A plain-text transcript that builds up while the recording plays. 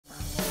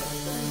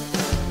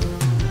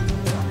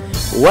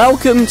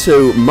Welcome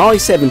to My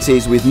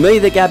 70s with me,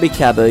 the Gabby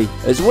Cabby,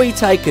 as we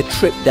take a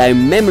trip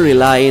down memory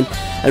lane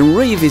and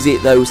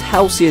revisit those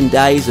halcyon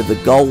days of the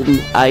golden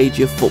age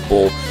of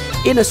football,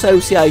 in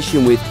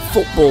association with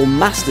Football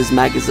Masters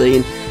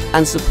magazine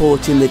and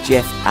supporting the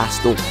Jeff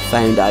Astle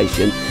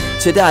Foundation.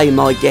 Today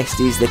my guest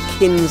is the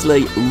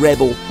Kinsley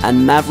Rebel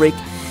and Maverick.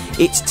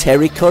 It's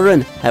Terry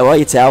Curran. How are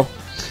you, Tel?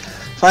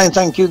 Fine,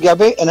 thank you,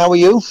 Gabby. And how are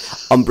you?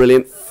 I'm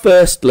brilliant.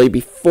 Firstly,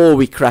 before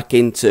we crack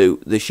into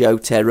the show,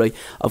 Terry,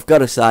 I've got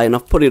to say, and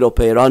I've put it up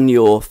here on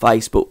your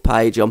Facebook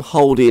page, I'm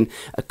holding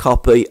a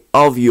copy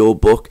of your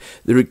book,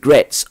 The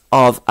Regrets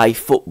of a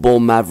Football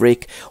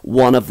Maverick,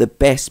 one of the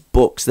best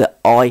books that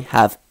I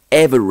have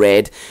ever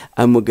read.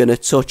 And we're going to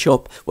touch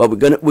up, well, we're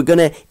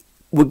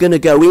going to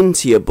go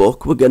into your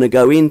book, we're going to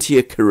go into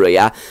your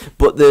career,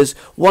 but there's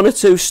one or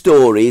two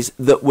stories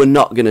that we're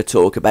not going to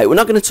talk about. We're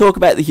not going to talk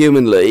about the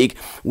Human League,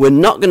 we're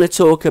not going to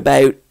talk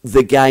about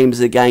the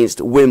games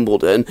against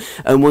Wimbledon,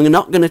 and we're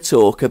not going to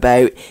talk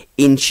about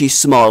Inchy's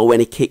smile when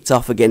he kicked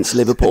off against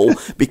Liverpool,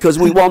 because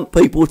we want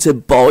people to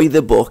buy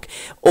the book.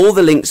 All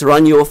the links are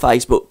on your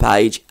Facebook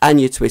page and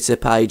your Twitter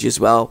page as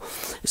well,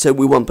 so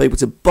we want people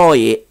to buy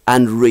it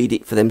and read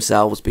it for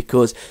themselves,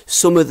 because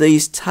some of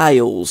these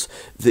tales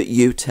that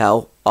you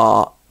tell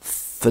are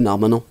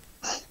phenomenal.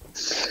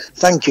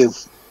 Thank you,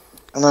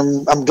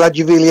 and I'm glad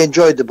you really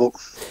enjoyed the book.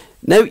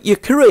 Now, your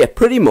career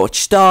pretty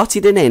much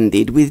started and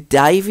ended with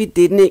David,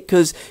 didn't it?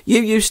 Because you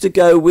used to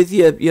go with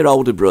your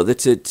older brother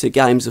to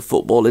games of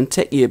football and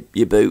take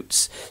your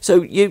boots.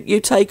 So you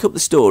take up the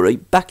story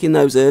back in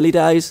those early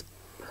days.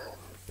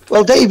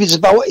 Well, David's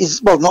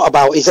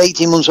he's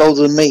 18 months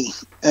older than me,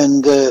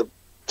 and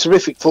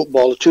terrific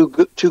footballer, two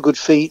good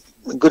feet,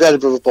 good head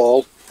of a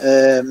ball.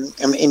 I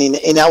mean,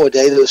 in our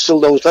day, there were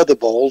still those leather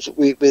balls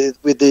with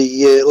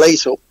the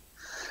lace up,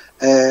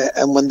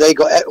 and when they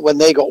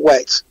got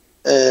wet.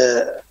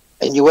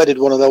 And you headed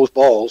one of those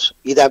balls,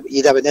 you'd have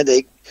an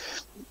headache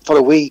for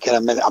a week,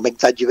 and I'm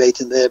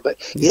exaggerating there, but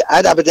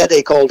I'd have a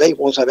headache all day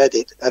once I've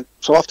headed, and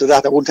so after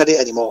that I wouldn't head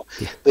it anymore.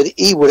 Yeah. But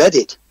he would head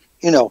it,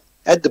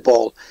 head the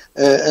ball,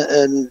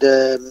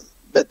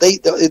 but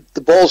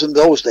the balls in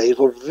those days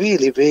were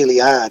really, really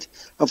hard,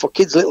 and for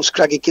kids, little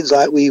scraggy kids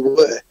like we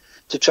were,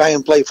 to try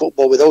and play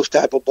football with those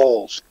type of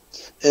balls,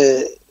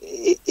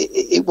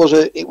 it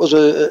was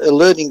a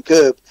learning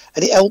curve,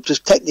 and it helped us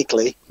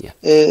technically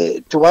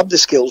to have the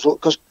skills,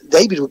 because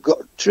David got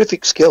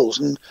terrific skills.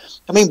 And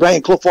I mean,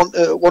 Brian Clough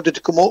wanted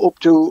to come up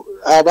to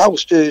our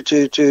house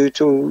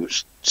to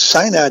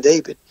sign our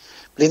David,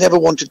 but he never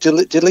wanted to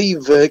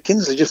leave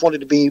Kinsley. Just wanted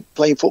to be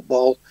playing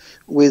football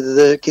with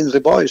the Kinsley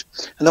boys.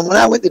 And then when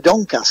I went to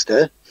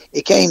Doncaster,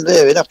 he came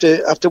there, and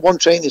after one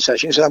training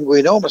session, he said, "I'm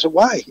going home." I said,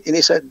 "Why?" And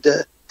he said,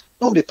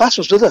 "Nobody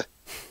passes, do they?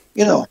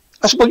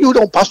 I said, "Well, you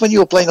don't pass when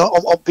you're playing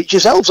on pitch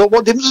yourself, so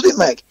what difference does it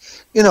make?"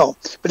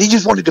 But he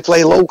just wanted to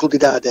play local,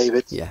 did our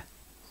David. Yeah.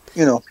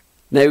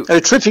 Now,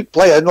 a terrific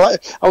player. And I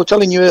was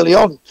telling you early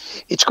on,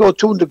 he scored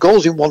 200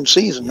 goals in one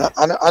season. Yeah.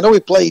 I know he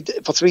played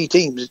for 3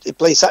 teams. He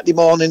played Saturday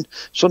morning,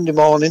 Sunday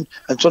morning,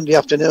 and Sunday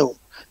afternoon.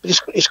 But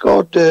he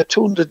scored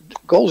 200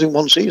 goals in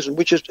one season,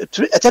 which is,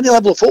 at any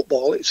level of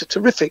football, it's a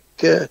terrific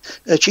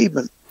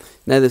achievement.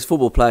 Now, there's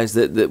football players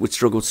that would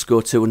struggle to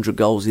score 200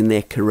 goals in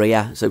their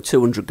career. So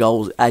 200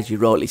 goals, as you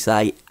rightly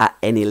say, at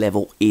any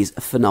level is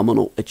a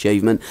phenomenal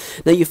achievement.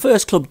 Now, your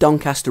first club,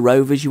 Doncaster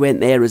Rovers, you went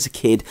there as a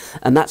kid,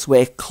 and that's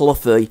where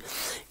Cloughie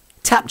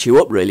tapped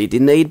you up, really,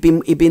 didn't he?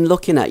 He'd been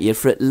looking at you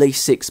for at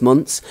least 6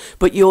 months.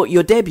 But your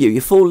debut,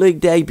 your full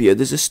league debut,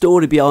 there's a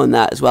story behind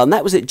that as well. And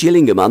that was at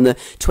Gillingham on the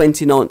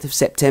 29th of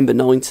September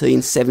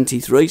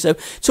 1973. So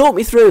talk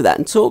me through that,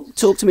 and talk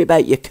to me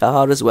about your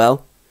car as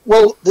well.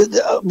 Well,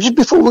 just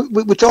before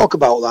we talk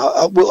about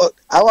that,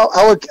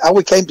 how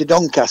we came to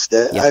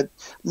Doncaster,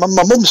 my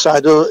mum's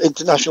side are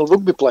international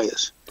rugby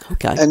players.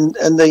 Okay. And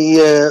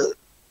the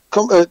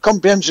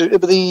comprehensive,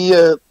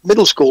 the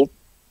middle school,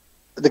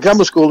 the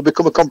grammar school had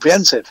become a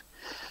comprehensive.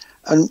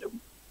 And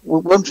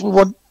once we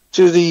went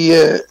to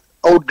the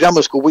old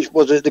grammar school, which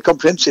was the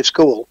comprehensive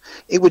school,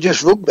 it was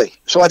just rugby.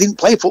 So I didn't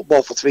play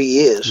football for 3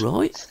 years.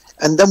 Right.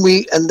 And then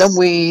we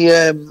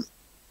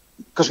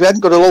because we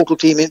hadn't got a local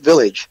team in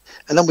village,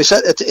 and then we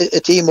set a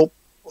team up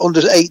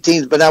under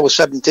 18s, but I was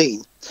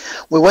 17.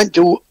 We went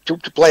to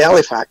play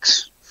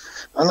Halifax,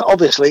 and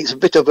obviously it's a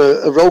bit of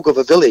a rogue of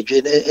a village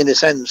in a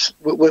sense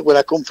where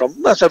I come from.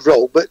 Not a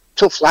rogue, but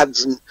tough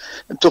lads and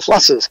tough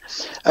lasses.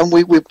 And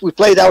we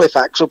played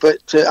Halifax up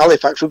at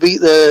Halifax. We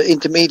beat the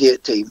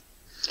intermediate team.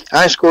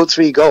 I scored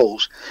 3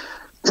 goals.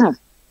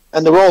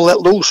 And they were all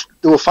let loose.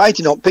 They were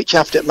fighting on pitch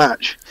after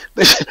match.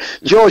 But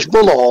George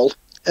Mullall,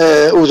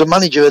 who was a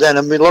manager then,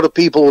 I mean, a lot of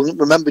people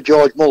remember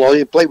George Mullall.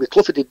 He played with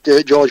Cloughie,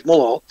 did George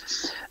Mullall,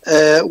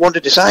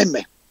 wanted to sign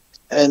me.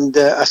 And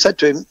I said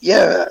to him,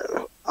 "Yeah,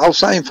 I'll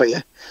sign for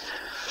you."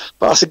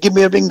 But I said, "Give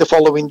me a ring the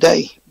following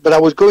day." But I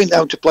was going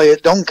down to play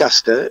at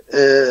Doncaster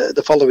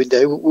the following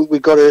day. We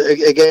got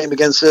a game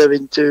against their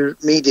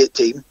intermediate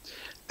team,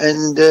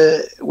 and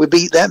we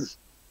beat them.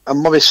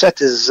 And Maurice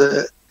Setters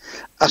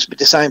asked me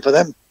to sign for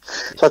them.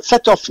 So I'd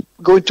set off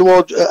going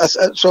towards.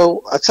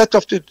 So I'd set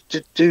off to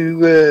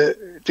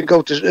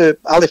go to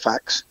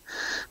Halifax,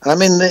 and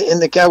I'm in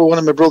the car with one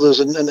of my brothers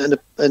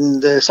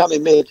and Sammy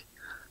Mid,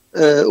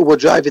 who were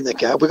driving the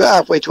car. We got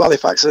halfway to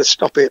Halifax, and I said,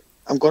 "Stop it!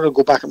 I'm going to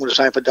go back. I'm going to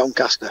sign for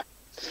Doncaster."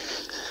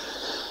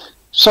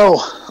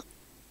 So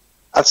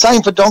I'd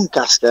signed for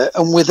Doncaster,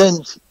 and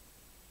within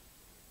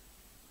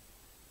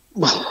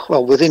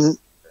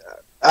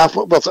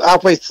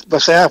halfway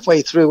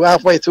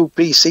through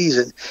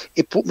pre-season,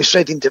 it put me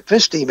straight into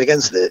first team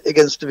against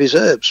the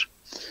reserves.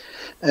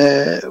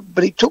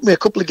 But it took me a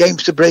couple of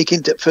games to break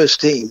into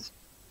first team.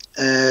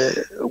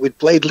 We'd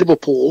played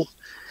Liverpool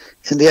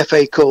in the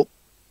FA Cup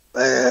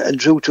and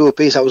drew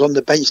 2-2. I was on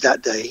the bench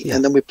that day,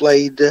 and then we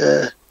played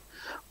the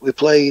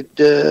replay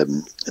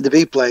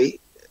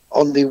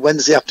on the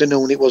Wednesday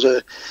afternoon. It was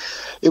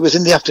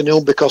in the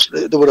afternoon because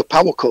there were a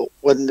power cut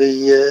when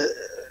the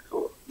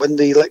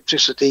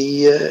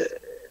electricity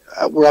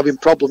were having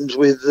problems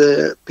with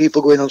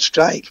people going on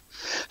strike.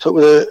 So it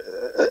was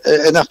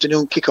an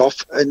afternoon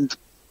kick-off, and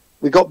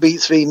we got beat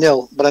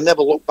 3-0, but I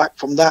never looked back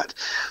from that.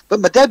 But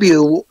my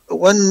debut,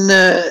 when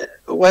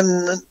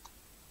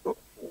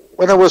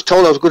I was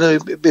told I was going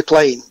to be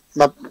playing,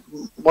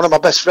 one of my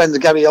best friends,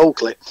 Gary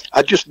Oakley,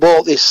 I'd just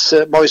bought this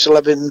Morris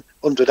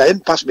 1100. I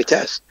hadn't passed my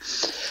test.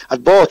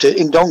 I'd bought it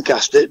in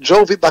Doncaster,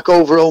 drove it back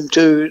over home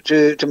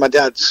to my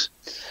dad's.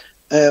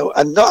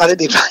 And not had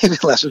any driving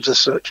lessons as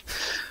such.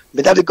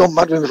 My dad had gone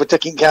mad with me for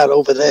taking car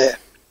over there.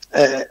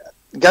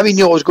 Gary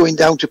knew I was going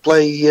down to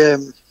play,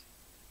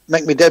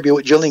 make my debut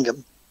at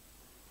Gillingham.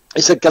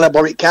 He said, "Can I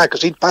borrow your car?"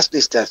 Because he'd passed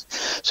this test.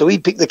 So he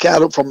picked the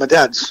car up from my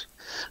dad's,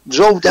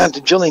 drove down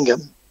to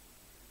Gillingham.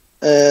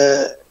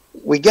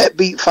 We get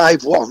beat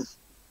 5-1.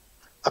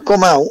 I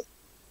come out,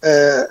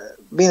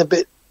 being a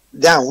bit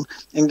down,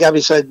 and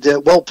Gary said,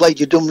 "Well played,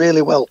 you've done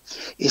really well."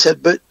 He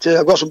said, "But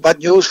I've got some bad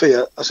news for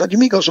you." I said, "You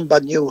mean got some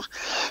bad news?"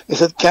 He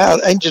said,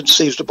 "Engine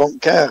seized up on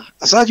car."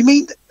 I said, "How do you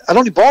mean? I'd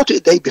only bought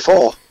it the day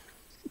before."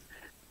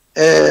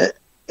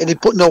 And he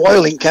put no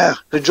oil in car.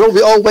 They drove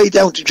it all the way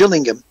down to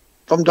Gillingham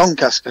from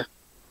Doncaster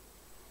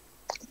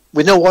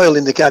with no oil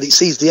in the car. It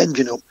seized the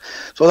engine up.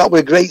 So that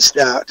was a great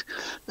start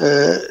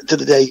to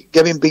the day,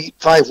 getting beat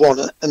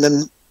 5-1 and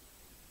then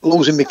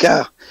losing my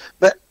car.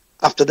 But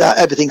after that,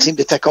 everything seemed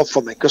to take off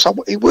for me because I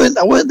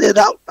weren't there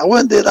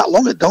that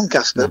long at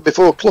Doncaster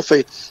before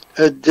Cloughie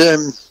had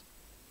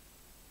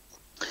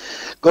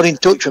got in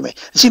touch with me.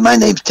 See, my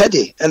name's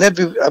Teddy, and I've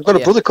got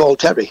a brother called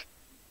Terry.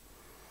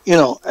 You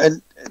know,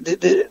 and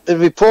the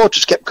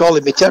reporters kept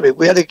calling me Terry.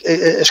 We had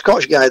a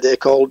Scottish guy there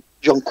called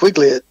John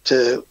Quigley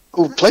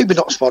who played with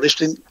Notts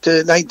Forest in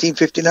the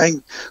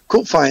 1959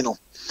 Cup final,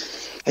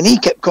 and he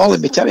kept calling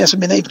me Terry. I said,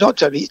 "My name's not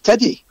Terry, it's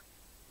Teddy."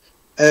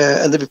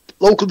 And the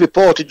local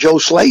reporter, Joe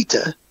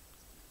Slater,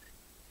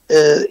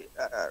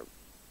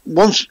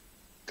 once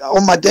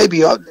on my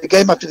debut, the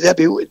game after the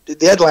debut,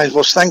 the headlines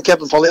was "Thank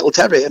Heaven for Little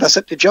Terry." And I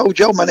said to Joe,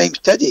 "My name's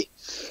Teddy."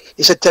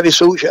 He said, "Terry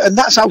suits you." And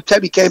that's how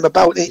Terry came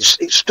about.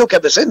 It's stuck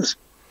ever since.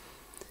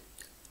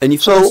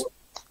 And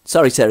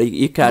sorry, Terry,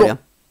 you carry on.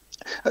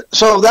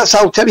 So that's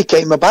how Terry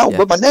came about.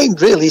 But my name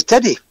really is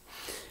Teddy.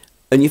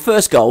 And your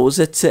first goal was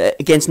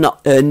against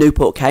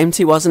Newport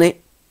County, wasn't it?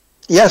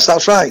 Yes,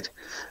 that's right.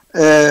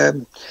 I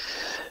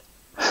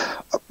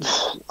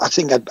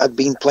think I'd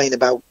been playing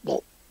about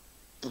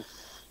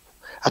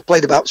I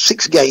played about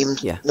 6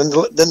 games. Yeah. Then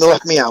they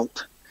left me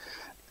out,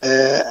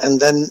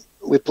 and then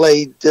we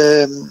played.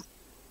 I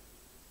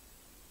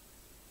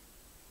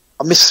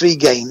missed 3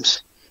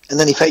 games, and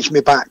then he fetched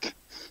me back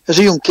as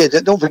a young kid.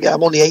 Don't forget,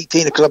 I'm only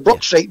 18 because I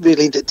broke straight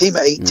really into the team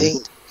at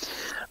 18.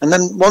 And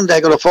then one day I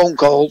got a phone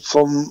call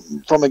from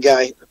a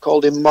guy. I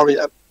called him Morris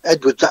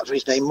Edwards. That's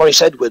his name,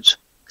 Morris Edwards.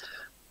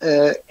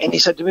 And he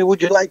said to me,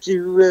 "Would you like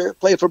to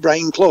play for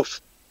Brian Clough?"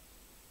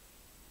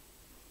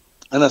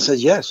 And I said,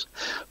 "Yes."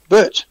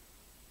 But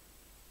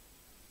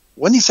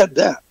when he said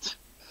that,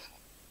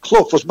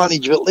 Clough was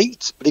manager at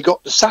Leeds, but he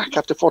got the sack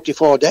after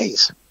 44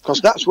 days because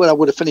that's where I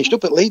would have finished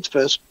up at Leeds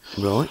first.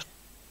 Right.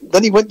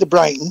 Then he went to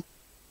Brighton,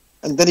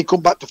 and then he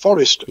come back to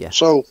Forest. Yeah.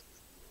 So,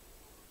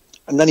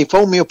 and then he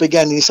phoned me up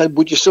again, and he said,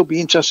 "Would you still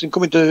be interested in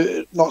coming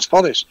to Notts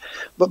Forest?"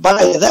 But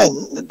by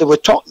then, there were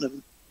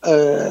Tottenham,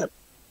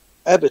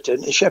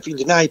 Everton, and Sheffield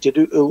United,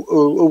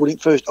 who were in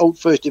first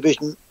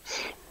division.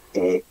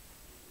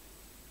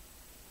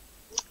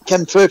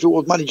 Ken Furfield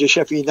was manager of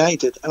Sheffield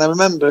United, and I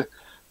remember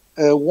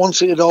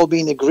once it had all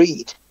been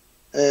agreed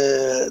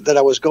that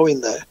I was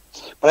going there.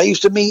 But I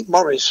used to meet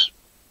Morris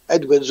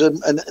Edwards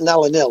and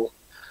Alan Hill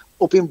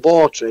up in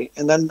Bawtry,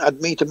 and then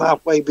I'd meet them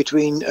halfway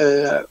between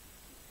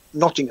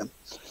Nottingham.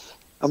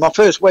 And my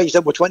first wage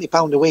then were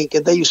 £20 a week,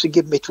 and they used to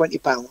give me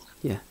 £20.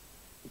 Yeah.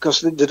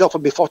 Because they'd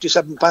offered me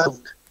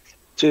 £47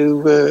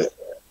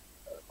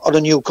 on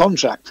a new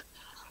contract.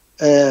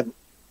 And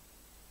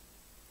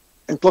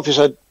Cloughie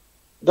said,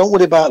 "Don't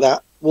worry about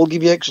that. We'll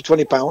give you extra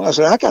 £20. I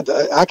said, I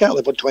can't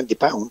live on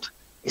 £20.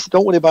 He said,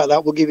 "Don't worry about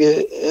that. We'll give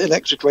you an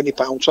extra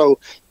 £20. So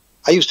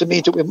I used to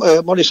meet up with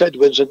Morris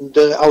Edwards and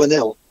Alan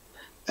Hill.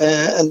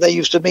 and they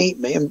used to meet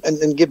me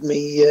and give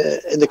me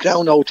in the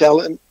Crown Hotel,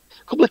 and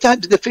a couple of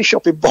times to the fish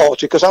shop in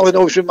Porter, because Alan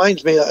always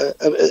reminds me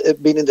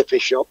of being in the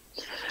fish shop,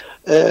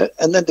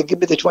 and then to give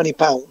me the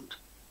 £20,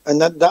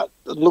 and then that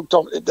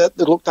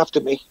looked after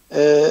me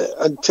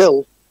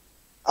until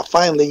I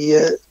finally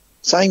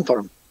signed for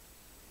him.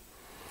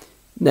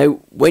 Now,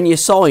 when you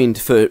signed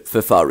for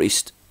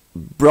Forest,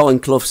 Brian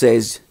Clough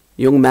says,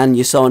 "Young man,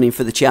 you're signing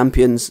for the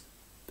champions."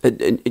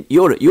 And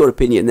your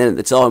opinion then at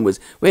the time was,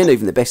 we ain't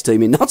even the best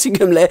team in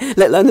Nottingham, let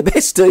alone the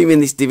best team in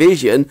this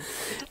division.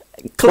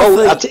 Clough,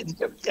 well,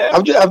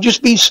 I've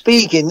just been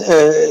speaking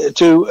to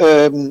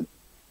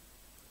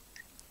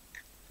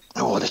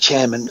the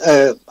chairman,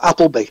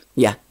 Appleby.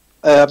 Yeah.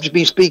 I've just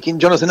been speaking,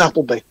 Jonathan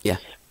Appleby. Yeah.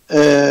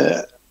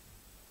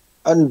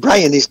 And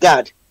Brian, his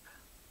dad.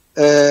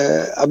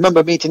 I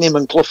remember meeting him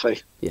and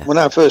Cloughy when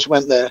I first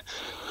went there.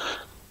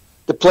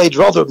 They played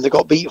Rotherham, they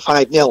got beat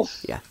 5-0.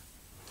 Yeah.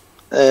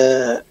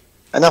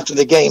 And after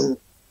the game,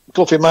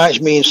 Cloughy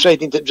marched me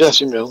straight into the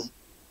dressing room,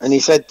 and he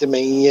said to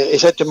me, he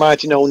said to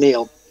Martin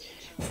O'Neill,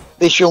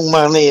 "This young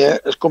man here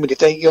is coming to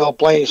take your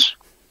place.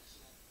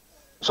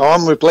 So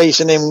I'm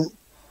replacing him.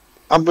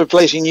 I'm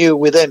replacing you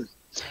with him."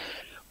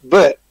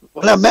 But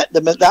when I met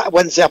them that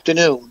Wednesday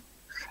afternoon,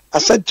 I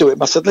said to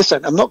him, I said,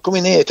 "Listen, I'm not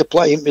coming here to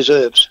play in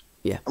reserves.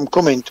 Yeah. I'm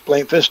coming to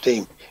play in first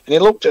team." And he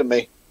looked at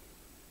me,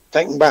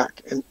 taken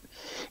back,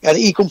 and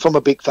he come from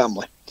a big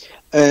family,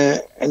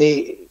 and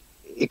he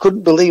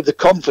couldn't believe the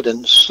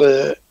confidence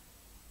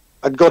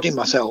I'd got in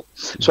myself.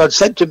 So I'd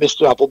said to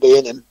Mr. Appleby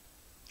and him,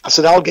 I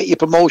said, "I'll get you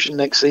promotion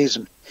next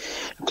season."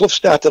 And Clough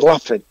started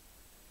laughing,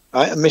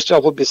 right? And Mr.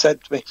 Appleby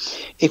said to me,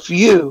 "If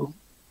you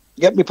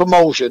get me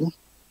promotion,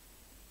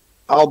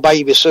 I'll buy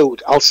you a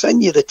suit. I'll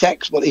send you the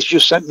text what he's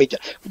just sent me.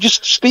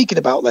 Just speaking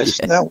about this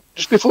now,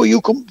 just before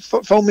you come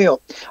phone me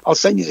up, I'll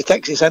send you the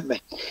text he sent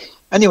me."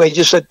 Anyway, he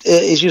just said,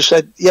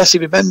 yes, he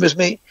remembers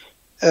me.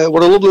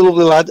 What a lovely,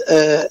 lovely lad.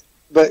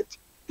 But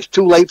it's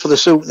too late for the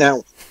suit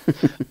now.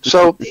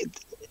 So,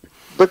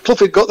 but Clough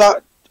had got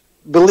that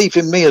belief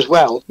in me as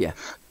well. Yeah.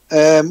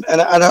 And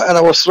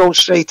I was thrown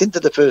straight into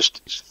the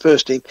first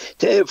team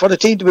for the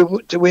team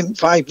to win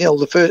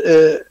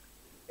 5-0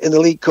 in the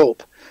League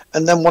Cup,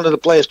 and then one of the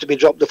players to be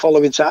dropped the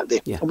following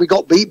Saturday. Yeah. And we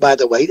got beat, by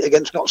the way,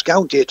 against Notts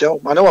County at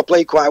home. I know I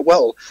played quite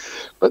well,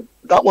 but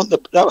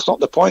that's not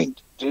the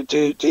point.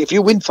 If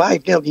you win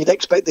 5-0, you'd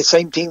expect the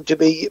same team to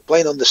be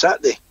playing on the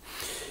Saturday.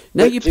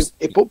 No,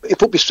 it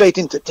put me straight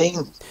into the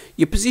team.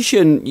 Your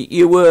position,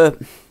 you were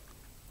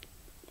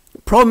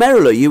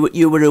primarily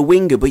you were a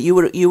winger, but you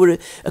were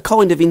a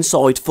kind of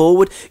inside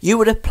forward. You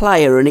were a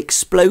player, an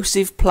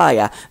explosive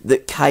player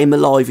that came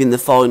alive in the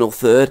final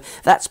third.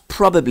 That's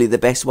probably the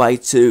best way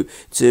to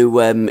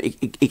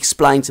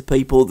explain to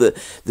people, that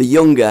the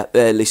younger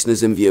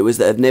listeners and viewers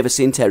that have never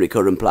seen Terry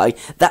Curran play.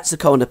 That's the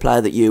kind of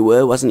player that you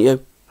were, wasn't you?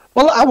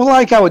 Well, I was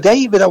like our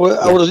David. I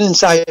was an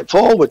inside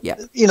forward. Yeah.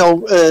 You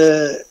know,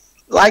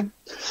 like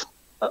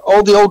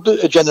all the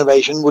older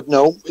generation would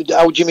know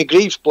how Jimmy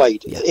Greaves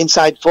played,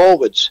 inside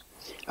forwards.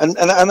 And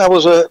I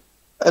was a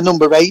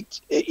number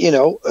 8, you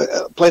know,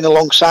 playing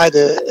alongside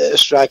a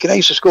striker. And I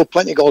used to score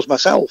plenty of goals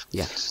myself.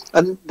 Yeah.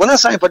 And when I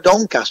signed for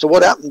Doncaster,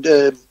 what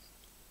happened,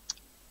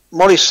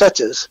 Maurice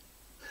Setters,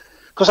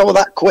 because I was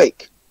that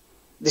quick,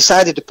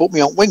 decided to put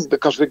me on wing,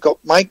 because we've got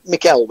Mike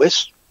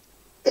McElvis,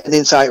 an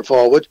inside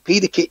forward,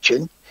 Peter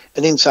Kitchen,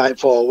 an inside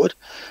forward,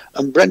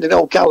 and Brendan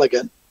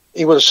O'Callaghan,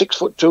 he was a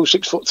 6'2",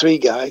 6'3"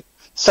 guy,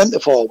 centre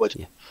forward.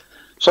 Yeah.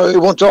 So he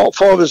wanted all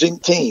 4 of us in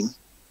team.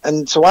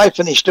 And so I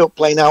finished up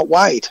playing out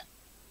wide.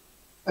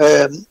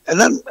 And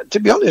then, to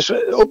be honest,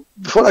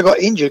 before I got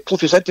injured,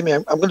 Cloughy said to me,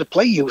 "I'm going to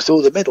play you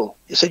through the middle."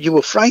 He said, "You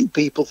were frightened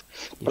people,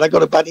 but I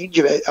got a bad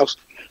injury." I was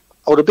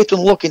a bit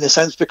unlucky in a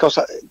sense, because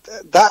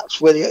that's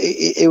where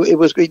it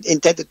was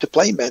intended to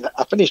play me.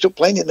 I finished up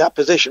playing in that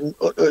position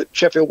at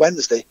Sheffield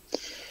Wednesday.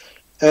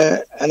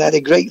 And I had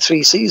a great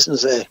 3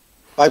 seasons there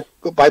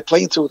by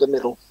playing through the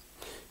middle.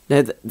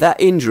 Now, that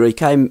injury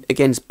came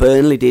against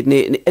Burnley, didn't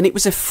it? And it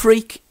was a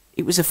freak.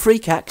 It was a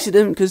freak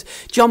accident, because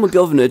John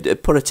McGovern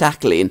had put a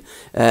tackle in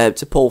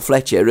to Paul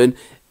Fletcher, and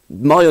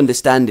my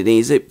understanding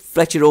is that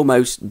Fletcher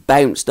almost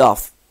bounced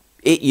off,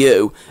 hit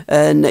you,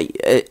 and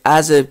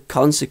as a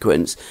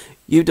consequence,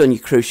 you done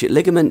your cruciate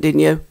ligament, didn't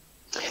you?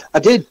 I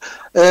did.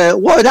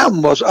 What had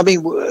happened was, I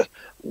mean,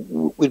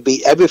 we'd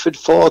beat Everford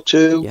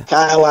 4-2,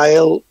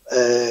 Carlisle,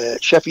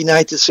 Sheffield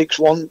United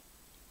 6-1,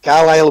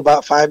 Carlisle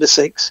about 5 or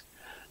 6,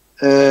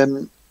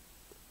 Burnley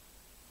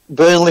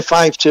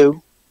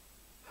 5-2.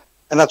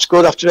 And I'd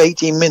scored after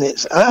 18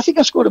 minutes. And I think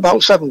I scored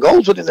about 7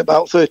 goals within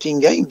about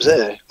 13 games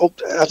there.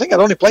 I think I'd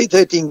only played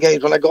 13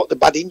 games when I got the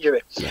bad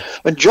injury. Yeah.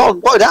 And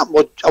John, what had happened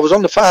was, I was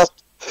on the far...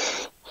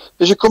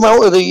 As you come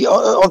out of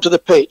onto the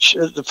pitch,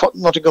 the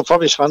Nottingham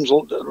Forest fans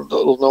will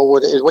know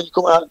what it is. When you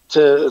come out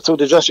through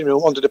the dressing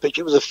room onto the pitch,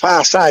 it was the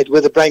far side where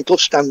the Brian Clough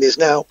stand is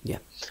now. Yeah.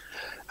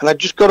 And I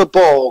just got a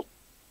ball,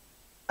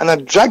 and I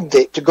dragged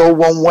it to go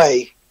one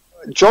way.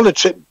 John had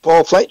tripped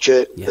Paul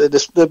Fletcher,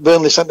 the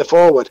Burnley centre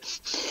forward.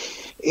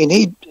 And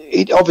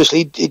he'd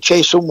obviously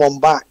chased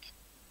someone back,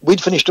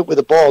 we'd finished up with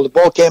the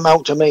ball came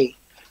out to me.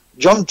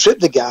 John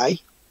tripped the guy,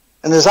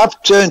 and as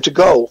I've turned to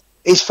go,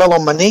 he's fell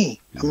on my knee,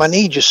 and my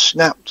knee just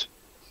snapped.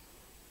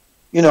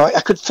 You know,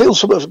 I could feel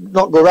something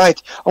not go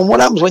right. And what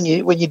happens when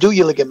you do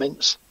your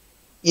ligaments?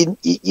 Your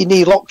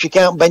knee locks, you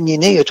can't bend your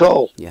knee at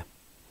all. Yeah.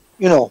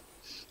 You know,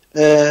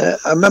 I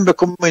remember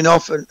coming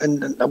off,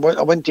 and I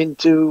went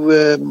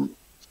into,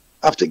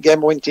 after the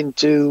game, I went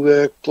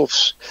into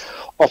Clough's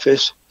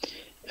office.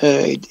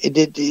 He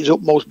did his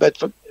utmost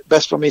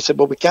best for me. He said,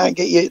 well, we can't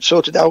get you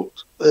sorted out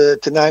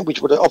tonight,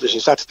 which would obviously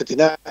Saturday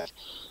night.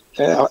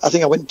 I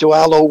think I went to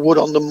Harlow Wood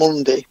on the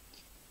Monday.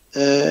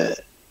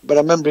 But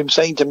I remember him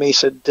saying to me, he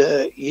said,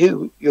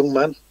 you, young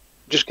man,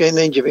 just getting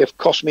an injury have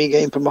cost me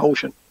getting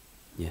promotion.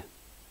 Yeah.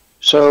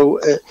 So,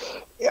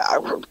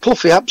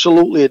 Cloughie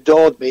absolutely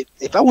adored me.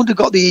 If I wouldn't have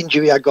got the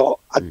injury I got,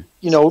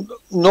 you know,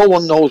 no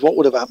one knows what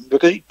would have happened,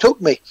 because it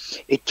took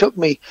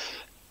me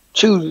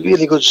 2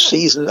 really good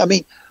seasons. I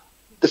mean,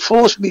 they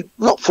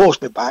not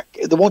forced me back.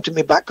 They wanted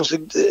me back because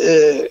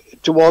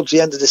towards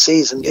the end of the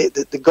season,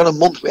 they'd gone a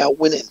month without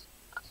winning.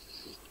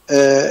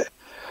 And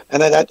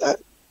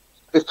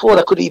before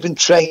I could even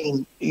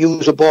train,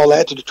 use a ball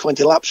air to do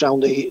 20 laps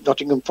around the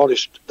Nottingham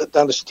Forest,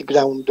 down the city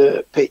ground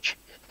pitch,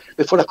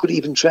 before I could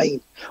even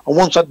train. And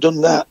once I'd done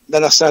that,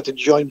 then I started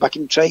to join back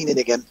in training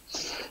again.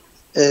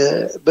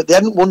 But they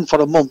hadn't won for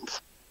a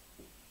month.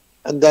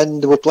 And then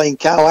they were playing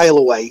Carlisle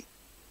away.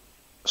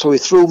 So he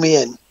threw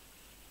me in.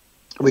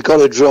 We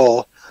got a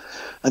draw.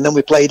 And then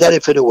we played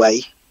Hereford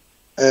away.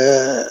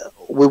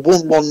 We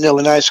won 1-0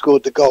 and I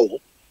scored the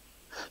goal.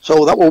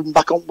 So that was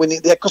back on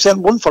winning there, because they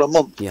hadn't won for a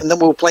month. Yeah. And then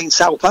we were playing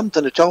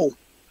Southampton at home.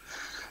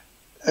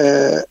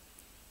 And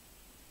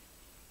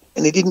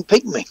he didn't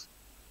pick me.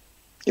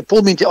 He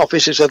pulled me into the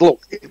office and said,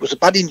 look, it was a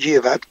bad injury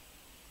you've had.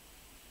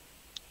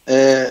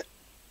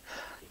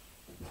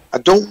 I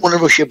don't want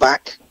to rush you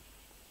back.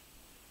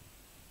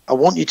 I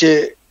want you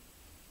to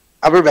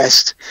have a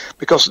rest,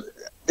 because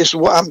this is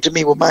what happened to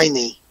me with my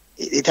knee.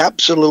 It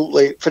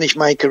absolutely finished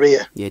my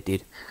career. Yeah, it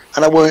did.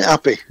 And I weren't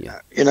happy.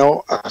 Yeah. You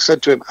know, I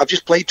said to him, I've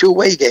just played 2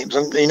 away games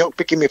and you're not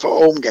picking me for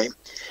a home game.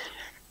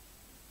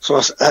 So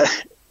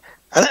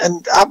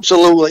and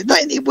absolutely, no,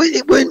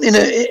 it weren't in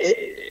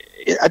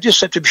a, I just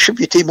said to him, shove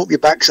your team up your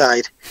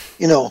backside,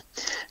 you know.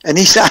 And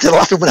he started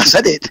laughing when I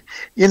said it,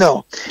 you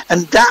know.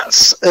 And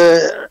that's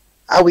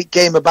how it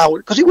came about,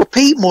 because it was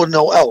Pete more than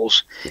no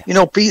else. Yeah. You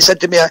know, Pete said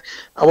to me,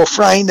 I was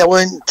frightened, I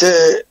weren't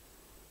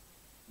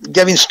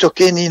getting stuck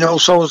in, you know,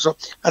 so.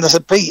 And I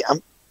said, Pete,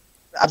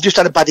 I've just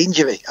had a bad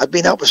injury. I've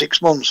been out for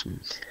 6 months.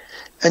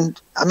 And,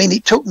 I mean,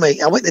 it took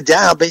me. I went to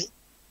Derby.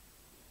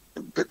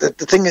 But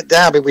the thing at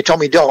Derby with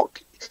Tommy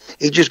Dock,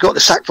 he just got the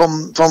sack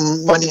from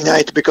Man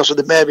United because of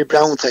the Mary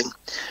Browne thing,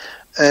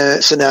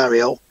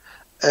 scenario.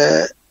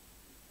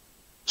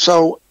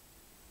 So,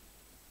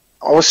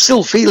 I was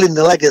still feeling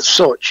the leg as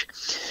such.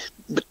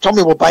 But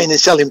Tommy was buying and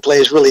selling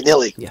players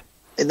willy-nilly. Yeah.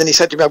 And then he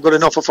said to me, I've got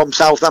an offer from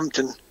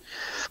Southampton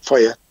for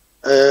you.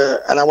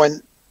 And I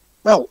went,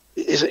 well,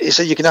 he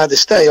said you can either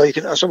stay or you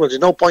can. I said, well, there's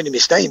no point in me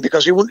staying,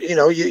 because you wouldn't, you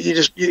know,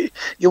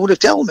 you would have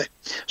told me.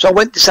 So I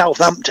went to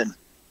Southampton.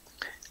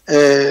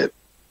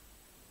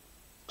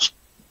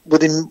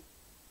 Within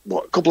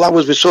a couple of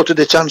hours, we sorted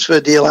the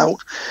transfer deal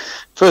out.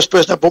 First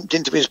person I bumped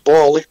into was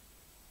Bawley,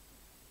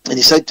 and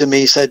he said to me,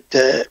 he said,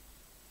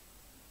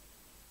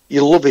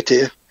 "You'll love it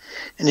here."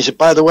 And he said,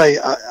 by the way,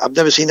 I've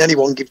never seen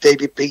anyone give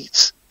David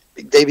Peach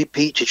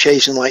a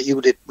chasing like you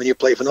did when you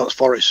played for Notts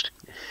Forest.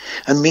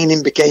 And me and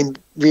him became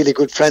really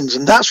good friends,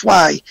 and that's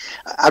why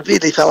I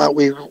really fell out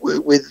with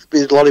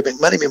Laurie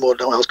McMenemy more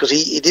than else, because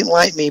he didn't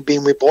like me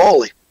being with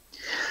Bawley.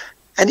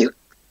 And it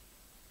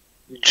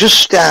just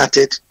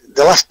started,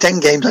 the last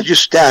 10 games, I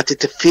just started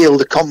to feel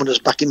the confidence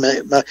back in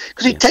my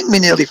because it took me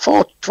nearly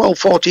 12,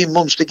 14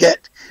 months to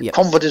get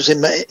confidence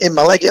in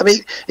my leg. I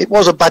mean, it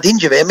was a bad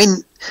injury. I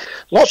mean,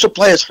 lots of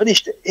players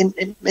finished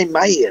in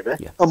my era,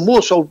 and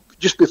more so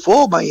just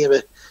before my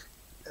era.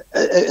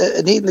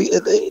 A knee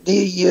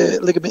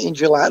ligament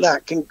injury like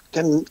that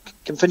can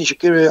finish a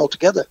career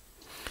altogether.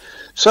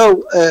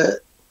 So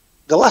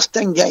the last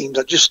 10 games,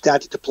 I just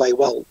started to play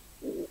well.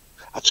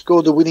 I'd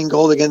scored the winning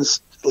goal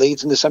against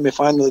Leeds in the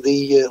semi-final of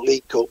the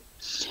League Cup.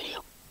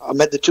 I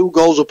made the 2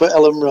 goals up at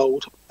Ellen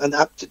Road, and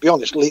to be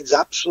honest, Leeds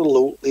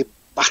absolutely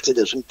battered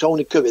us. And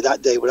Tony Curry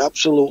that day were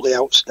absolutely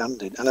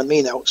outstanding, and I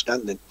mean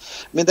outstanding.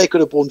 I mean, they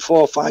could have won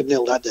 4 or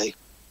 5-0 that day,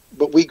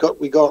 but we got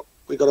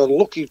a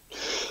lucky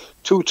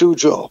 2-2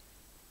 draw,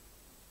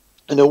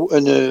 and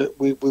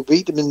we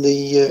beat them in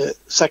the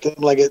second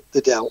leg at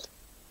the Dell,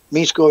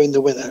 me scoring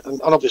the winner,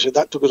 and obviously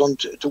that took us on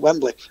to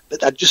Wembley.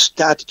 But I just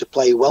started to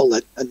play well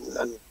then,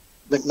 and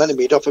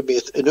McMenemy had offered me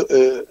a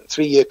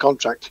 3-year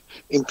contract,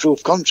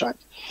 improved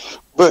contract.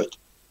 But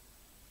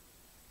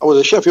I was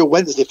a Sheffield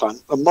Wednesday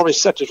fan, and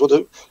Maurice Setters was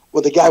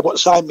the guy what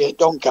signed me at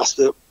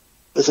Doncaster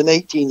as an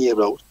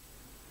 18-year-old,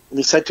 and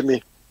he said to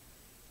me,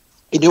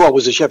 he knew I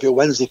was a Sheffield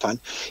Wednesday fan.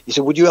 He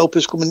said, would you help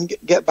us come and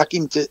get back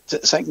into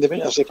second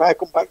division? I said, if I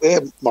come back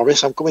there,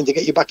 Maurice, I'm coming to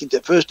get you back into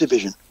first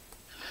division.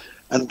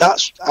 And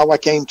that's how I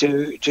came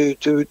to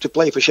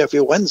play for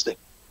Sheffield Wednesday.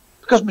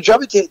 because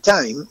majority of the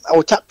time I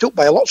was tapped up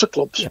by lots of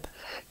clubs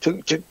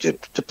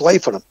to play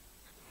for them.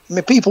 I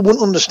mean, people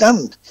wouldn't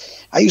understand.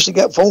 I used to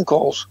get phone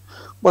calls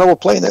when I was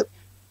playing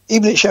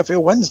even at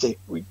Sheffield Wednesday.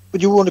 Would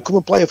you want to come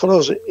and play for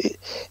us?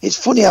 It's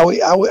funny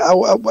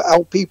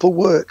how people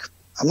work.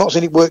 I'm not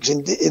saying it works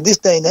in this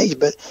day and age,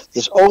 but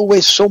there's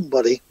always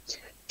somebody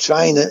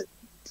trying to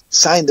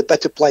sign the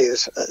better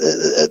players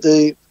at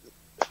the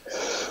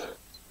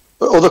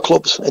other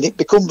clubs, and it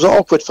becomes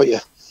awkward for you.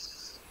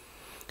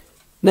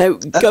 Now,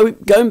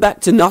 going back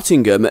to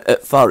Nottingham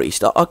at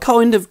Forest, I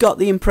kind of got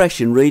the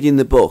impression, reading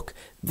the book,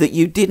 that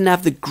you didn't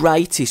have the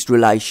greatest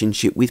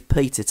relationship with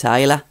Peter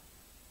Taylor.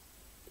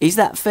 Is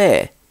that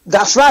fair?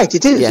 That's right,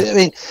 it is. Yeah. I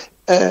mean,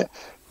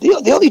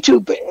 the only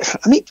two...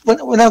 I mean,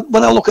 when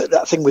I look at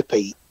that thing with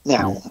Pete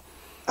now,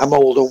 I'm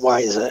old and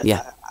wiser.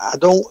 Yeah. I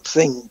don't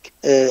think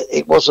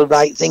it was the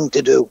right thing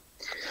to do.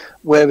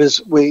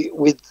 Whereas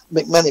with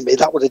McMenemy,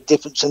 that was a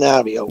different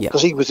scenario,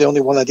 because he was the only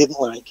one I didn't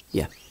like.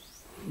 Yeah.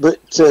 But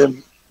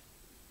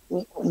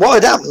what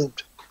had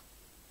happened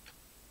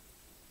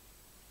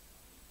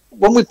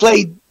when we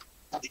played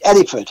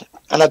Hereford,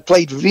 and I'd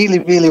played really,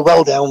 really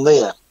well down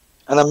there,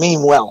 and I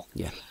mean well,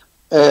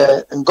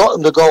 and got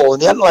them the goal,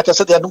 and like I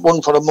said, they hadn't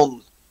won for a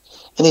month,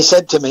 and he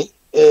said to me,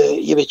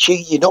 "You're a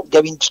cheat. You're not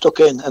getting stuck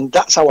in," and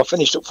that's how I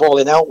finished up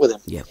falling out with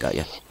him. Yeah, got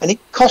you. And it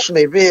cost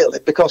me really,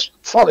 because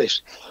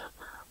Forest.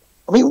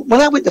 I mean,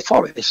 when I went to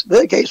Forest,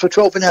 their gates were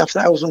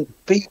 12,500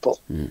 people.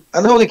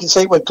 I know they can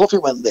say when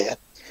Cloughy went there,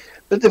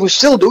 but they were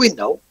still doing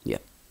though. Yeah.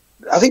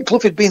 I think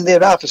Cloughy had been there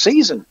half a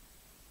season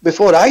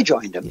before I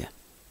joined him. Yeah.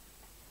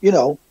 You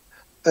know,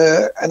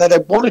 and I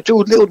had one or two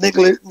little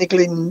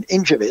niggling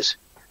injuries,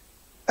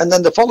 and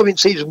then the following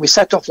season we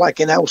set off like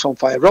an house on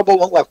fire. Robbo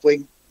went left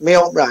wing, me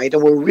on right,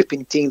 and we were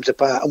ripping teams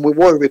apart, and we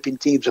were ripping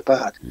teams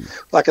apart.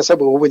 Like I said,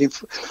 we were winning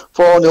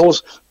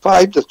 4-0,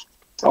 4-2s,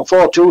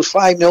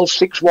 5-0,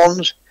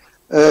 6-1s.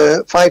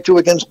 5-2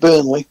 against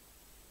Burnley.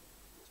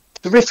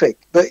 Terrific,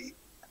 but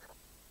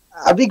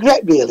I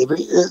regret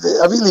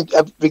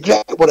I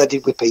regret what I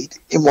did with Pete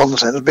in one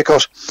sense,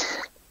 because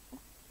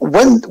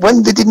when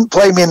they didn't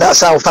play me in that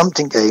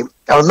Southampton game,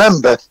 I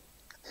remember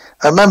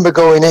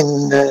going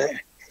in,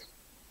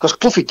 because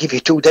Cloughy give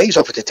you 2 days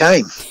off at a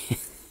time,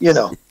 you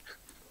know.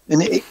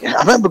 And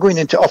I remember going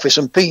into office,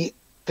 and Pete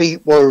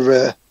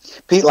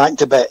liked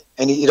to bet,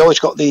 and he'd always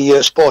got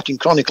the Sporting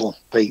Chronicle,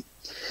 Pete.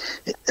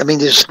 I mean,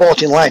 there's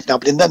Sporting Life now,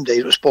 but in them days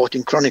it was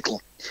Sporting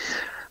Chronicle.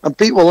 And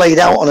people laid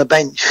out on a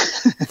bench.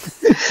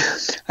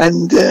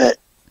 And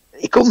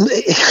he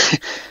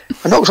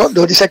I knocked on the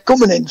door, he said,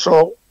 "Coming in."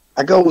 So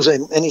I goes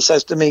in, and he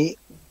says to me,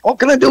 "What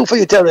can I do for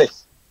you, Terry?"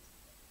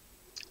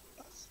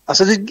 I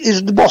said,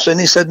 "Is the boss in?"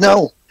 He said,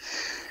 "No.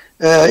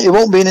 It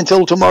won't be in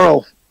until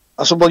tomorrow."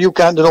 I said, "Well, you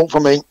can't do it for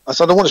me." I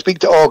said, "I want to speak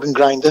to Organ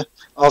Grinder.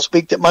 I'll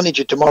speak to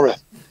manager tomorrow."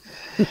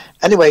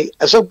 Anyway,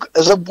 as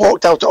I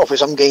walked out the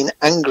office, I'm getting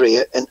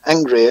angrier and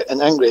angrier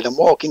and angrier. And I'm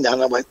walking down,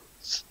 and I went,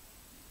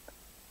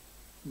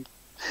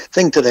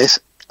 think to this.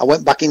 I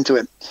went back into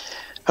him,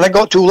 and I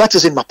got 2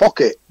 letters in my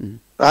pocket.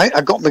 Right,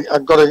 I got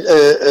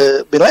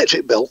a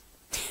electric bill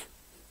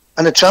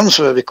and a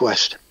transfer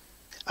request,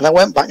 and I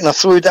went back and I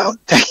threw it down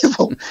the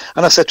table,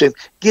 and I said to him,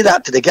 "Give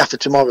that to the gaffer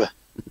tomorrow,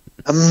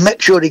 and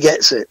make sure he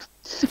gets it."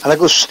 And I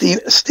go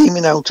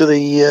steaming out to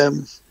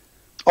the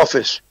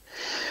office.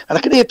 And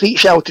I could hear Pete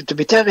shouted to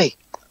me, Terry,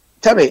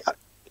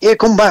 here,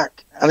 come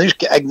back. And I just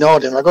get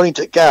ignored him. I got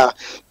into the car,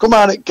 come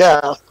out of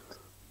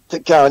the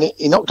car, and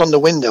he knocked on the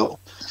window.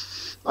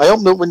 I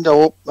opened the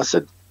window up. I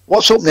said,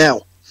 "What's up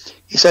now?"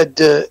 He said,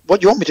 "What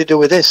do you want me to do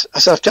with this?" I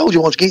said, "I've told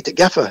you once, give it to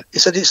Gaffer." He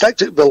said, "It's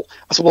electric bill."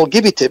 I said, "Well,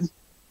 give it him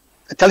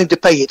and tell him to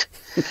pay it."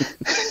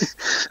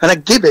 And I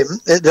give him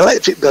the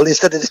electric bill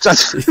instead of the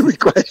transfer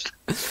request.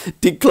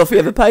 Did Cloughy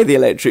ever pay the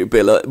electric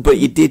bill? But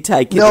you did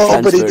take the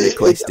transfer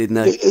request,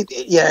 didn't he?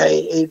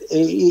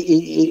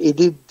 He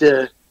did.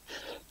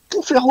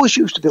 Cloughy always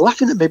used to be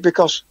laughing at me,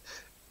 because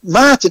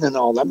Martin and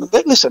all them,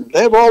 listen,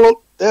 they're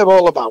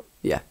all about.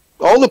 Yeah.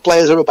 All the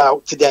players are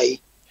about today,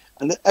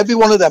 and every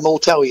one of them will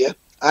tell you,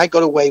 "I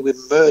got away with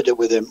murder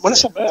with him." When I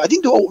said I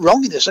didn't do all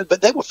wrong in this,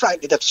 but they were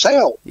frightened to say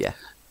out. Yeah.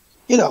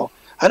 You know.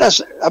 And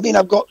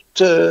I've got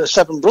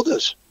 7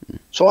 brothers,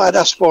 so I'd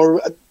ask for,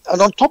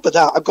 and on top of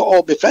that, I've got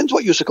all my friends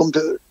what used to come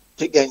to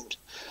games.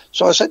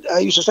 So I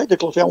used to say to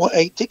Cloughy, "I want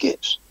 8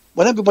 tickets,"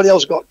 when everybody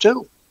else got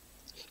 2.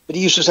 But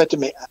he used to say to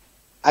me,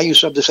 I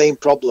used to have the same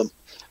problem,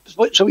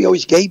 so he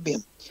always gave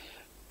me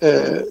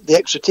the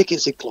extra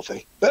tickets in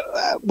Cloughy. But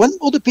when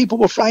other people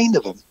were frightened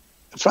of him,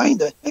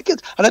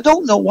 and I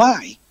don't know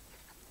why.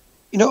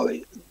 You know,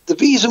 the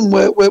reason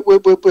where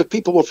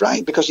people were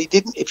frightened, because he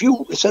didn't. If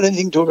you said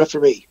anything to a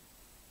referee,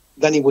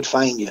 then he would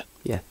fine you.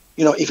 Yeah.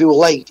 You know, if you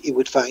were late, he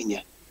would fine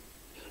you.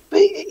 But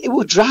it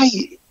was dry.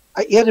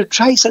 He had a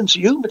dry sense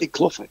of humour in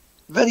Cloughy.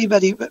 Very,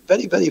 very,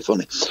 very, very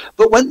funny.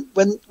 But when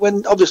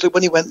obviously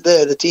when he went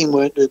there, the team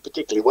weren't doing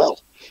particularly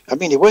well. I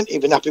mean, he weren't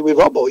even happy with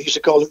Robbo. He used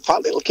to call him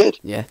fat little kid.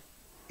 Yeah.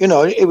 You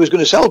know, he was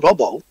going to sell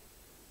Robbo.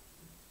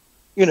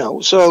 You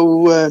know, so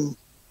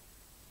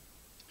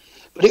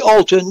but it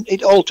all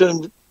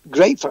turned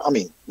great for. I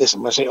mean,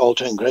 listen, when I say all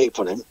turned great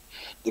for him,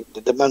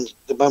 the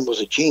man was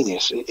a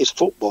genius. His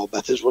football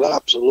methods were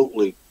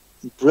absolutely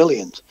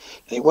brilliant,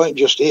 and it weren't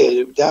just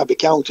here. Derby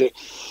County.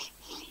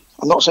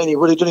 I'm not saying he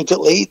would have done it at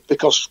Leeds,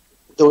 because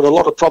there were a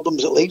lot of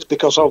problems at Leeds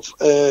because of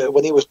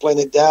when he was playing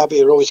at Derby,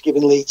 he was always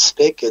giving Leeds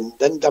stick, and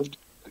then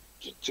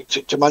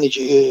to manage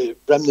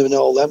Bremner and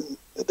all them,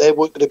 they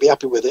weren't going to be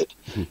happy with it.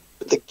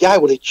 But the guy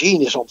was a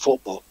genius on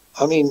football.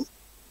 I mean,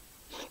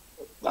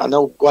 I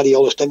know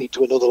Guardiola's taken it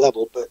to another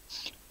level, but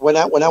when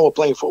I was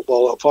playing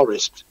football at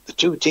Forest, the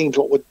two teams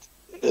what were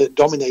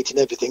dominating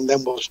everything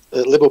then was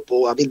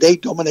Liverpool. I mean, they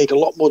dominated a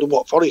lot more than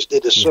what Forest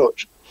did as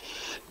such,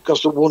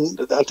 because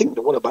I think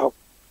they won about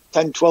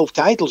 10, 12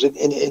 titles. I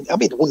mean,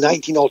 they won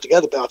 19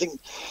 altogether, but I think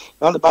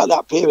around about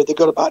that period, they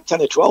got about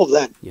 10 or 12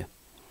 then. Yeah.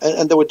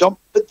 And they were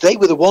but they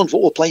were the ones that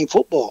were playing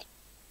football,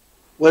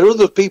 where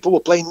other people were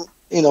playing,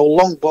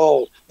 long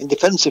ball in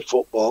defensive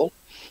football.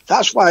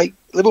 That's why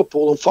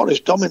Liverpool and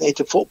Forest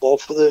dominated football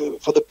for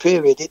the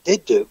period it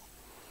did do.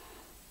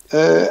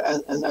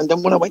 And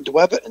then when I went to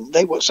Everton,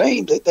 they were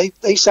saying that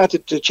they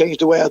started to change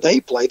the way they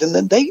played, and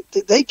then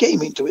they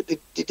came into it. They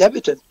did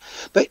Everton,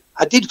 but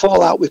I did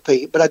fall out with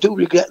Pete. But I do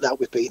regret that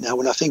with Pete now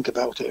when I think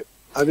about it.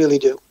 I really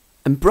do.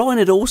 And Browne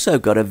had also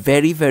got a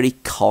very, very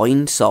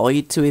kind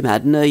side to him,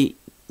 hadn't he?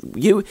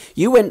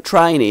 You went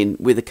training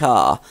with a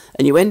car,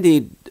 and you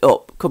ended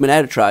up coming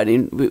out of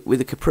training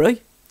with a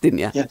Capri, didn't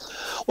you? Yeah.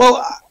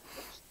 Well,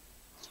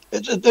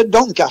 at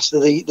Doncaster,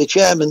 the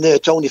chairman there,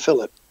 Tony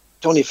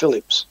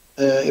Phillips.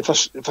 If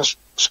I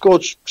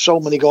scored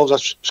so many goals, I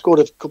scored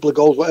a couple of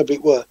goals, whatever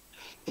it were,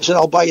 he said,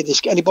 I'll buy you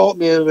this. And he bought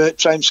me a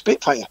Triumph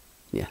Spitfire.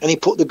 Yeah. And he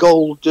put the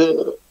gold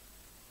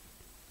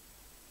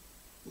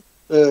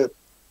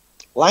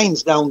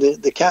lines down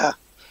the car.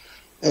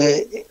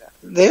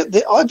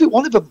 Every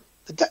one of them,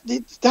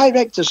 the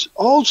directors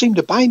all seem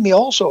to buy me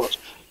all sorts.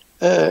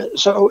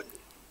 So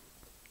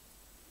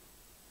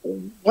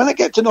when I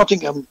get to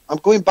Nottingham, I'm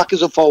going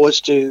backwards and forwards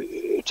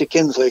to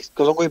Kinsley,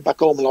 because I'm going back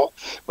home a lot.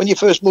 When you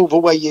first move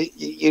away,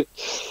 you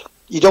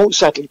don't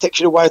settle. It takes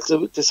you a while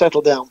to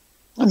settle down.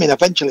 I mean,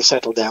 eventually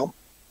settle down.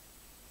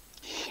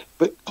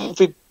 But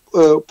he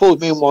pulled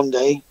me in one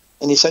day,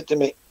 and he said to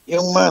me,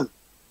 young man,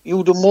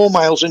 you do more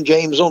miles than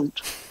James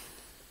Hunt.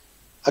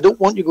 I don't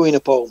want you going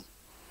up home.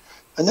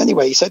 And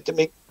anyway, he said to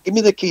me, give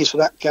me the keys for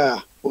that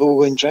car while we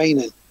were in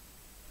training.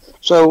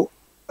 So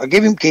I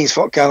gave him keys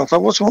for the car. I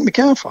thought, what's he want my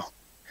car for?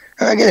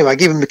 Anyway, I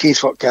give him the keys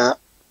for the car.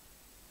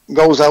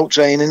 Goes out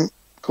training,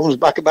 comes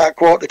back about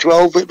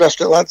 11:15 with the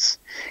rest of the lads,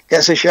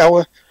 gets a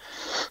shower.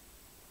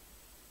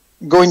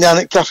 Going down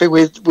at cafe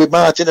with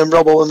Martin and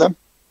Robbo and them.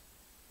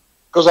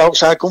 Goes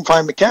outside, couldn't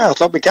find my car. I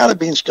thought my car had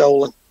been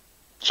stolen.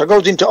 So I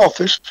goes into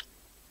office.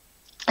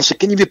 I said,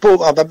 can you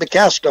report I've had my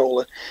car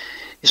stolen?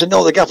 He said,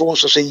 no, the gaffer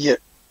wants to see you.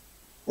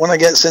 When I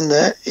gets in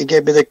there, he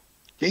gave me the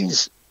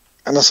keys.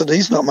 And I said,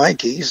 these are not my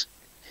keys.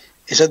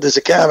 He said, there's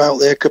a car out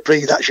there,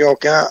 Capri, that's your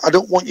car. I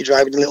don't want you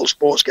driving a little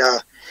sports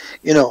car.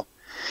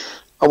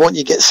 I want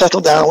you to get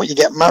settled down. I want you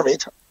to get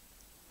married.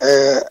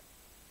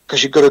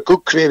 Because you've got a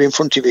good career in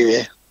front of you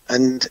here.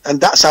 And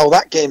that's how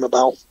that came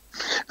about.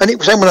 And it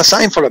was then when I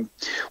signed for him.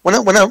 When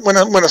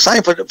I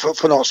signed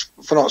for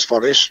Notts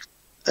Forest,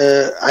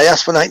 I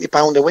asked for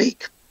 £90 a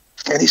week.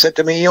 And he said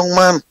to me, young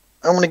man,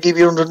 I'm going to give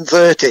you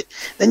 130.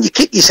 Then you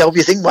kick yourself.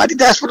 You think, why did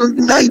I ask for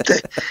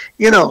 190?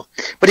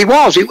 But he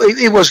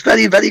was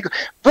very, very good.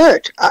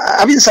 But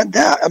having said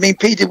that, I mean,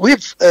 Peter,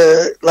 we've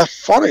left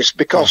Forest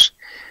because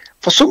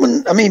for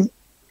someone, I mean,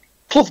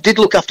 Clough did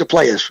look after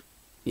players.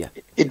 Yeah,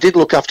 he did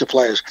look after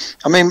players.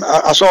 I mean,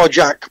 I saw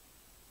Jack.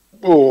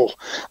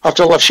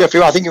 After I left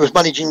Sheffield, I think he was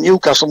managing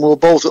Newcastle. And we were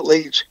both at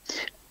Leeds,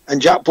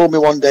 and Jack pulled me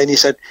one day and he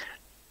said,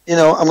 I'm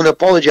going to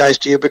apologise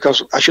to you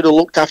because I should have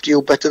looked after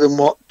you better than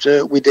what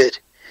we did,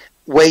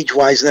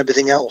 wage-wise and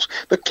everything else.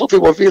 But Clough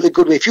was really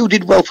good. If you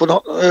did well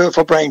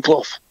for Brian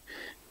Clough,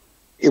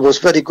 it was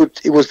very good.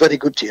 It was very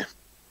good to you,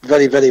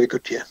 very, very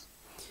good to you.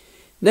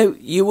 Now,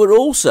 you were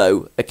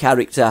also a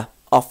character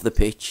off the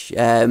pitch.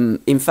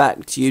 In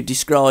fact, you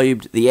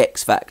described the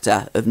X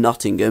factor of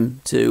Nottingham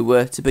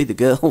to be the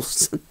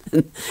girls.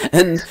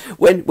 And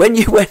when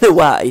you went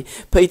away,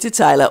 Peter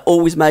Taylor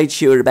always made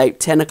sure about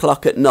 10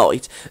 o'clock at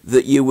night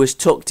that you was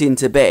tucked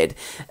into bed.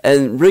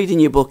 And reading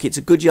your book, it's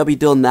a good job he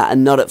done that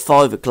and not at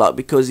 5 o'clock,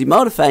 because he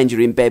might have found you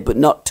in bed but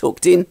not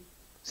tucked in.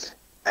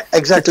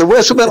 Exactly.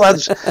 Where some of the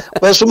lads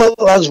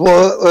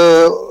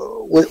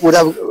would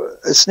have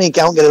a sneak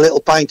out and get a little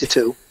pint or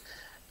two,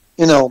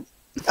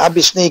 I'd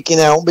be sneaking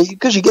out, but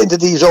because you get into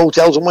these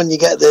hotels and when you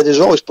get there, there's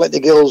always plenty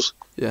of girls,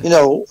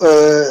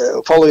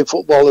 following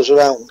footballers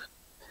around.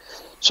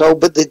 So,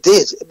 but they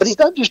did. But it's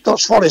not just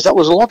Notts Forest. That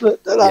was a lot of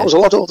was a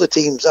lot of other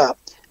teams and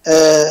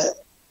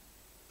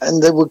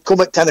they would come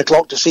at 10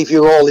 o'clock to see if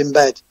you were all in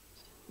bed.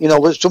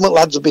 But some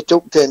lads would be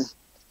tucked in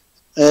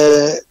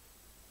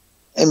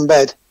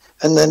bed,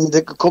 and then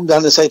they could come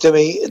down and say to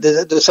me,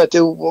 they said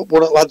to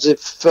one of the lads,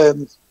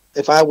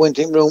 if I went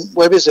in room,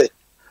 where is it?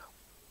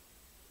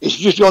 He's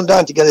just gone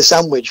down to get a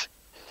sandwich.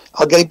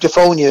 I'll get him to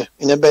phone you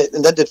in a bit.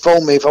 And then they'd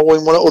phone me if I were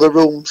in one of the other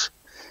rooms.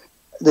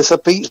 they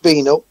said, Pete's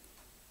been up.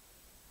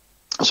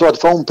 So I'd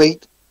phone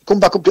Pete. Come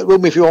back up to the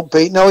room if you want,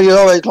 Pete. No, you're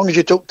all right, as long as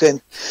you're tucked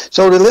in.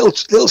 So the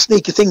little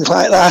sneaky things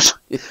like that.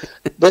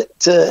 But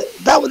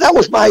that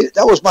was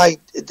my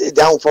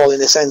downfall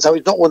in a sense. I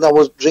was not when I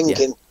was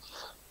drinking. Yeah.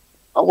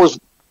 I was,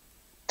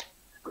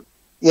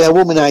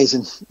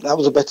 womanising. That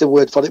was a better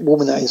word for it,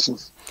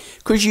 womanising.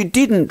 Because you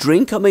didn't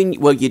drink. I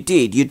mean, well, you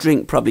did. You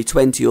drink probably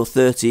 20 or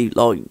 30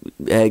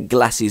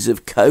 glasses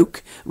of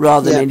Coke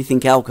rather than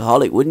anything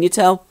alcoholic, wouldn't you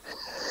tell?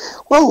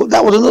 Well,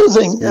 that was another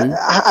thing.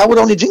 I would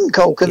only drink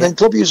Coke, and then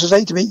Club used to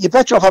say to me, "You're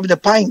better off having a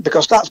pint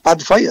because that's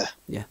bad for you."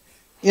 Yeah.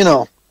 You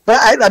know. But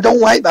I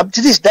don't like that.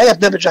 To this day, I've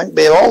never drank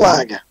beer or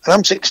lager, and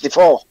I'm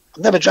 64.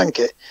 I've never drank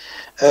it.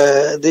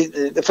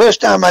 The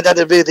first time I'd had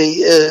a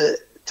really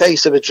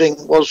taste of a drink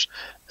was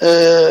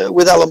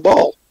with Alan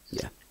Ball.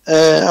 Yeah.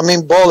 I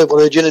mean, Ball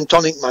was a gin and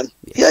tonic man.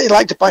 Yeah, he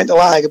liked a pint of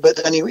lager, but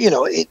then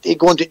he'd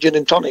go into gin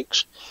and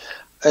tonics.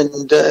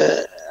 And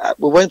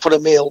we went for a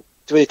meal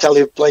to an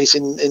Italian place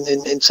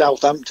in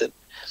Southampton,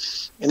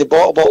 and he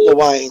bought a bottle of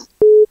wine.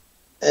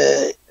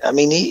 I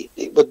mean,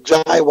 it was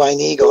dry wine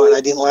he got, and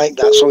I didn't like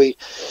that. So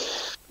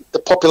the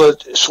popular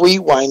sweet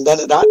wine then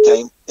at that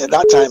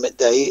time of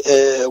day,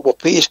 was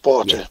Peace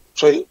Porter. Yeah.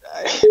 So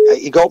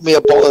he got me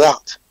a bottle of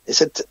that.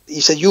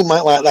 He said you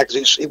might like that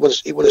because it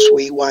was a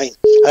sweet wine.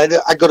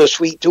 I got a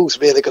sweet tooth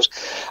really because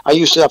I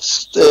used to have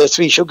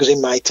 3 sugars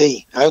in my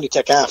tea. I only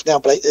take half now,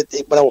 but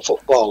when I was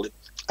footballing,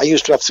 I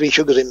used to have 3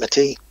 sugars in my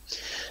tea.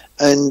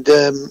 And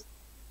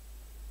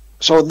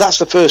so that's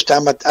the first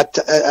time I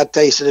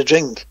tasted a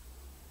drink.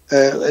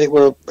 And it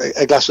was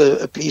a glass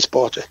of Peace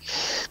Porter.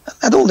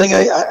 I don't think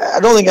I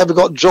ever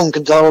got drunk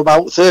until I was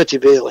about 30,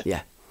 really.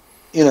 Yeah.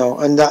 You know,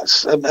 and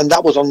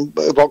that was on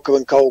vodka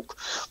and Coke.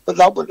 But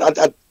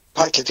I'd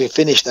practically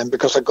finished then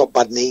because I got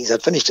bad knees.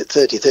 I'd finished at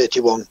 30,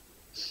 31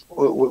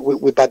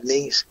 with bad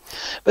knees.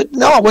 But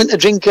no, I went to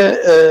drink.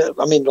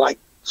 I mean, like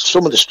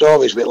some of the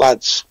stories with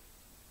lads.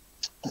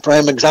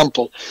 Prime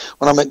example,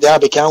 when I'm at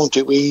Derby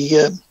County, we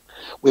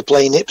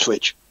play in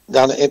Ipswich,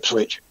 down at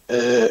Ipswich.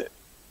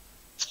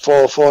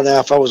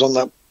 4.5 hours on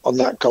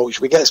that coach.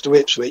 We get to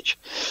Ipswich.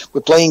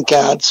 We're playing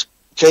cards,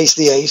 chase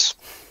the ace.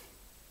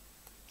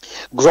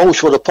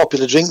 Grosh was a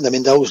popular drink them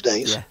in those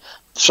days. Yeah.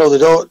 So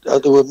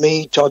there were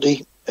me,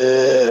 Toddy,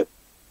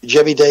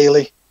 Jebby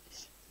Daly,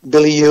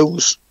 Billy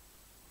Hughes,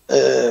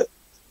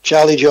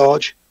 Charlie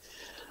George,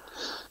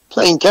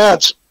 playing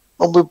cards.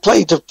 And we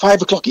played till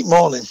 5 o'clock in the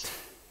morning.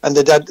 And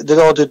they'd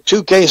ordered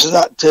 2 cases of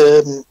that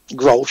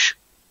Grosh, a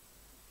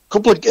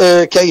couple of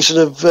cases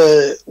of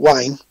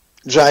wine,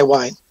 dry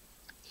wine.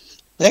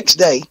 Next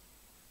day,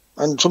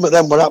 and some of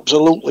them were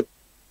absolutely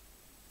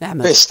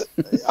pissed,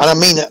 and I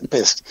mean it,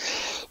 pissed.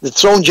 They'd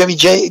thrown Jimmy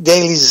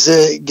Daly's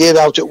gear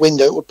out at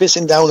window. It was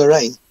pissing down the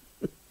rain.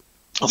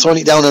 I'm throwing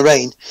it down the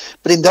rain.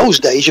 But in those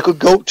days, you could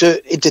go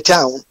into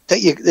town,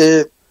 take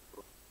your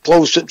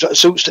clothes,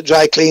 suits to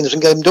dry cleaners,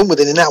 and get them done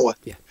within an hour.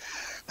 Yeah.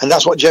 And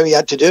that's what Jerry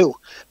had to do.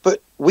 But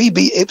we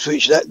beat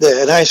Ipswich that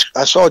day, and I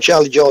saw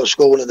Charlie George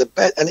score one of the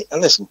best. And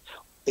listen,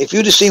 if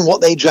you'd have seen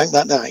what they drank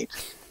that night,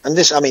 and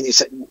this, I mean,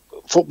 it's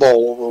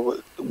football.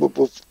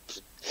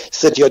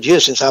 30 odd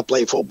years since I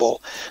played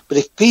football. But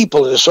if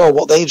people had saw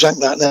what they drank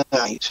that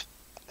night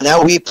and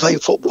how we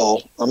played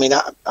football, I mean,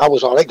 I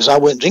was all right because I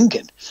weren't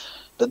drinking.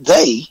 But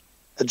they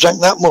had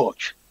drank that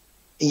much.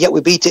 And yet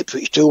we beat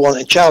Ipswich 2-1,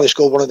 and Charlie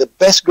scored one of the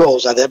best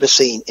goals I'd ever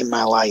seen in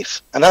my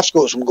life. And I've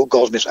scored some good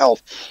goals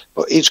myself,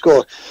 but he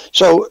scored.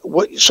 So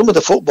some of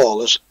the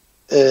footballers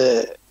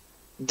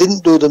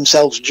didn't do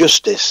themselves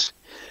justice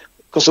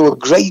because they were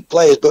great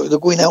players, but they're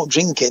going out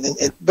drinking.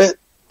 But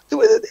there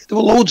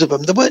were loads of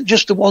them. They weren't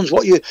just the ones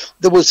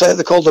they would say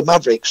they called the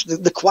Mavericks.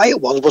 The quiet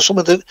ones were some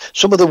of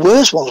the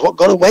worst ones. What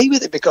got away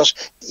with it because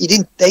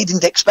they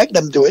didn't expect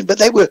them to do it, but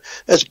they were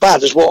as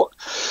bad as what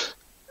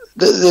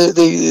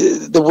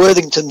the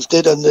Worthingtons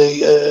did and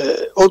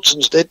the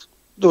Hudsons did.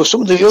 There were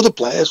some of the other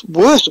players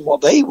worse than what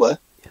they were.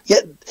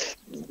 Yet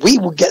we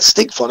would get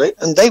stick for it,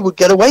 and they would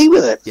get away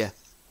with it. Yeah.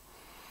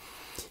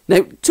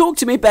 Now, talk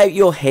to me about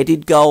your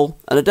headed goal,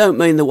 and I don't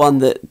mean the one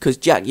that, because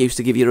Jack used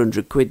to give you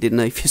 100 quid, didn't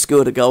he, if you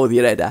scored a goal with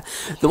your header.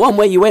 The one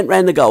where you went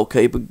round the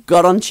goalkeeper,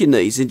 got onto your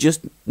knees and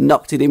just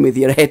knocked it in with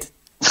your head.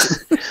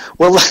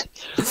 Well,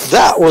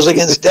 that was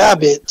against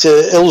Derby at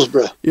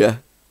Hillsborough. Yeah.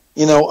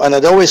 You know, and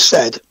I'd always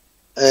said,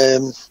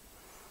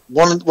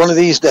 one of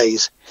these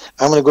days,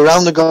 I'm going to go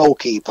round the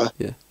goalkeeper.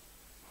 Yeah.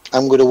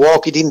 I'm going to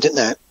walk it into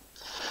net,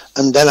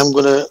 and then I'm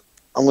going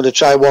to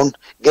try one,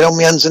 get on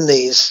my hands and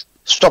knees,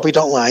 stop it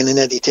online and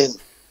head it in.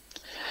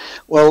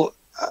 Well,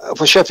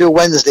 for Sheffield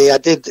Wednesday, I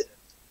did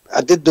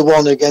the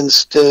one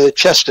against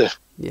Chester.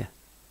 Yeah.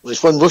 It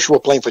was when Rush were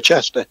playing for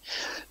Chester.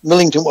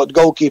 Millington was the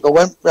goalkeeper,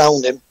 went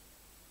round him,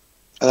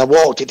 and I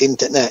walked it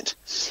into net.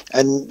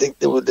 And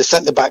the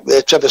centre-back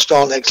there, Trevor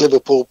Staunton,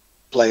 ex-Liverpool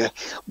player,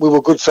 we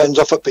were good friends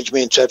off at pitch,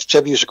 me and Trev.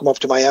 Trev used to come off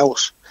to my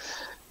house.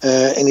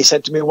 And he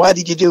said to me, "Why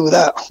did you do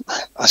that?"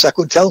 I said, "I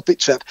couldn't help it,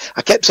 Trev."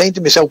 I kept saying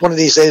to myself, one of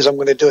these days I'm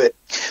going to do it.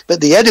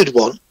 But the headed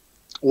one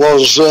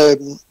was,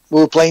 we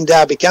were playing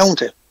Derby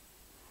County.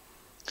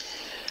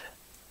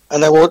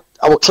 and I was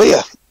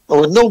clear. There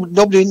was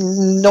nobody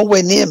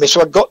nowhere near me,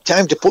 so I got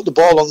time to put the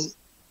ball on,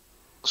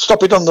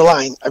 stop it on the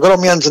line. I got on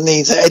my hands and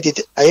knees. I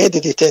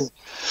headed it in.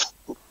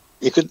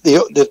 You could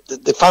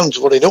the fans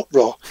were in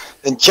uproar,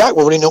 and Jack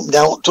were running up and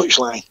down the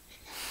touchline.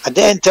 I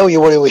daren't tell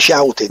you what he was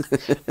shouting.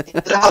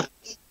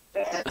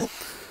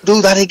 Do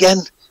that again,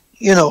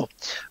 you know.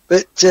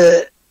 But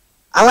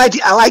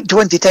I like to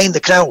entertain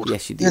the crowd.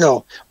 Yes, you do. You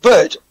know.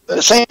 But at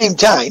the same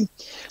time,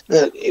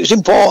 it was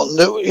important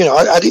that, you know,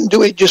 I didn't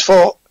do it just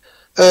for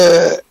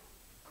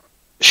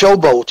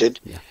showboating.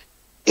 Yeah.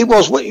 It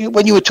was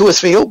when you were 2 or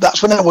 3 up.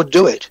 That's when I would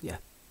do it. Yeah.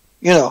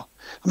 You know.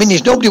 I mean,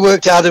 there's nobody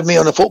worked harder than me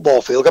on a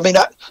football field. I mean,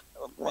 I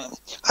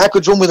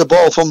could run with the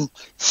ball from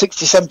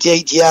 60, 70,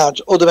 80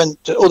 yards other end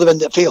of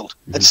the field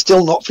and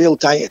still not feel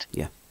tired.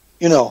 Yeah.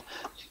 You know.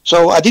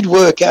 So I did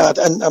work hard,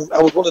 and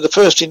I was one of the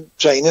first in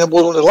training, and I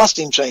was one of the last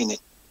in training.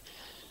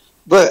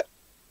 But,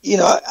 you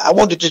know, I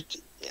wanted to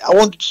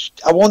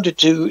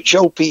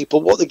show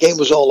people what the game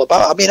was all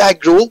about. I mean, I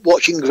grew up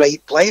watching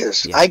great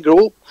players. Yeah. I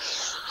grew up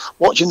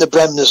watching the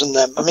Bremners and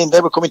them. I mean, they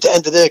were coming to the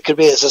end of their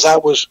careers as I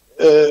was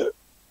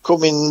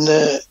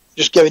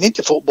just getting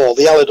into football.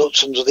 The Alan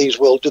Hudsons of these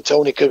world, the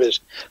Tony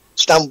Currys,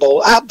 Stan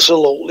Ball,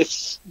 absolutely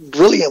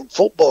brilliant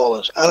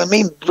footballers. And I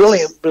mean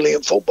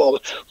brilliant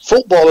footballers.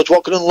 Footballers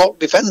what can unlock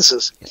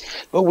defences.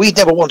 But we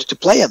never wanted to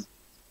play them.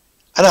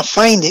 And I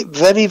find it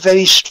very,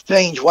 very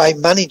strange why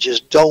managers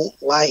don't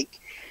like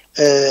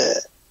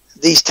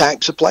these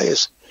types of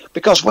players.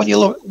 Because when you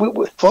look,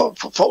 for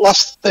the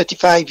last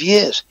 35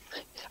 years,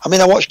 I mean,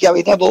 I watched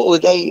Gary Neville the other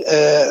day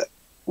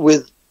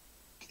with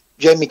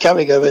Jamie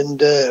Carragher and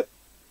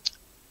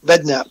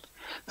Redknapp,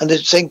 and they're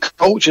saying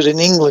coaches in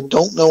England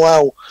don't know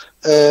how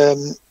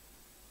to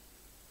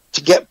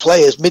get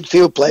players,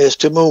 midfield players,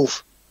 to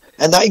move.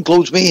 And that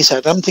includes me, he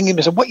said. I'm thinking,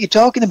 what are you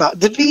talking about?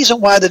 The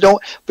reason why they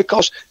don't,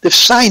 because they've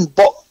signed,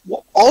 but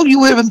all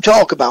you hear them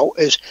talk about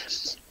is,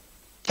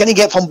 can he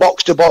get from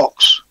box to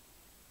box?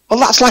 Well,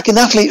 that's like an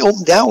athlete up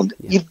and down.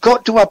 Yeah. You've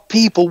got to have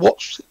people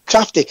what's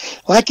crafty,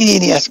 like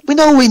Iniesta. We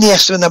know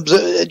Iniesta and them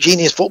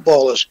genius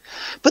footballers,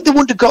 but they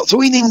wouldn't have got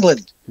through in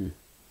England.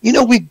 You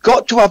know, we've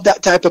got to have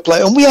that type of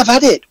player, and we have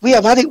had it. We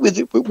have had it with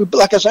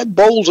like I said,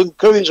 Bowles and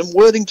Currys and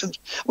Worthingtons.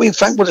 I mean,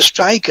 Frank was a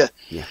striker.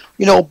 Yeah.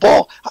 You know,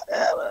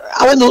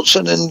 Alan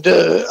Hudson and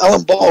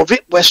Alan Ball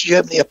ripped West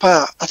Germany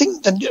apart. I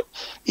think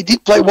he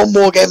did play one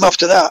more game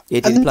after that.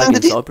 He did play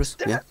against Cyprus.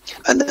 Yeah.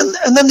 And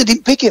then they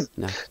didn't pick him.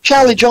 No.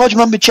 Charlie George,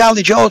 remember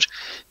Charlie George?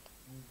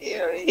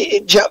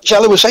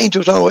 Charlie was saying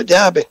to us at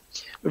Derby,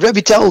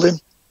 Revy told him,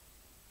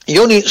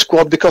 "You only in the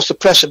squad because the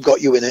press have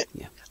got you in it.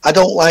 Yeah. I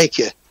don't like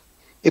you."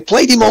 He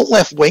played him on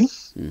left wing.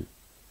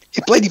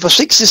 He played him for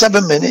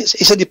 67 minutes.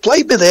 He said he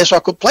played me there so I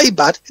could play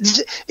bad.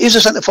 He's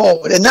a centre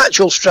forward, a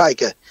natural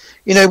striker.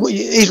 You know,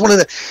 he's one of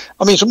the.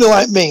 I mean, somebody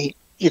like me,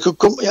 you could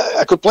come.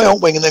 I could play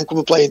on wing and then come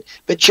and play in.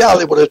 But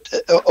Charlie was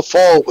a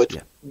forward.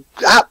 Yeah.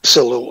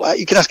 Absolutely.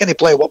 You can ask any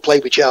player what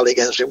played with Charlie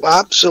against him.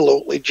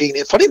 Absolutely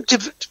genius. For him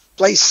to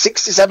play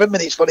 67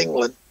 minutes for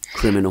England,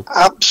 criminal.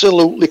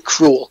 Absolutely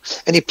cruel.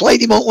 And he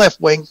played him on left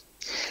wing,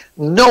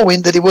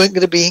 knowing that he weren't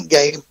going to be in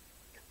game.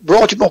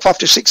 Brought him off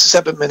after 6 or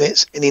 7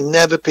 minutes, and he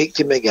never picked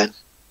him again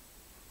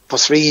for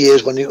 3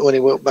 years when he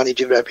worked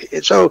managing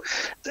Revy. So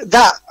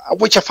that,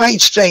 which I find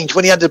strange,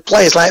 when he had the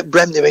players like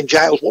Bremner and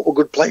Giles, what were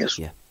good players.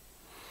 Yeah.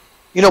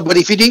 You know, but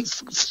if you didn't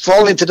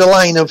fall into the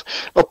line of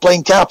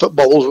playing carpet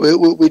bowls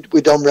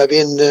with Don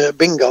Revy and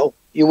Bingo,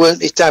 you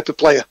weren't this type of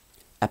player.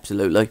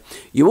 Absolutely.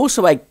 You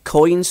also had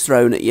coins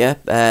thrown at you,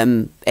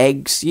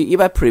 eggs. You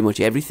had pretty much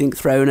everything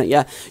thrown at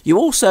you. You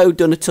also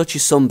done a touch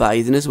of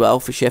sunbathing as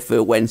well for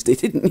Sheffield Wednesday,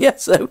 didn't you?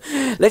 So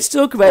let's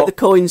talk about the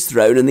coins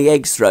thrown and the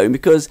eggs thrown,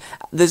 because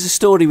there's a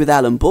story with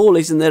Alan Ball,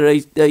 isn't there?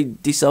 He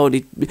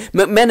decided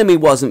McMenemy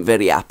wasn't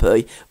very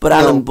happy, but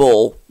Alan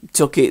Ball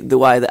took it the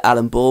way that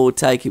Alan Ball would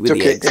take it with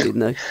the eggs,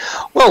 didn't he?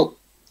 Well,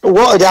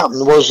 what had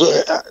happened was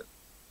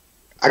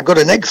I got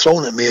an egg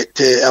thrown at me at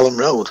Ellen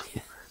Road.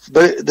 Yeah.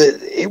 But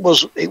it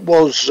was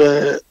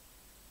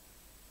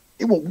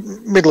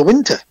middle of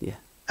winter, yeah,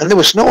 and there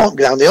was snow on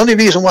ground. The only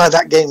reason why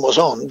that game was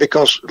on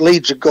because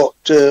Leeds had got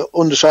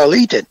undersoil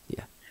heating,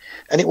 yeah,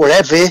 and it were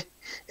heavy.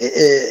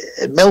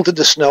 It melted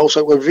the snow, so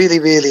it was really,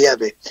 really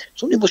heavy.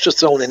 Somebody must have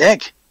thrown an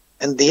egg,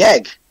 and the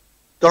egg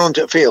got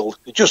onto the field.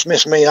 It just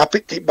missed me. I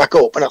picked it back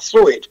up and I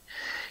threw it,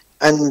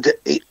 and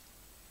it,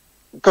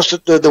 because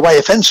the way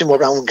of fencing were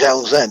around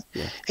grounds then,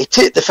 yeah, it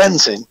hit the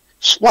fencing,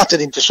 splattered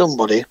into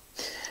somebody.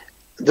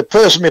 The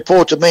person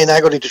reported me and I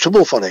got into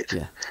trouble for it.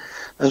 Yeah.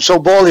 And so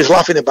Ball is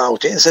laughing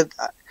about it and said,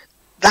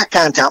 that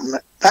can't happen.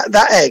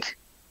 That egg,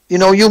 you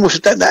know, you must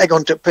have taken that egg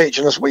onto the pitch.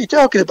 And I said, what are you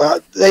talking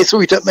about? They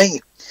threw it at me.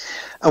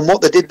 And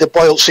what they did, they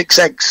boiled 6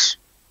 eggs.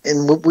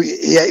 And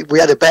we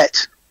had a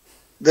bet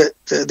that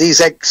these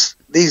eggs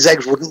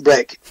wouldn't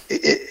break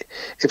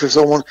if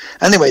someone.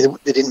 Anyway,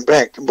 they didn't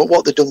break. But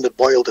what they done, they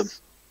boiled them.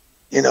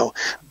 You know,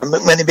 and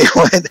many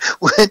people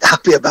weren't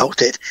happy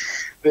about it.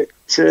 But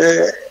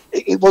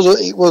it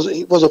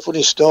was a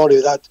funny story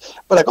that,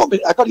 but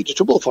I got into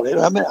trouble for it.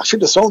 I mean, I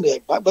should have thrown the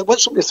egg back. But when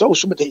somebody throws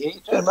something, you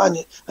turn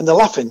around and they're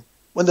laughing.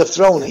 when they've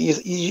thrown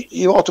it,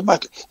 you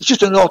automatically, it's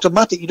just an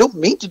automatic. You don't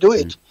mean to do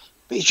it,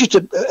 but it's just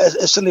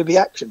a silly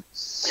reaction.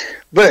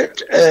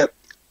 But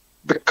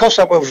because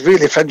I was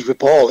really friends with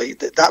Paulie,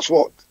 that's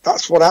what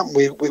happened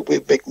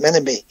with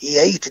McMenemy. He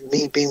hated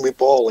me being with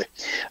Paulie,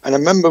 and I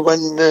remember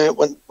when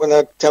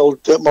I told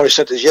Morris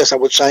Setters yes I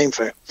would sign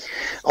for it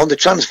on the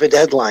transfer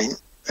deadline.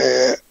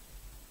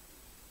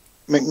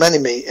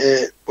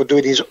 McMenemy were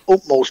doing his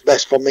utmost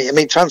best for me. I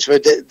mean, transfer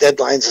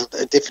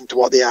deadlines are different to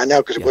what they are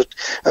now because it was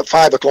at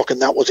 5 o'clock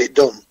and that was it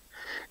done,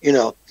 you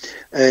know.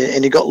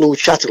 And he got Lou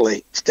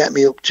Chatterley to take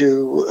me up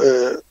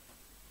to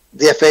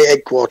the FA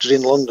headquarters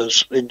in London,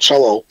 in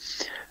Soho.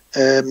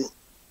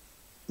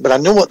 But I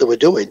knew what they were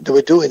doing. They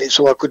were doing it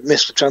so I could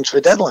miss the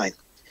transfer deadline.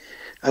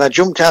 And I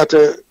jumped out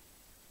of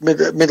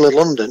middle of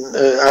London,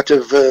 out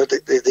of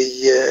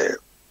the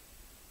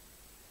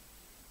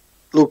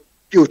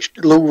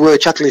Lou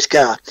Chatterley's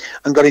car,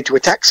 and got into a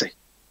taxi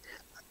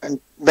and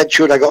made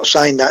sure I got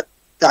signed that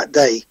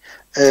day,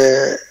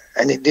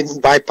 and it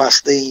didn't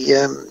bypass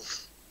the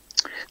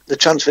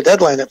transfer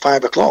deadline at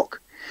 5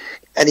 o'clock.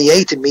 And he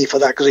hated me for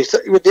that because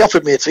they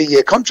offered me a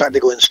 3-year contract to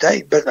go and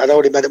stay, but I'd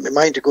already made up my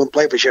mind to go and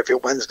play for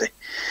Sheffield Wednesday.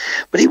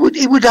 But he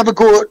would have a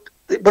go at,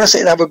 when I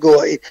say have a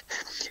go,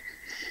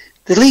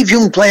 they leave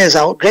young players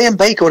out. Graham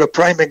Baker was a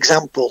prime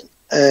example,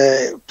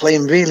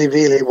 playing really,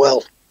 really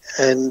well,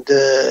 and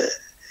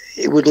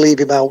it would leave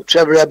him out.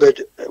 Trevor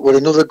Ebbard was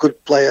another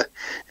good player,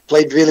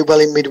 played really well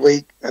in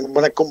midweek, and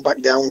when I come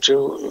back down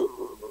to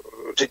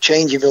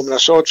changing room and I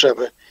saw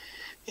Trevor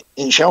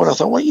in shower, I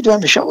thought, what are you doing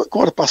in the shower at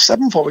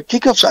 7:15 for?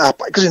 Kickoffs at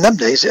because in them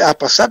days at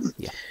 7:30.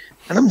 Yeah.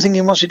 And I'm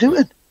thinking, what's he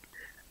doing?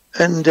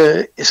 And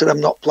he said,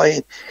 I'm not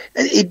playing.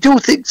 And he'd do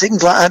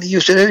things like that. He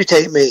used to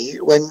irritate me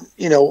when,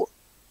 you know,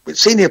 with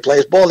senior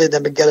players, balling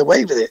them and get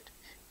away with it,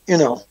 you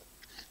know.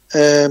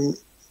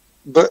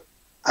 But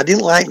I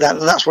didn't like that,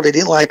 and that's what I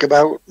didn't like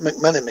about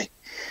McMenemy.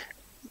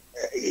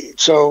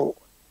 So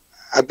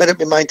I made up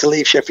my mind to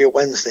leave Sheffield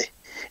Wednesday,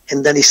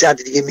 and then he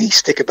started to give me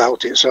stick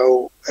about it.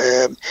 So,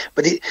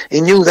 but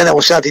he knew then I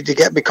was starting to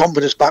get my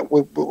confidence back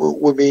with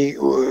me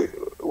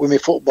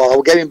football. I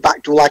was getting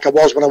back to like I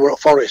was when I was at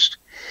Forest.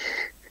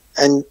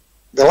 And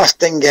the last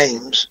 10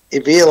 games, he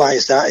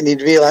realised that, and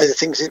he'd realised the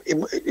things.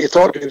 He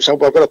thought to himself,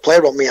 well, I've got a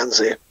player on my hands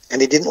here, and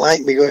he didn't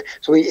like me.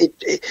 So he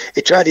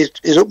tried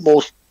his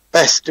utmost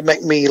best to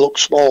make me look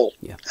small,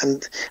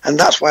 and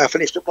that's why I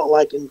finished up not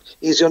liking.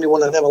 He's the only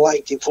one I never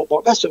liked in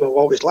football. Rest of them I've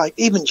always liked.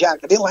 Even Jack,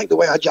 I didn't like the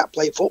way Jack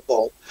played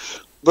football,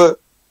 but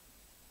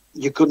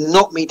you could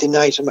not meet a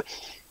nice,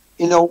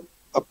 you know,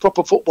 a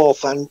proper football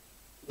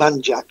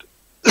man Jack.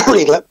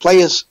 He'd let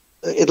players,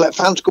 he'd let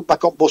fans come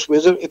back on bus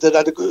with him if they'd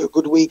had a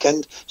good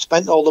weekend,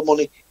 spent all the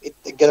money, he'd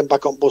get them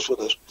back on bus with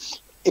us.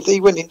 If they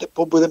went into the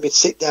pub with him, he'd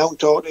sit down,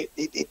 talk.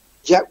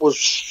 Jack was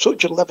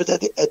such a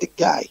level-headed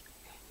guy.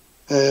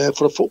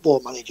 For a football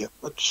manager,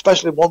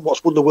 especially one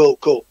what's won the World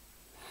Cup.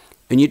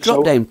 And you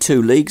dropped down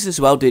 2 leagues as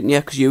well, didn't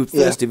you? Because you were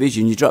first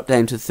division, you dropped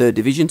down to 3rd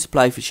division to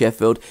play for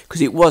Sheffield,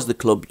 because it was the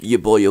club, your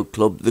boyhood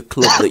club, the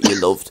club that you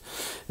loved.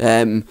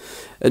 And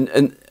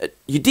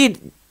you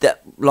did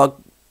that, like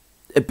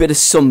a bit of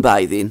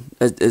sunbathing,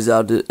 as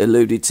I'd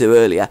alluded to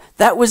earlier.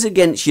 That was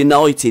against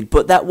United,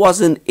 but that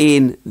wasn't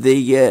in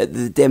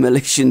the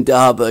demolition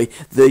derby.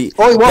 It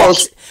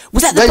was.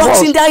 Was that the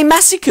Boxing Day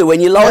massacre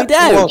when you lie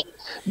down? It was.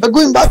 But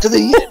going back to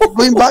the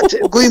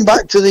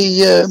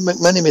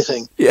McMenemy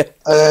thing,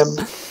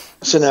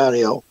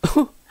 scenario,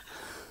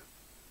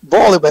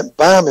 Bawley went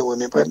barmy with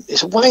me. But he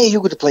said, "Why are you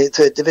going to play at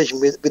 3rd division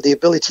with the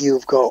ability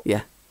you've got?"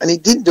 Yeah, and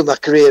it didn't do my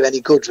career any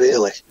good,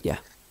 really. Yeah,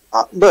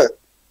 but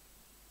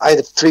I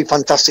had 3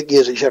 fantastic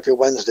years at Sheffield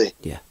Wednesday.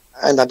 Yeah,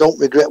 and I don't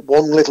regret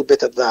one little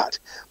bit of that.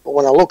 But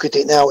when I look at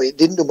it now, it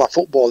didn't do my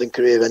footballing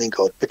career any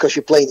good because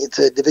you're playing in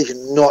 3rd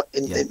division, not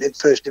in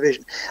 1st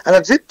division. And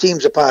I've ripped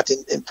teams apart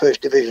in 1st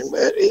division,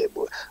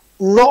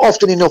 not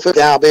often enough at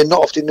Derby,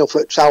 not often enough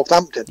at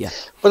Southampton. Yeah.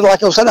 But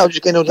like I said, I was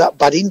just getting that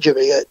bad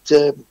injury at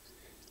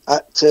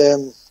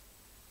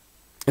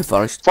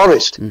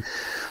Forest. Mm.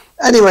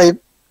 Anyway,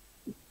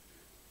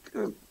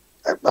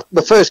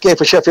 the first game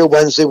for Sheffield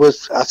Wednesday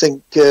was, I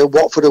think,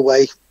 Watford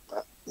away.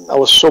 I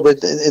was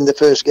subbed in the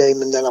first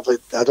game, and then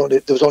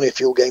there was only a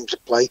few games to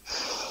play.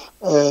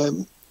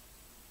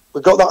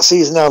 We got that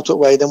season out of the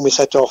way, then we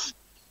set off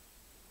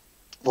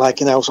like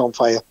an house on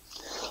fire.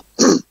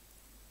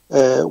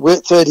 We're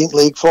at 13th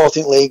league,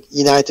 14th league,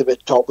 United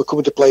at top. We're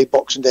coming to play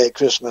Boxing Day at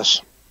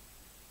Christmas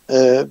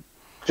time.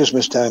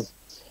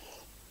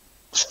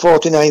 It's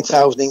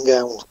 49,000 in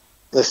ground.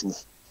 Listen,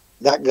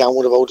 that ground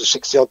would have owed us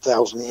 60-odd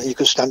thousand, and you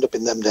could stand up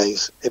in them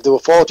days. If there were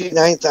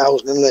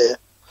 49,000 in there,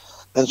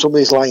 then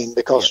somebody's lying,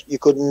 because you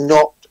could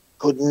not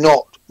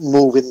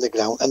move in the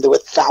ground, and there were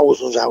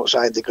thousands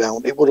outside the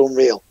ground. It was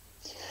unreal.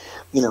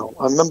 You know,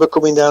 I remember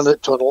coming down the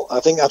tunnel.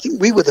 I think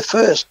we were the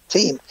first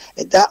team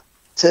at that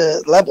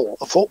level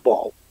of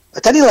football.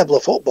 At any level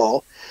of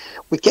football,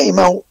 we came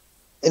out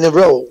in a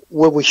row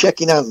where we're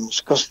shaking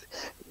hands, because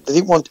They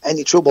didn't want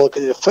any trouble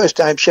because the first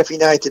time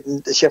Sheffield United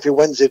and the Sheffield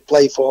Wednesday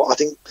played for, I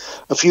think,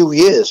 a few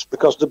years,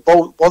 because the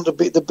both one had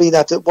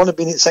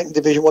been in second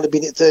division, one had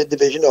been in third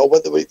division, or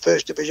when they were in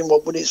first division,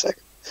 one were in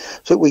second.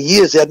 So it was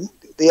years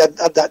they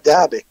had that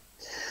derby.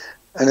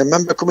 And I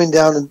remember coming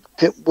down,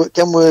 and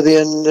Kenworthy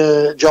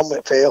and John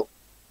McPhail,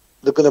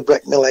 they're going to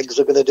break my legs,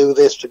 they're going to do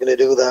this, they're going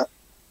to do that.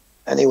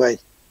 Anyway,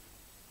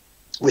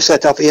 we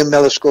set off. Ian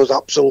Mellor scores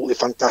absolutely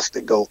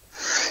fantastic goal.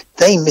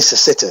 They miss a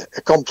sitter,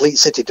 a complete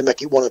sitter, to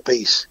make it one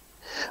apiece.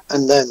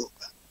 And then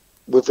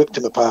we ripped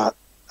him apart.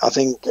 I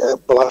think,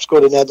 I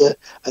scored an header,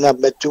 and I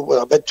made two.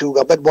 Well, I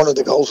made one of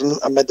the goals, and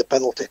I made the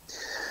penalty.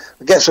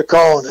 I gets a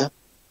corner,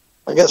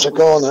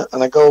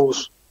 and I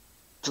goes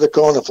to the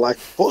corner flag,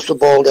 puts the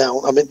ball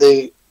down. I'm at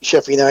the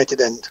Sheffield United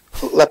end,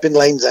 Lepping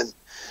Lane's end,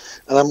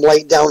 and I'm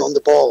laid down on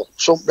the ball,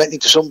 renting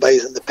to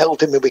sunbathe, and they're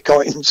pelting me with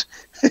coins.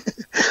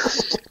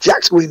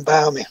 Jack's going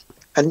by me,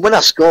 and when I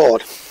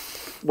scored,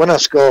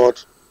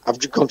 I've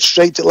just gone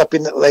straight to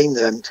Lepping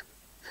Lane's end,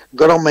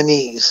 got on my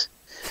knees,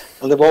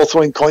 and they're all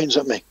throwing coins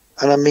at me.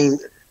 And I mean,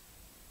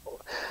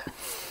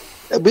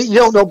 you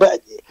don't know,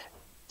 but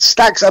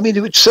stacks. I mean,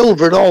 it was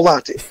silver and all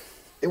that.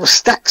 It was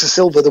stacks of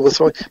silver they were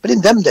throwing. But in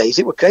them days,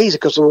 it was crazy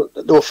because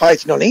they were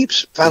fighting on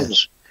heaps,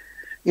 fans.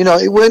 Yeah. You know,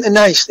 it weren't a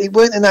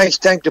nice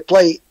time to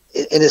play,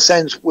 in a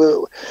sense,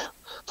 for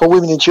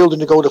women and children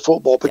to go to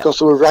football, because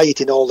they were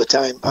rioting all the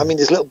time. I mean,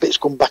 there's little bits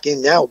come back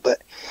in now,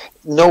 but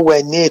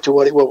nowhere near to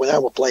what it was when I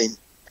was playing.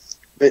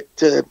 But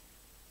it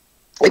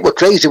was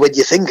crazy when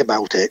you think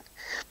about it,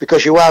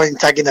 because you are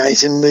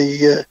antagonising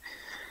the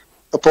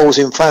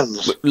opposing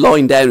fans.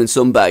 Lying down and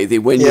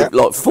sunbathing when you're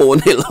like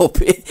 4-0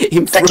 up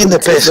in front taking the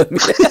piss. of them.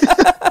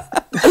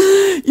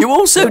 You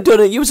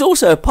was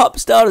also a pop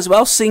star as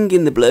well,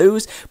 singing the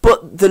blues.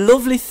 But the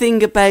lovely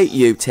thing about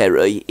you,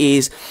 Terry,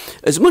 is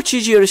as much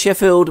as you're a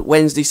Sheffield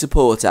Wednesday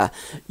supporter,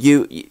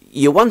 you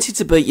wanted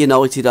to beat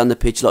United on the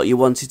pitch, like you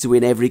wanted to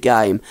win every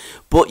game,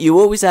 but you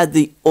always had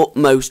the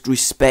utmost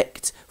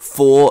respect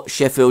for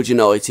Sheffield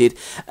United,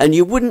 and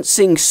you wouldn't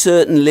sing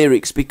certain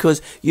lyrics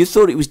because you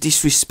thought it was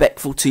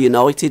disrespectful to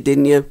United,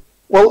 didn't you?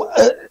 Well,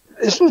 it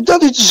was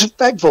not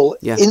disrespectful.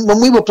 Yeah. When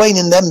we were playing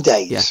in them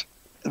days,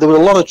 there was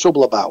a lot of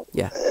trouble about.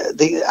 Yeah.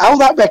 How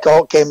that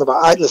record came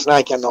about,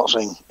 I cannot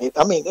sing.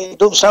 I mean, it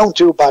doesn't sound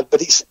too bad,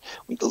 but it's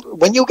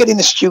when you get in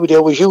the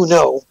studio, as you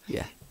know,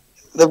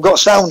 they've got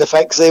sound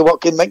effects there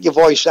what can make your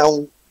voice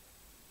sound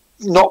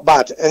not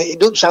bad, and it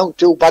doesn't sound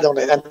too bad on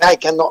it, and I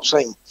cannot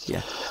sing.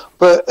 Yeah.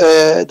 But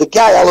the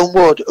guy, Alan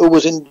Wood, who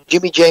was in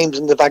Jimmy James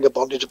and the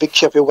Vagabond, is a big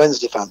Sheffield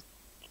Wednesday fan.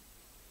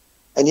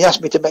 And he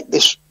asked me to make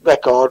this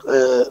record,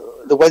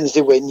 the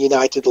Wednesday win,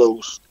 United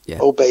lose. Yeah.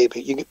 Oh,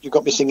 baby, you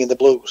got me singing the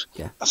blues.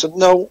 Yeah. I said,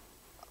 no.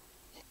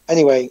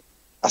 Anyway,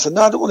 I said,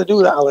 no, I don't want to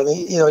do that, Alan.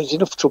 It's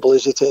enough trouble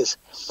as it is.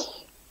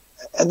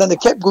 And then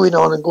it kept going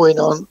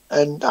on,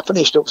 and I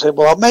finished up saying,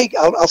 well,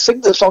 I'll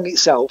sing the song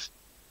itself,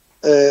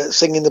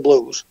 singing the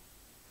blues.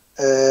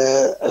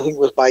 I think it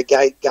was by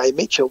Guy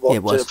Mitchell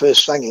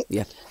first sang it.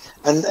 Yeah.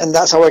 And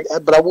that's how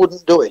but I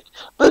wouldn't do it.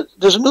 But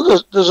there's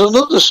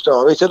another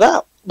story to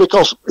that,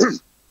 because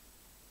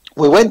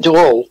we went to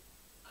Hull,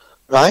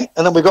 right,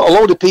 and then we got a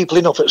load of people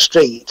in Oxford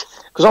Street,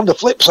 because on the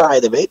flip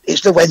side of it,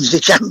 it's the Wednesday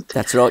chant.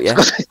 That's right, yeah.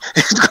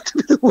 It's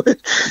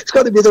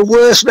got to be the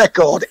worst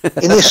record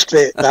in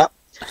history, that.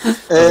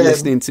 I'm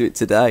listening to it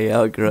today,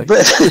 I agree.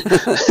 But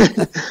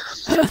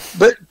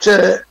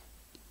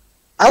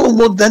Alan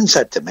Wood then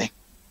said to me,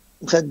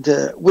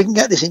 we can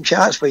get this in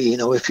charts for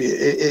you,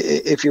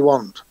 if you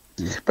want.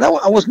 But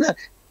I wasn't.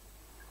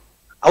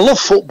 I love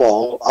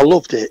football. I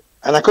loved it,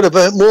 and I could have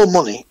earned more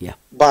money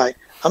by.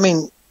 I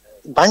mean,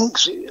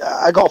 banks.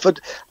 I got offered.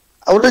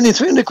 I was earning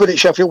 300 quid at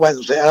Sheffield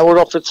Wednesday, and I was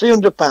offered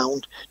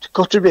 £300 to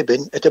cut a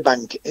ribbon at a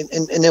bank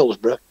in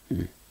Hillsborough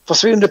for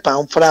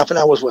 £300 for half an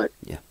hour's work.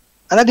 Yeah.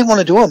 And I didn't want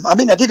to do them. I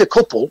mean, I did a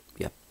couple.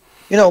 Yeah.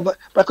 But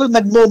I could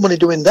have made more money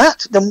doing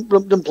that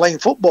than playing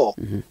football.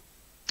 Mm-hmm.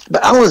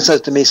 But Alan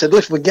says to me, he said,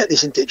 if we get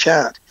this into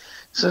chart.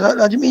 I said,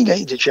 how do you mean get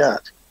into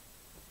chart?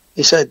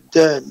 He said,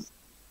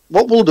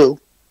 what we'll do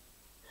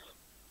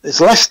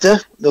is Leicester,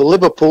 the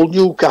Liverpool,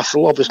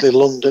 Newcastle, obviously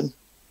London,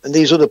 and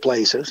these other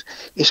places.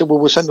 He said, well,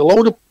 we'll send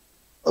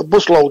a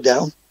bus load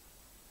down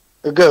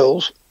of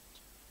girls.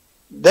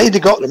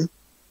 They'd got them,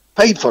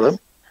 paid for them,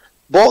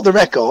 bought the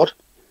record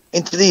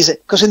into these,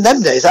 because in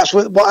them days that's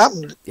what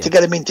happened to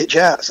get them into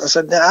charts. I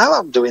said, no,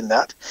 I'm not doing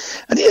that.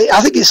 And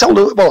I think it sold,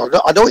 well,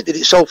 I know it did,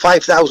 it sold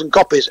 5,000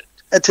 copies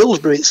at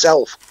Hillsborough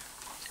itself,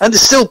 and they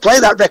still play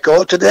that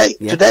record today.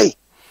 They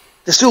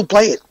still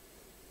play it,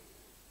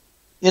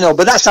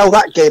 but that's how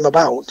that came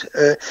about.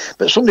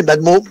 But somebody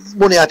made more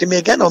money out of me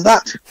again on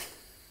that,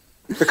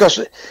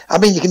 because I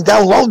mean, you can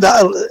download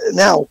that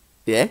now.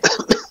 Yeah.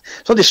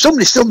 So there's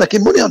somebody still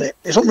making money on it.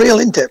 It's unreal,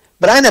 isn't it?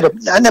 But I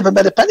never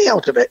made a penny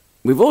out of it.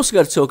 We've also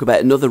got to talk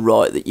about another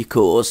riot that you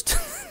caused.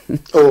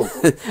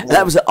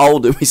 That was at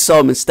Oldham with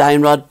Simon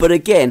Stainrod. But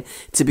again,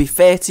 to be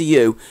fair to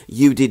you,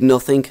 you did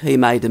nothing. He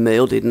made a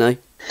meal, didn't he?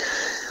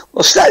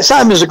 Well,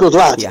 Simon's a good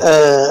lad. Yeah.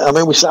 I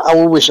mean, I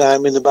was with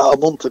Simon about a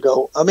month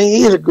ago. I mean,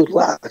 he's a good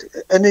lad.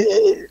 And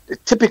a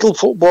typical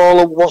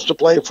footballer wants to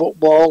play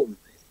football.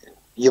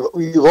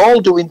 You're all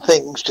doing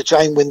things to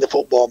try and win the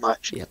football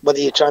match. Yeah. Whether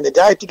you're trying to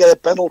dive to get a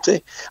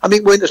penalty. I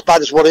mean, it weren't as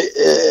bad as what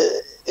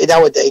it in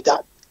our day,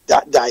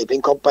 that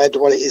diving, compared to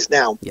what it is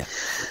now. Yeah.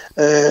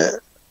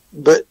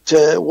 But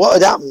what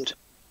had happened,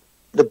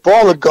 the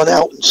ball had gone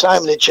out and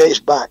Simon had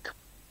chased back.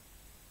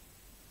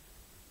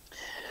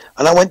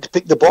 And I went to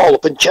pick the ball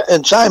up,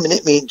 and Simon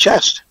hit me in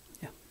chest.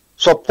 Yeah.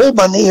 So I pulled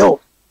my knee up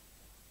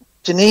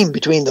to knee him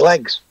between the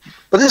legs.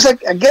 But as I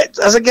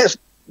get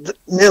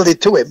nearly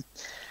to him,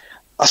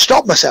 I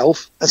stop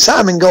myself, and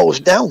Simon goes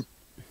down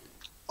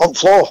on the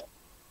floor.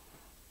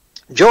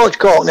 George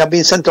Courtney, I've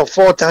been sent off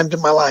 4 times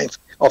in my life,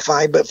 or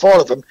 5, but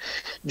 4 of them.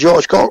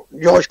 George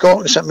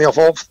Courtney sent me off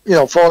all,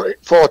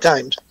 4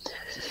 times.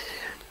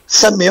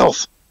 Sent me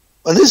off,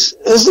 and as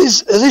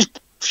he's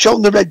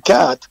shown the red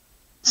card,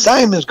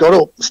 Simon's got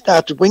up and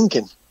started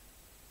winking,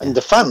 and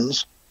the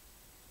fans.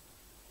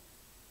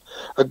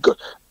 I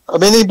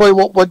mean, anybody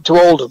went to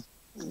Oldham,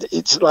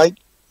 it's like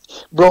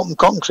broken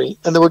concrete,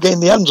 and they were getting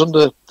their hands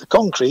under the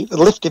concrete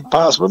and lifting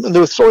past them, and they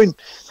were throwing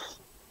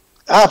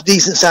half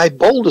decent sized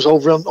boulders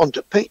over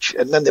onto the pitch,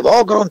 and then they've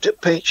all gone onto the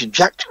pitch, and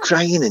Jack's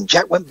crying, and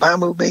Jack went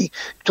bam with me,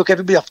 took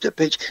everybody off the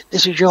pitch.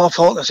 This is your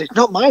fault. And I said, it's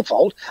not my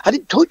fault. I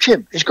didn't touch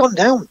him. He's gone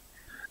down,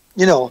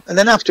 And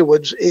then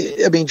afterwards,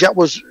 Jack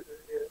was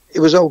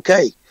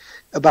okay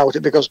about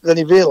it, because then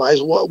he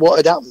realised what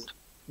had happened.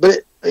 But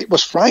it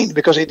was frightening,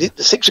 because he did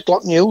the 6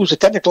 o'clock news, the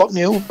 10 o'clock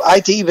news,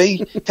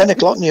 ITV, 10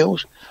 o'clock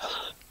news.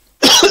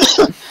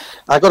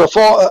 I got a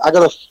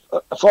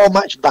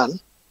 4-match ban.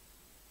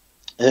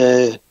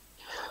 The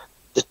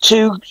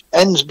 2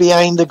 ends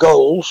behind the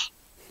goals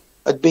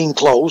had been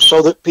closed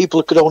so that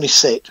people could only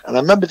sit. And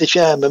I remember the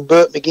chairman,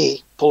 Bert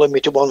McGee, pulling me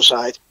to one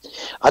side.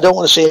 I don't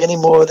want to see any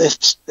more of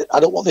this. I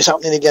don't want this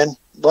happening again.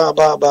 Blah,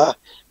 blah, blah.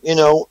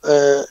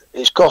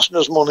 It's costing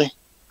us money.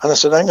 And I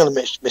said, hang on a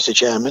minute, Mr.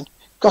 Chairman.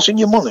 Costing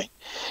you money?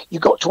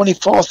 You've got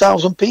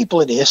 24,000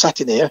 people in here,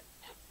 sat in here,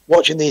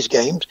 watching these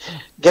games,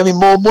 giving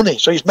more money.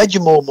 So he's made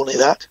you more money,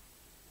 that.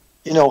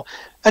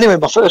 Anyway,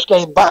 my first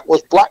game back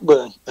was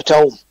Blackburn at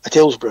home at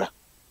Hillsborough.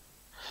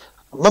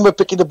 I remember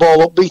picking the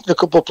ball up, beating a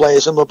couple of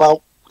players, and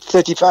about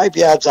 35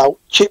 yards out,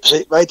 chips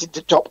it right into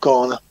the top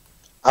corner.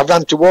 I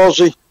ran towards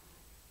the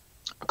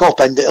cop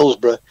end at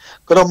Hillsborough,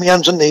 got on my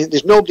hands and knees.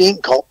 There's nobody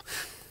in cop,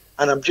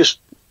 and I'm just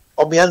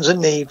on my hands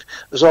and knees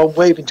as I'm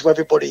waving to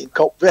everybody in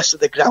cop. The rest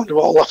of the ground are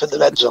all laughing their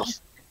heads off.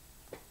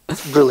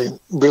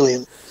 Brilliant,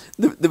 brilliant.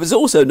 There was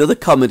also another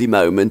comedy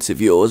moment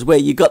of yours where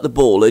you got the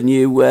ball and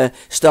you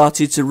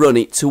started to run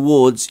it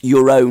towards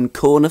your own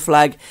corner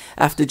flag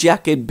after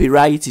Jack had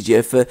berated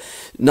you for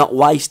not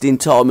wasting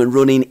time and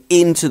running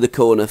into the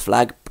corner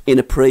flag in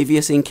a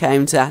previous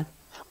encounter.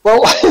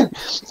 Well,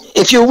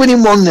 if you're winning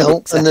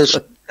 1-0 and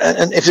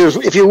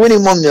if you're winning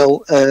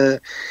 1-0,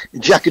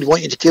 Jack would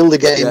want you to kill the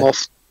game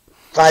off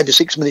 5 or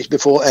 6 minutes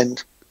before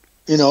end,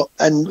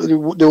 And there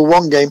were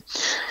one game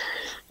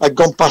I'd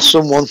gone past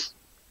someone,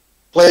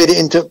 played it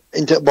into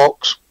the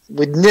box.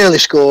 We'd nearly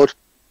scored.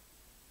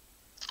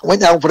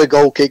 Went out for a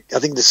goal kick. I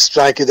think the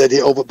striker did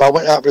it over, but I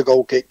went out for a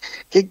goal kick.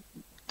 Kicked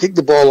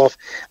the ball off,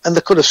 and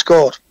they could have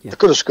scored. Yeah. They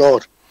could have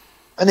scored.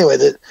 Anyway,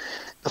 the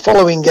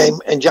following game,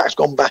 and Jack's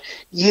gone back.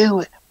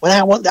 When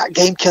I want that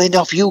game killing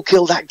off, you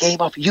kill that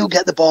game off. You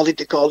get the ball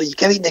into the corner. You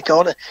get it in the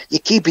corner. You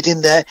keep it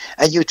in there,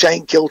 and you try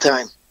and kill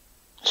time.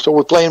 So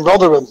we're playing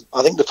Rotherham,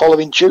 I think the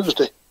following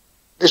Tuesday.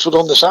 This was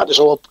on the Saturday,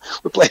 so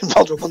we're playing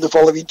Rotherham on the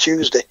following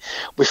Tuesday.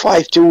 We're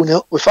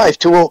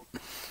 5-2 up.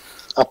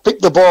 I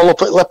picked the ball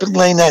up at Leopard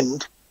Lane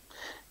end,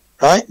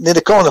 right, near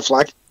the corner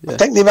flag. Yeah. I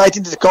take me right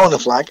into the corner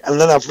flag, and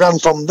then I've ran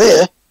from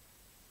there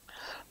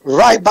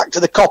right back to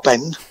the cop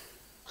end.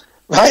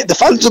 Right, the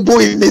fans are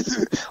booing me.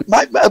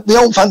 My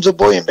own fans are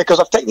booing because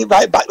I've taken it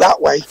right back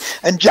that way.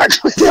 And Jack's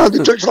down the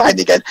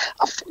touchline again.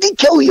 I'll fucking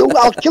kill you.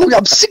 I'll kill you.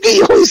 I'm sick of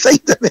you. He's saying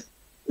to me.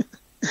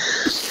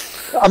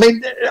 I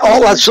mean,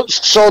 all that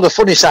saw the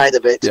funny side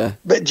of it. Yeah.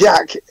 But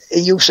Jack,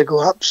 he used to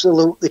go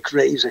absolutely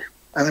crazy.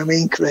 And I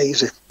mean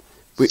crazy.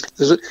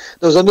 There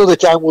was another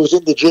time we was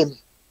in the gym.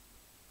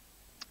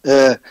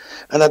 And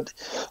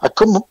I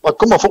come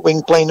off up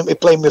wing playing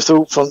me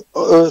through front,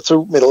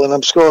 through middle, and I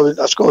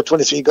scored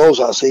 23 goals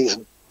that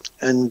season.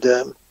 And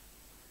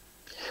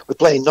we're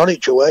playing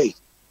Norwich away.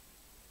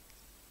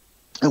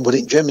 And we're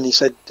in gym, and he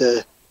said,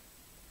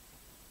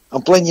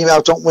 I'm playing you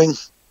out on wing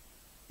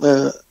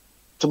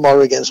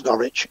tomorrow against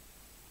Norwich.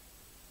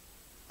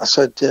 I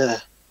said,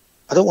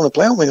 I don't want to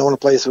play on wing, I want to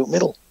play through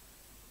middle.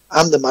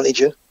 I'm the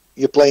manager,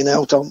 you're playing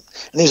out on,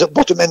 and he's at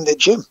bottom end of the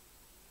gym.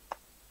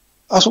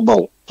 I said,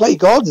 well, play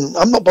Gordon.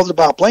 I'm not bothered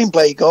about playing,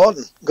 play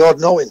Gordon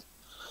Owen.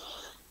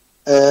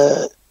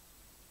 And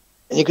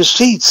you could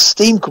see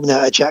steam coming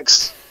out of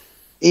Jack's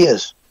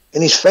ears,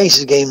 and his face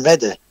is getting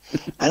redder.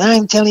 And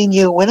I'm telling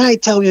you, when I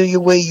tell you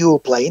where you're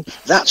playing,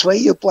 that's where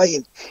you're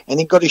playing. And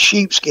he got a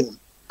sheepskin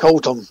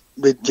coat on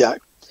with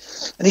Jack.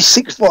 And he's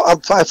 6 foot, I'm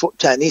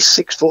 5'10", he's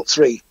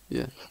 6'3".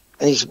 Yeah.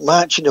 and he's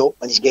marching up,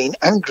 and he's getting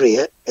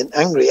angrier and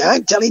angrier.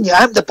 I'm telling you,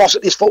 I'm the boss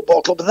at this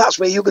football club, and that's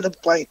where you're going to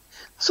play. I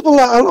said, well,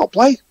 I won't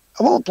play.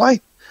 I won't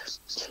play.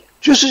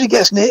 Just as he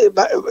gets near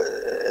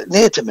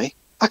to me,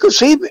 I could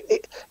see him.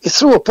 He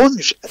threw a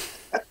punch.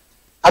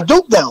 I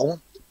ducked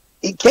down.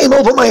 He came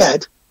over my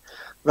head,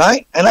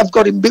 right? And I've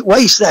got him bit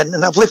waist then,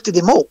 and I've lifted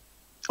him up.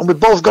 And we've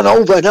both gone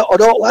over, and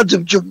all lads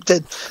have jumped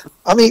in.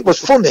 I mean, it was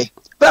funny.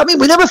 But I mean,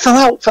 we never fell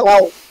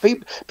out.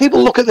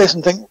 People look at this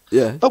and think,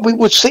 yeah. But we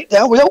would sit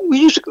down. We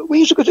used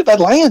to go to Bed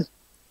Lion,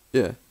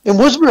 yeah, in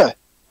Woodbury,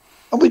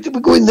 and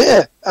we'd go in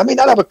there. I mean,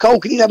 I'd have a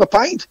Coke and he'd have a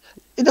pint.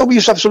 You know, we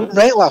used to have some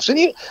great laughs.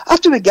 And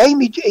after a game,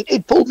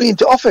 he'd pull me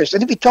into office,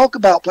 and he'd talk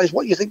about players.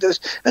 What do you think there's?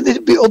 And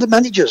there'd be other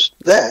managers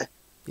there,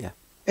 yeah,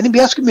 and he'd be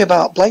asking me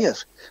about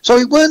players. So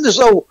it weren't as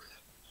though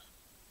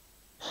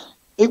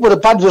it was a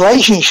bad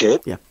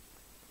relationship. Yeah.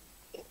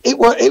 It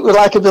was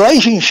like a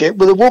relationship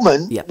with a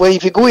woman, yeah, where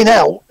if you're going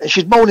out and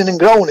she's moaning and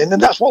groaning,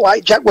 and that's what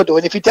like Jack were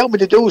doing. If you tell me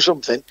to do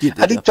something,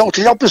 I did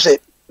totally opposite.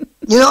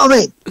 You know what I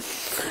mean?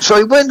 So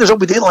it weren't as though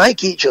we didn't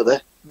like each other,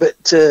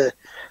 but I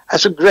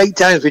had some great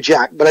times with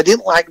Jack. But I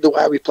didn't like the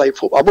way we played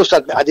football. I must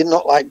admit, I did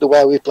not like the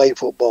way we played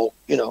football.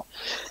 You know,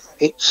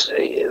 it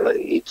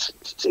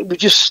was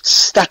just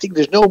static.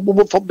 There's no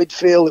movement from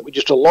midfield. It was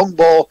just a long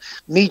ball,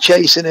 me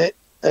chasing it,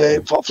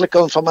 flick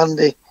on from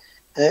Andy.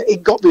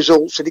 It got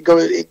results, and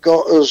it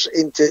got us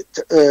into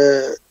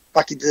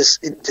back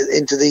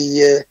into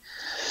the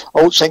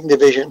old second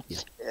division. Yeah.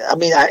 I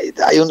mean,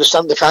 I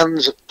understand the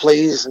fans,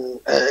 please,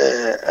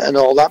 and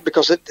all that,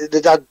 because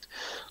they'd had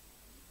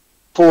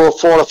four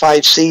or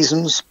five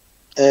seasons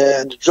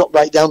and dropped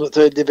right down to the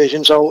third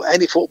division. So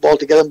any football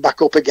to get them back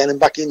up again and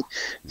back in,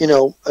 you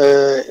know,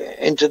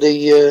 into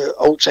the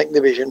old second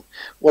division,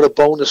 what a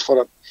bonus for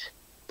them.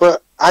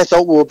 But I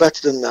thought we were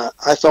better than that.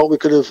 I thought we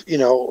could have, you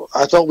know,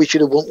 I thought we should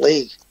have won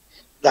league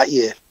that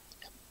year.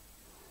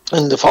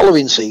 And the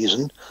following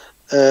season,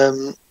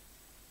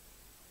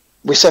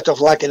 we set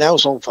off like an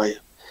house on fire.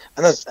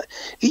 And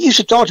he used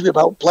to talk to me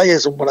about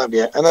players and what have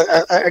you. And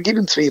I give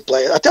him 3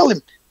 players. I tell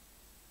him,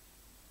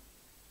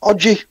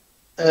 Odgie,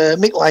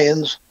 Mick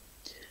Lyons,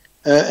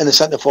 and the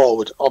centre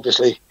forward.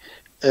 Obviously,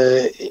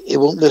 he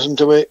won't listen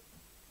to it.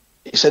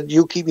 He said,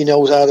 "You keep your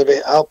nose out of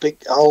it. I'll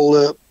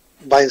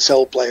buy and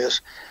sell players."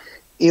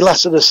 He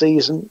lasted a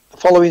season. The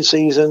following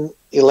season,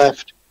 he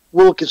left.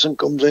 Wilkinson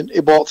comes in.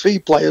 He bought 3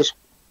 players.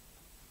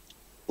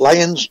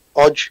 Lyons,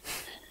 Odge.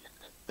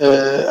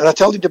 And I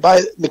told him to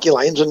buy Mickey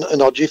Lyons and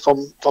Odgie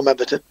from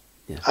Everton.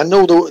 Yeah. I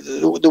know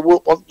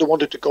they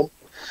wanted to come.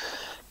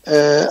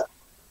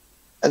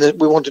 And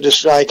we wanted a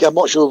striker. I'm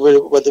not sure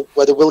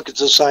whether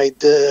Wilkinson side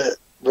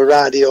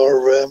Verratti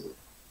or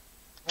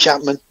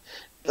Chapman.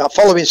 That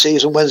following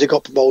season, Wednesday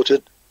got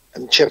promoted,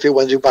 and Sheffield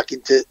Wednesday back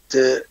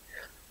into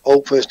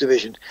Old First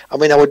Division. I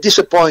mean, I was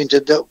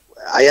disappointed that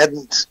I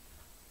hadn't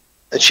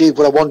achieved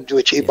what I wanted to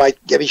achieve by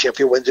getting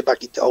Sheffield Wednesday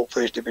back into Old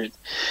First Division.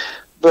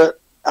 But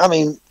I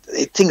mean,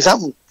 things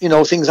happen. You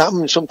know, things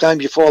happen.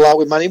 Sometimes you fall out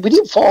with money. We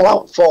didn't fall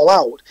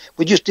out.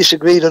 We just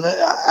disagreed on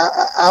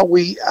how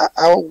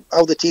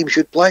the team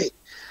should play,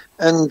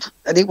 and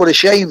it was a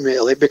shame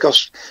really,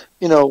 because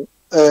you know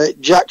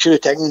Jack should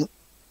have taken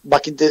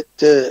back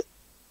into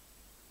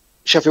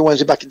Sheffield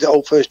Wednesday back into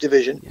Old First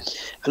Division,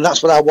 and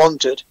that's what I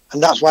wanted,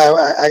 and that's why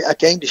I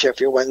came to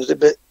Sheffield Wednesday,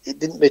 but it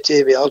didn't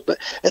materialise. But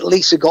at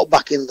least it got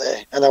back in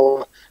there, and I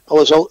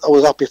was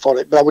happy for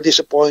it. But I was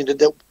disappointed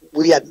that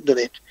we hadn't done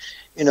it.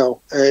 You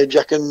know,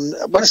 Jack and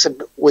when I said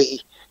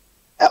we,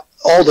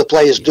 all the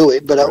players do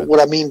it, but what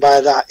I mean by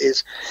that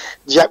is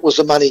Jack was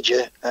the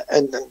manager,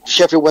 and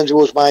Sheffield Wednesday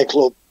was my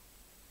club.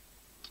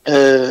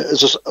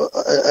 As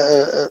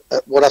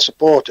what I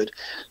supported,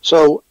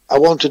 so I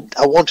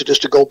wanted us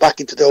to go back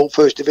into the Old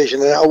First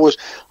Division, and I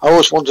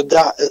always wanted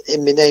that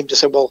in my name to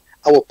say, well,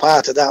 I was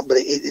part of that, but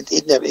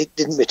it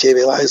didn't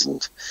materialise,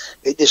 and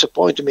it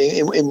disappointed me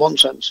in one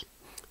sense.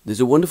 There's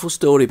a wonderful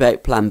story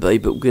about Plan B,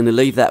 but we're going to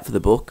leave that for the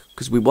book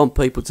because we want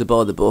people to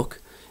buy the book.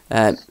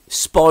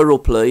 Spiral,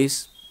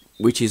 please,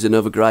 which is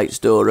another great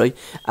story.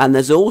 And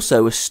there's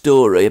also a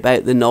story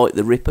about the night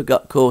the Ripper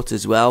got caught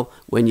as well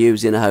when you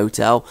was in a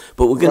hotel.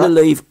 But we're going to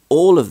leave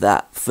all of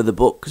that for the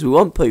book because we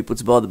want people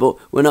to buy the book.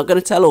 We're not going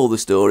to tell all the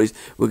stories.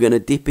 We're going to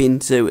dip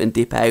into and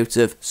dip out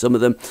of some of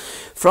them.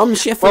 From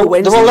Sheffield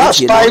Wednesday... Well, that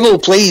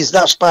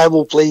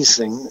Spiral Please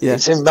thing,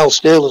 it's in Mel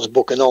Sterling's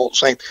book and all the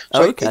same.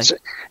 So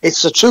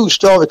it's a true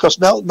story because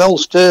Mel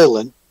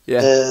Sterling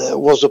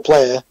was a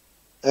player.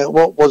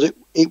 What was it?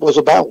 It was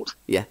about.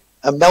 Yeah.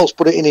 And Mel's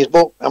put it in his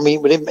book. I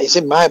mean, it's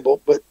in my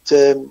book, but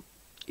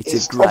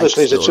it's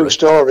obviously it's a true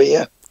story.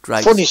 Yeah,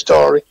 funny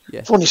story.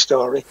 Yeah. Funny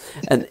story.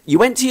 And you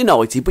went to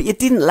United, but you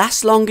didn't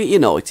last long at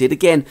United.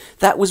 Again,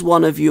 that was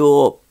one of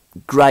your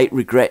great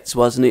regrets,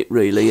 wasn't it?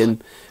 Really,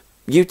 and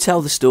you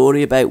tell the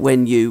story about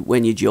when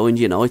you joined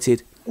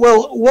United.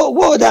 Well,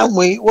 what happened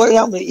with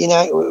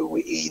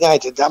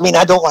United? I mean,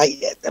 I don't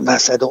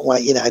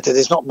like United.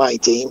 It's not my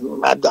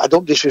team. I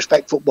don't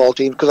disrespect football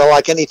teams because I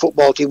like any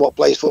football team what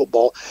plays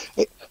football.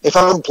 if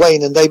I'm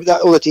playing and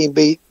that other team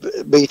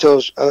beat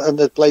us and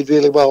they played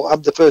really well,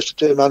 I'm the first to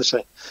turn around and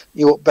say,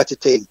 "You better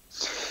team."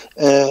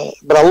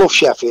 But I love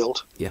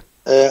Sheffield,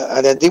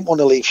 and I didn't want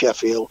to leave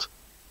Sheffield,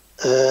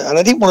 and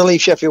I didn't want to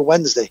leave Sheffield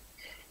Wednesday,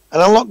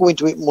 and I'm not going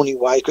to it money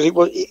wise because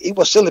it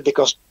was silly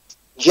because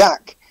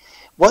Jack,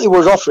 what he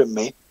was offering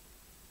me,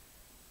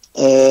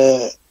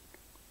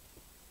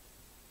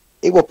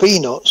 it were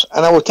peanuts,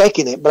 and I was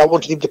taking it, but I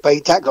wanted him to pay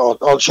tax,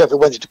 or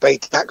Sheffield Wednesday to pay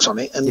tax on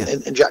it,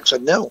 and Jack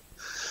said no.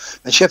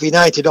 And Sheffield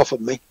United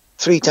offered me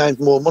 3 times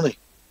more money,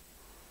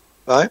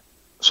 right?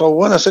 So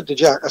when I said to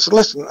Jack, I said,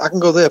 "Listen, I can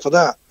go there for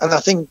that." And I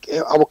think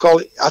I will call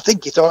it. I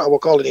think he thought I was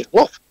calling it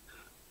bluff.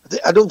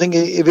 I don't think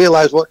he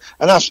realised what.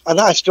 And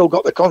I still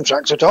got the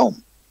contracts at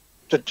home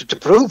to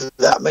prove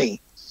that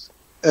me.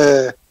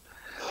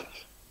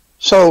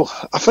 So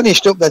I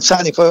finished up then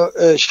signing for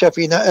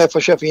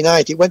Sheffield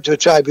United. It went to a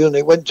tribunal.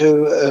 It went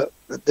to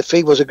the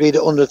fee was agreed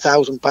at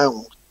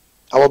 £100,000.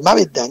 I was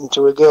married then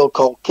to a girl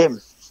called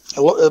Kim,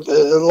 a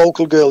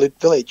local girl in the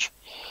village,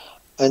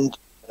 and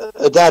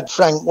her dad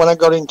Frank. When I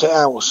got into the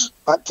house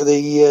back to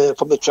the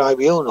from the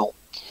tribunal,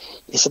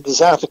 he said,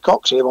 "There's Arthur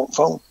Cox here on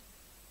phone."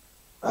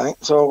 Right,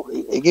 so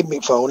he gave me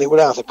a phone. It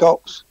was Arthur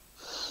Cox.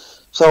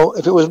 So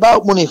if it was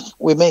about money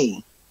with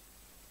me,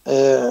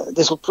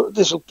 this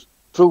will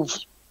prove.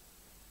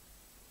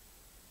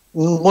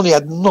 Money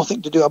had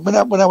nothing to do. When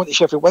I went to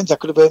Sheffield Wednesday, I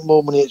could have earned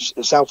more money at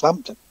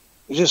Southampton.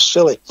 It was just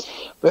silly.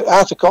 But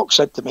Arthur Cox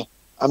said to me,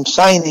 "I'm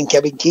signing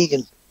Kevin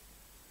Keegan.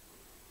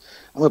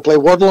 I'm going to play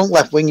Waddle on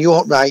left wing,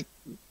 York right,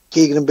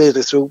 Keegan and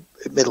Beardsley through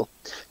middle."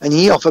 And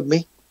he offered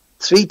me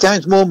 3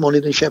 times more money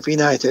than Sheffield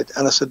United.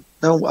 And I said,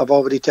 "No, I've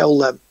already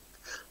told them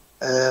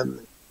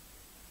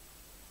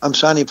I'm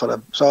signing for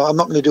them. So I'm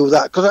not going to do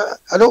that." Because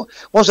I don't,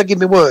 once I give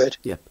my word,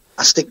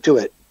 I stick to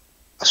it.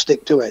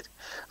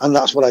 And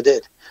that's what I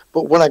did.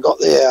 But when I got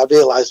there, I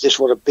realised this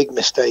was a big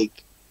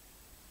mistake,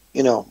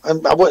 and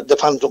the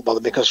fans don't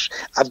bother me because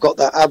I've got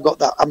that.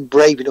 I'm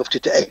brave enough to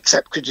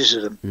accept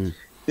criticism,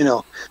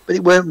 But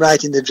it weren't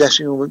right in the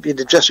dressing room.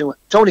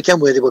 Tony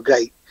Kenworthy were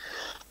great,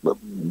 but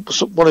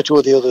one or two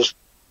of the others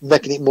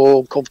making it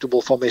more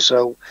uncomfortable for me.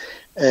 So,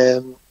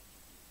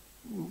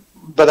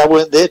 but I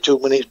weren't there 2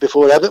 minutes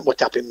before Everton were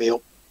tapping me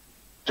up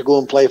to go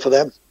and play for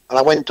them, and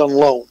I went on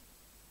loan.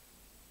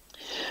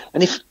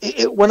 And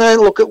when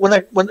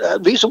the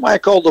reason why I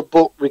called the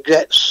book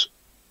Regrets,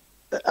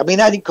 I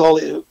mean, I didn't call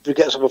it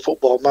Regrets of a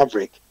Football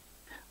Maverick.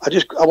 I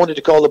wanted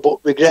to call the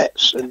book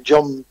Regrets, and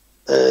John,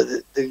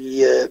 the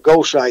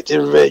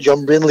ghostwriter,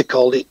 John Brindley,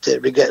 called it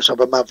Regrets of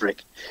a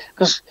Maverick.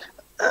 Because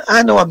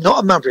I know I'm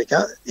not a maverick.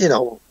 There's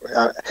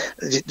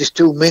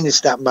 2 minutes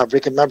that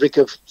maverick, a maverick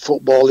of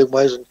footballing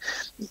ways, and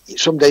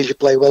some days you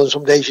play well and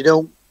some days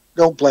you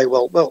don't play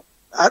well. Well,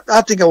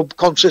 I think I was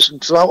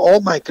consistent throughout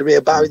all my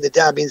career, barring the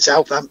derby in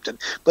Southampton,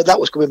 but that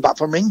was coming back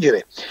from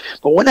injury.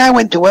 But when I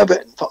went to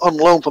Everton on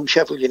loan from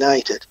Sheffield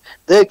United,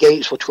 their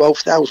gates were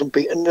 12,000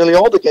 people, and nearly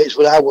all the gates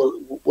were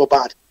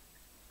bad,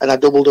 and I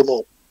doubled them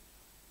up.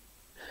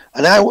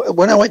 And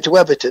when I went to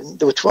Everton,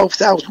 there were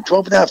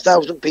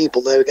 12,500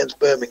 people there against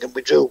Birmingham.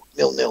 We drew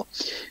 0-0.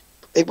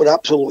 It was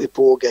absolutely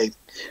poor game.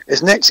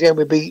 This next game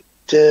we beat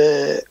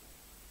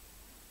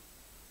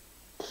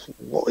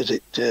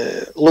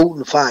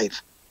Luton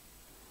 5.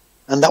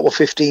 And that was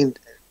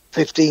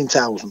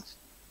 15,000.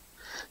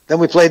 Then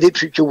we played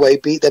Ipswich away,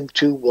 beat them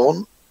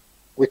 2-1.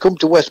 We come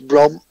to West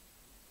Brom.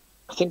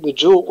 I think we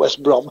drew at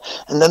West Brom.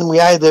 And then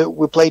we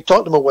played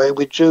Tottenham away.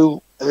 We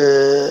drew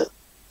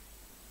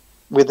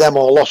with them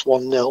or lost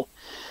 1-0.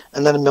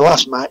 And then in the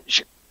last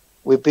match,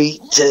 we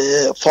beat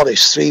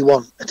Forest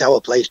 3-1 at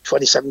our place.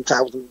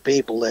 27,000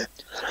 people there.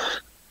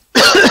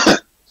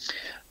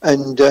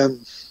 And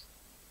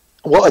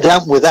what had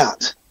happened with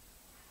that,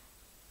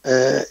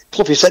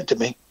 Cluffy said to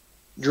me,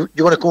 do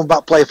you want to come back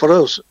and play for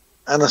us?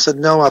 And I said,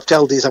 no, I've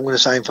told these I'm going to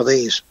sign for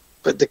these.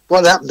 But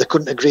what happened, they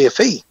couldn't agree a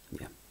fee.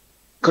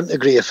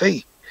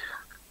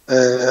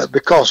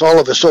 Because all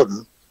of a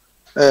sudden,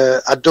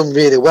 I'd done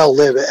really well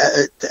there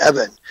at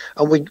Everton,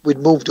 and we'd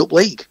moved up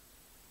league.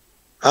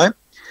 Right?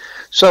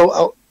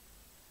 So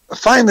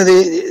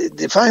finally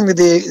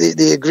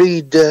they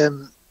agreed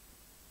a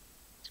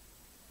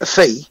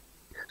fee.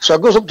 So I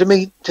goes up to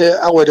meet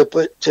Howard up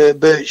at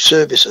Birch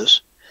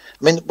Services.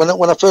 I mean,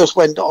 when I first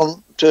went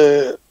on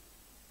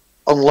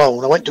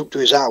loan, I went up to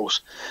his house,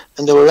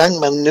 and there were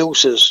hangman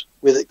nooses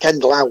with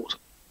Kendall out,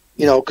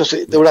 because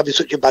they were having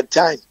such a bad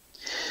time.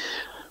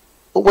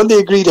 But when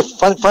they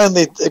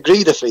finally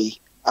agreed a fee,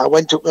 I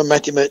went up and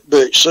met him at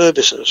Birch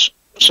Services.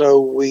 So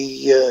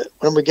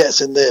when we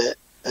get in there,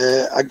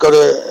 I got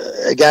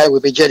a guy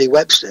with me, Jerry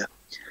Webster.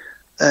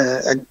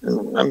 And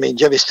I mean,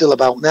 Jerry's still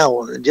about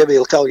now, and Jerry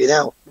will tell you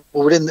now.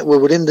 We were in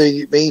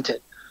the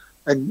meeting.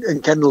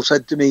 And Kendall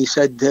said to me,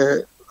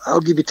 I'll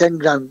give you 10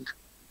 grand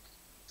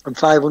and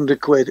 500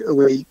 quid a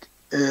week.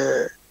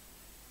 And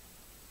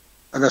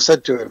I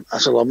said to him,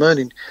 I'm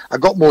earning, I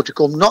got more to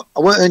come. I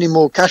weren't earning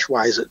more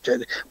cash-wise,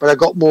 but I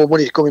got more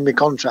money to come in my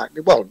contract.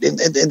 Well, in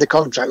the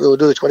contract, we were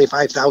doing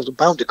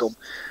 £25,000 to come.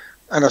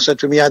 And I said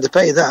to him, you either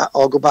pay that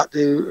or go back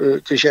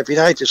to Sheffield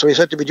United. So he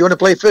said to me, do you want to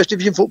play First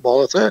Division football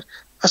or third?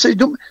 I said,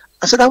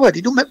 Howard,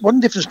 it don't make one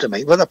difference to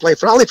me whether I play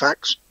for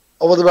Halifax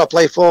or whether I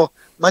play for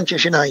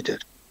Manchester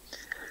United.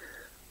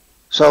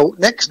 So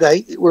next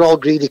day, we're all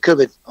Greedy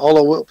Curran.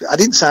 I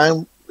didn't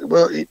sign.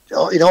 Well,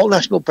 in all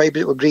national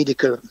papers, it was Greedy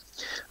Curran.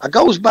 I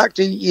goes back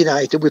to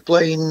United. We're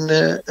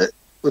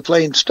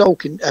playing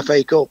Stoke in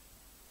FA Cup.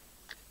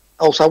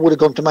 Also, I would have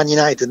gone to Man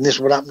United, and this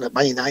is what happened at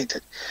Man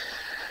United.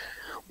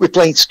 We're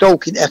playing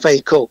Stoke in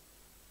FA Cup,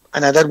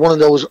 and I'd had one of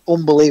those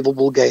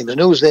unbelievable games. And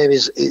who's there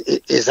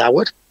is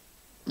Howard,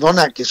 Von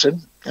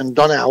Atkinson, and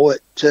Don Howe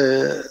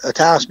at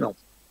Arsenal.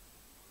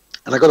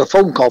 And I got a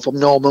phone call from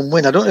Norman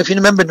Wynn. I don't know if you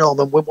remember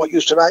Norman Wynn, what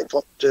used to write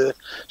for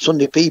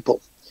Sunday People.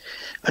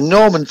 And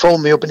Norman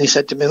phoned me up and he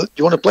said to me, do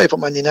you want to play for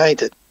Man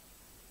United?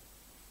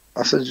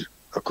 I said,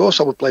 of course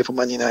I would play for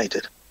Man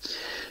United.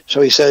 So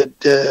he said,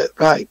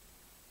 right,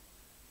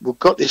 we've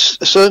got this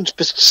a certain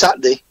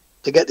Saturday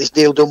to get this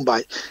deal done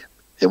by.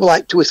 It was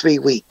like 2 or 3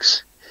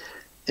 weeks.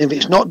 If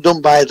it's not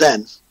done by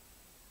then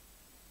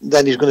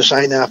he's going to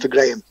sign Arthur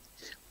Graham.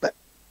 But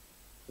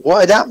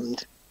what had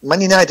happened,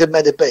 Man United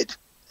made a bid.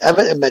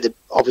 Everton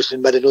obviously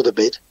made another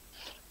bid.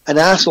 And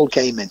Arsenal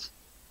came in.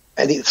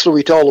 And it threw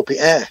it all up in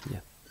air. Yeah.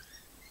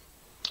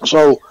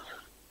 So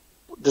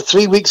the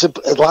 3 weeks had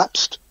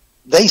elapsed.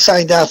 They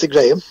signed Arthur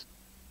Graham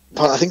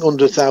for, I think,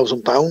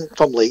 £100,000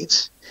 from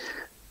Leeds.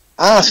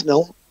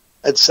 Arsenal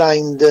had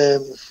signed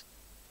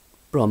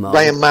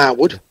Brian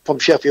Marwood from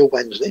Sheffield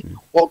Wednesday.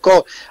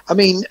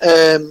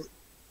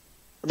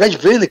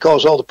 Reg really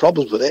caused all the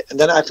problems with it, and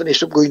then I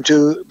finished up going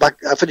to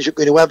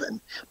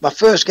Everton. My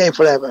first game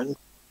for Everton,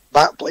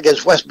 back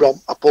against West Brom,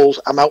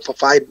 I'm out for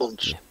 5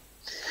 months. Yeah.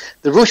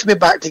 They rushed me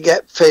back to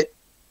get fit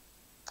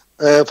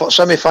for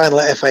semi-final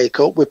at FA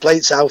Cup. We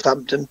played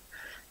Southampton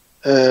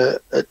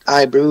at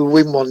Highbury.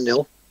 We win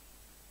 1-0.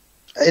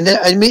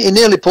 And he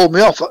nearly pulled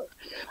me off.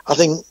 I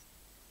think.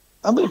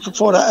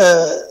 Before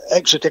that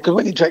extra time, because we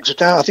went into extra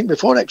time, I think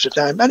before extra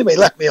time. Anyway, he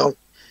left me on.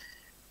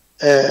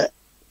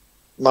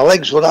 My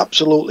legs were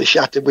absolutely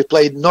shattered. We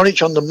played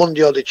Norwich on the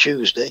Monday or the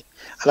Tuesday,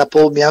 and I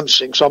pulled my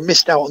hamstring, so I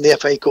missed out on the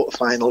FA Cup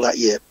final that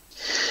year.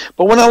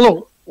 But when I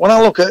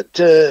look at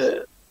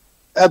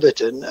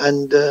Everton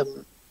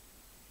and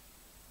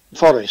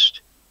Forest,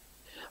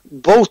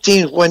 both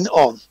teams went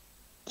on.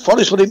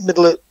 Forest were in the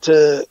middle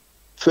at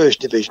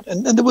First Division,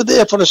 and they were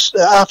there for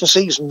half a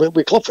season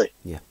with Cloughie.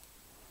 Yeah.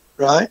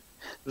 Right?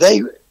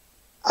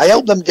 I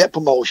helped them get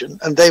promotion,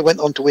 and they went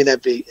on to win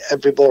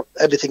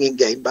everything in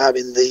game,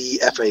 barring the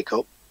FA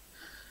Cup.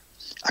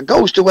 I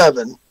goes to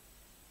Everton.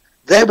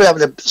 They were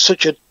having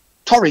such a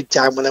torrid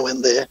time when I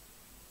went there.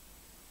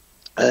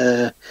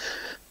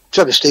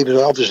 Trevor Stevens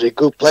was obviously a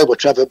good player with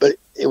Trevor, but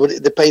they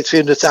paid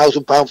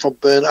 £300,000 from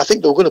Burnley. I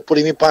think they were going to put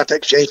him in part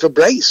exchange for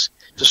Brace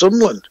to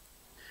Sunderland.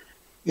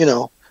 You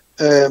know,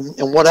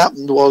 and what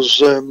happened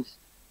was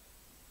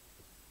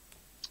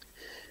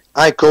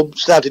I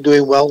started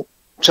doing well.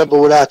 Trevor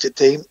were out at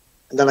the team,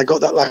 and then I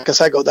got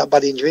that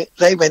bad injury.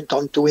 They went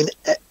on to win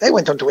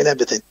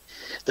everything.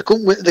 They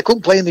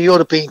couldn't play in the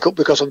European Cup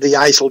because of the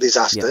ISIL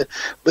disaster, yeah.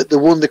 But they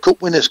won the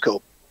Cup Winners'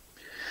 Cup.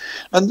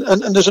 And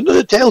there's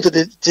another tale to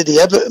the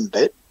Everton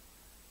bit.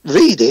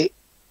 Reedy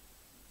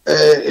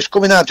is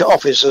coming out to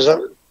office as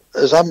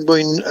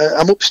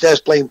I'm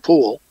upstairs playing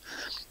pool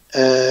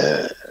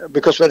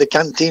because we had a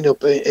canteen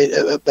up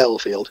at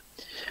Belfield,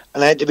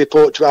 and I had to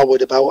report to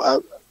Howard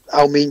about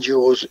how me and Joe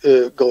was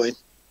going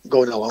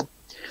along.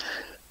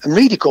 And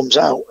Reedy comes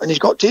out and he's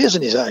got tears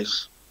in his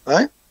eyes,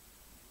 right?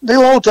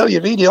 They'll all tell you,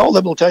 Reedy, all of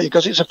them will tell you,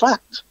 because it's a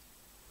fact.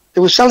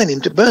 They were selling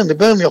him to Burnley.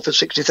 Burnley offered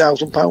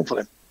 £60,000 for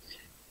him.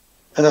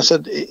 And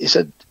he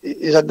said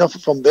he's had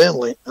nothing from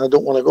Burnley and I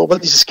don't want to go.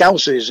 But he's a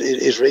scouser,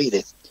 is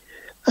Reedy.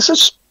 I said,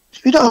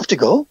 you don't have to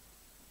go.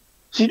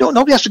 So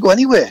nobody has to go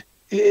anywhere.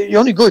 You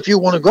only go if you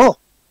want to go.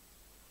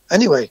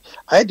 Anyway,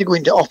 I had to go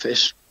into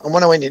office, and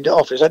when I went into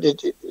office, I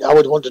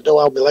would want to know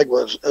how my leg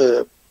was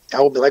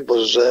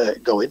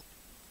going.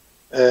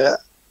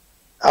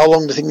 How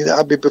long do you think that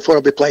I'd be before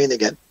I'd be playing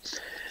again?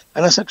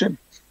 And I said to him,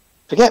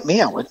 forget me,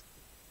 Howard.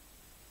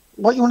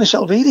 What you want to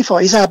sell Reedy for?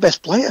 He's our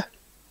best player.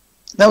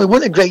 Now, he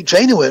wasn't a great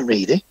trainer, weren't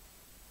Reedy,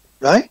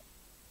 right?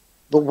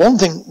 But one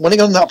thing, when he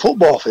got on that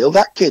football field,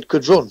 that kid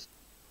could run.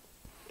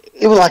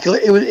 He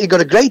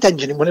got a great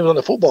engine when he was on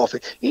the football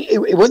field. He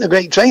wasn't a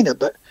great trainer,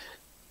 but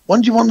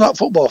once you won that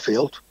football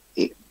field,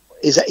 he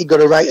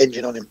got a right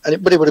engine on him.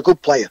 But he was a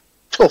good player,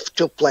 tough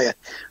player,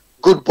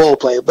 good ball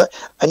player.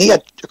 And he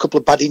had a couple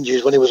of bad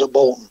injuries when he was at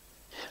Bolton.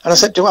 And I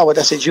said to Howard,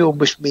 you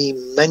must be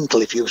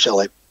mental if you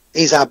sell him.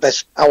 He's our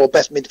best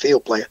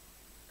midfield player.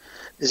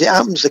 As it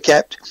happens,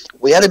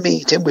 we had a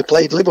meeting, we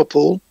played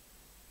Liverpool,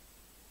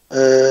 we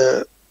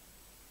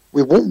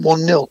won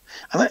 1-0.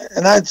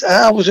 And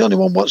I was the only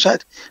one what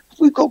said,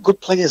 we've got good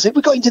players here,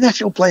 we've got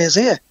international players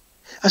here.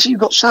 I said,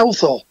 you've got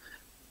Southall,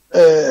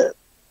 Gary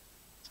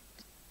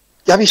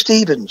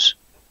Stevens,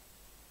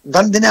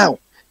 Van Den Hauw,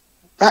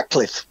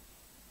 Ratcliffe,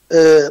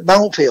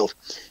 Mountfield,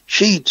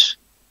 Sheeds,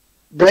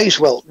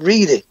 Bracewell,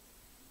 Reedy,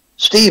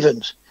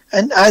 Stevens.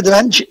 and either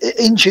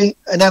Inchie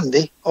and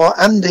Andy, or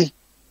Andy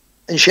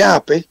and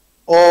Sharpie,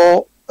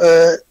 or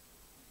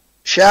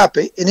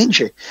Sharpie and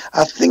Inchie.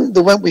 I think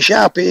they went with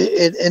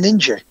Sharpie and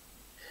Inchie,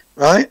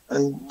 right?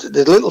 And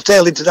the little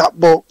tale into that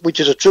book, which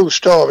is a true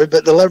story,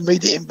 but they'll never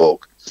read it in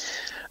book.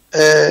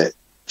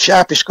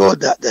 Sharpie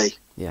scored that day.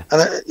 Yeah.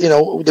 And, you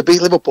know, they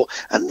beat Liverpool.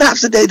 And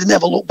that's the day they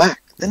never look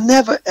back. They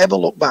never, ever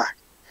look back.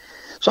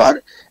 So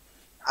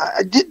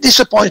I did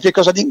disappoint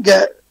because I didn't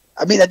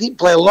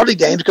play a lot of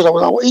games because I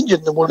was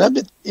injured and won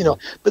everything, you know.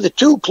 But the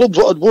two clubs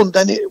that had won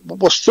then it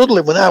was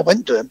struggling when I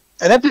went to them.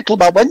 And every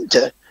club I went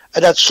to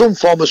had some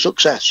form of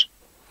success.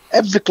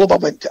 Every club I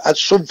went to had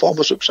some form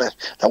of success.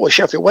 That was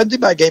Sheffield Wednesday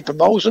by gain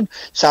promotion,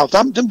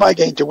 Southampton by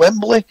gain to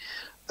Wembley,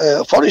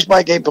 Forest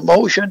by gain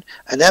promotion,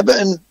 and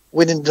Everton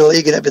winning the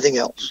league and everything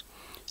else.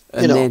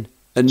 And you know. then,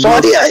 and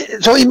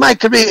so in my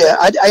career,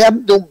 I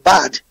haven't done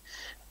bad,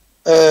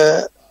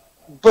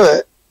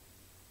 but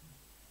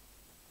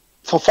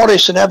for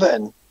Forest and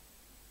Everton,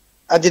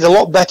 I did a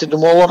lot better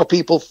than what a lot of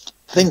people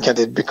think I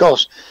did,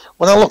 because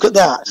when I look at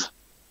that,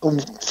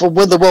 from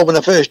where they were when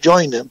I first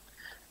joined them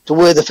to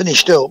where they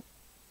finished up,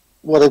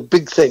 what a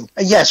big thing.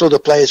 And yes, other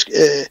players come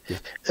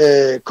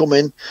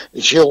in, the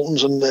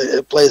Shiltons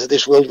and players of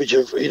this world, which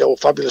are, you know,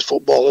 fabulous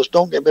footballers,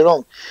 don't get me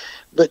wrong,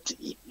 but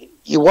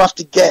you have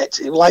to get,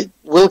 like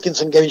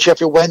Wilkinson getting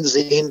Sheffield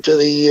Wednesday into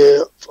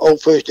the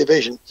old First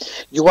Division,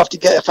 you have to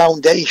get a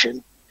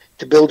foundation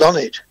to build on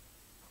it,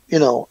 you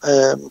know.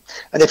 And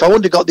if I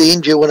wouldn't have got the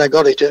injury when I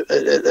got it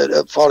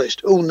at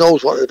Forest, who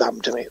knows what would have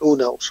happened to me? Who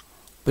knows?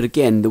 But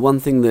again, the one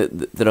thing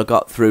that I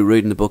got through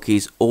reading the book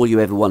is all you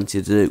ever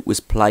wanted to do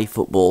was play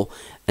football,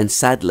 and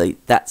sadly,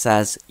 that's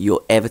as your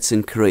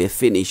Everton career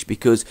finished,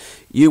 because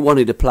you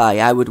wanted to play.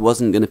 Howard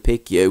wasn't going to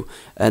pick you,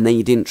 and then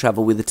you didn't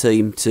travel with the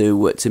team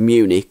to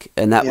Munich,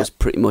 and that was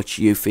pretty much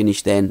you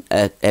finished then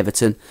at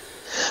Everton.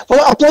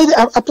 Well, I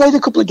played a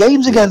couple of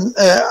games again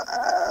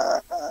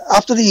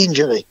after the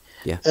injury.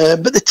 Yeah.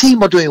 But the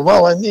team were doing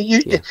well, and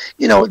you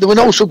know, there were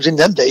no subs in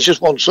them days,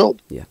 just one sub.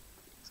 Yeah.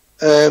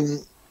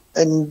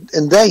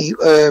 And they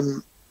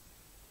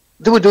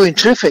were doing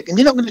terrific, and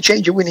you're not going to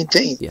change a winning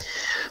team. Yeah.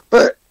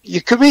 But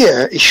your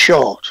career is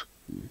short.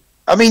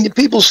 I mean,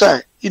 people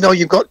say, you know,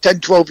 you've got 10,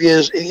 12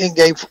 years in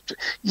game.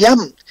 You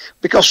haven't,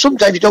 because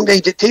sometimes you don't get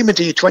into a team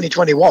until you're 20,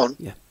 21.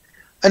 Yeah.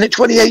 And at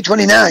 28,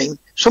 29,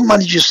 some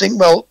managers think,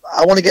 well,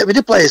 I want to get rid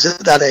of players at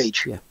that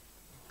age. Yeah.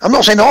 I'm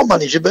not saying all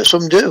managers, but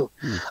some do.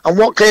 And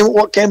what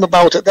came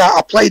about at that,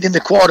 I played in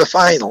the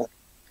quarter-final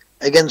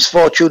against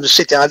Fortuna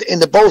City in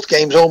the both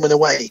games, home and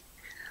away.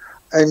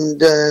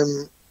 And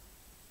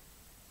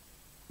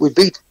we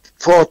beat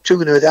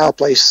Fortuna at our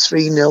place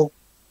 3-0.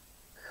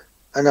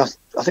 And I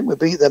think we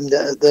beat them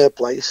at their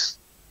place,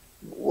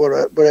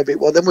 wherever it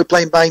was. Then we're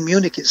playing Bayern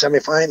Munich in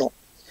semi-final.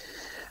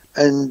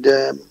 And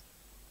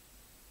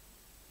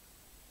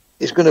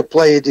he's going to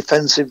play a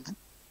defensive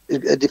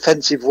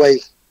way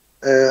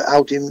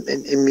out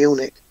in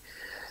Munich.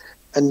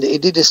 And he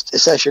did a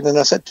session, and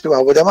I said to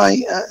Howard, am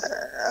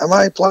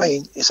I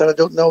playing? He said, I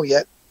don't know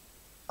yet.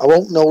 I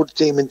won't know the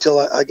team until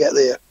I get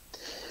there.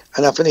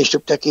 And I finished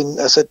up taking.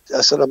 I said,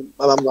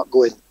 I'm not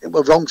going. It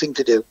was the wrong thing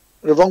to do.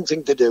 The wrong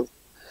thing to do.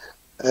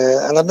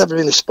 And I never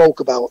really spoke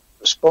about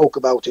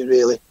it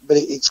really, but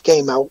it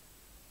came out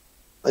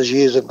as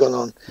years have gone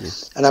on.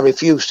 And I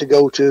refused to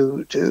go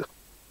to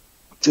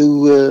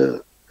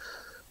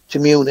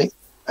Munich.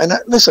 And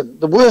listen,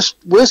 the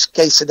worst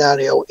case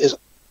scenario is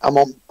I'm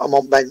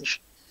on bench,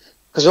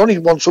 because there's only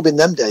one sub in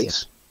them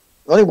days.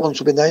 Only one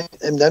sub in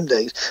them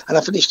days, and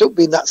I finished up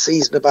being that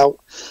season about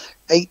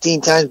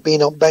 18 times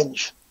being on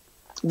bench.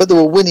 But they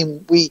were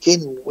winning week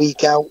in,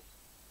 week out,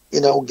 you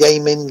know,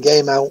 game in,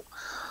 game out.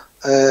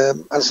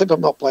 And I said,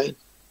 I'm not playing.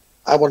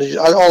 All I want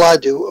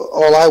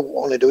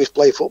to do is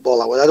play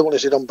football. I don't want to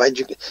sit on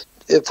bench.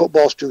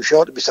 Football's too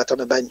short to be sat on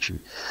a bench.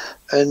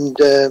 And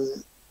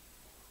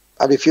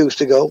I refused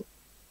to go.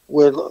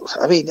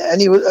 I mean,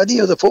 any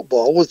other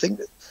football would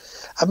think.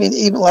 I mean,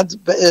 even lads,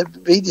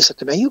 Reedy said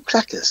to me, "You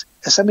crackers,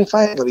 a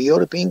semi-final of a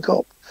European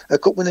Cup, a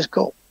Cup Winners'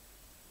 Cup."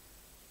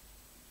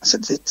 I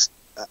said, "It's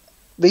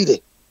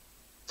Reedy.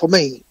 For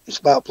me, it's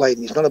about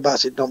playing. It's not about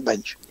sitting on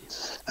bench."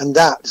 And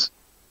that's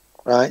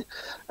right.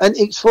 And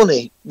it's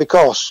funny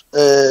because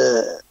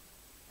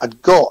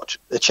I'd got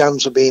a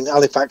chance of being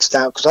Halifax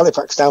Town, because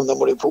Halifax Town then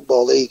were in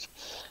Football League,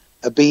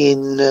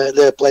 being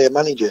their player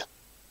manager.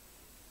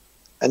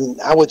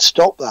 And I would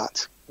stop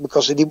that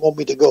because he didn't want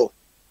me to go.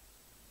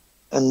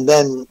 And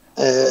then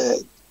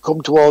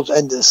come towards the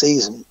end of the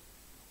season,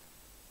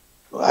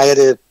 I had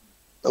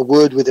a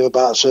word with him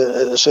about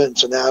a certain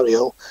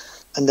scenario,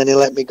 and then he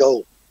let me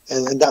go.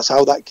 And that's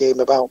how that came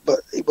about.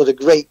 But it was a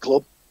great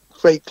club,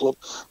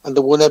 and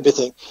they won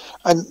everything.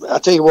 And I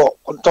tell you what,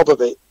 on top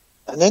of it,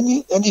 and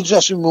any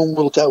dressing room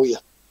will tell you,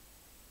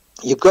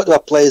 you've got to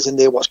have players in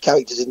there what's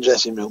characters in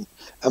dressing room.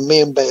 And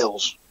me and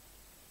Bales,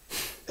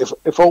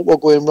 if all were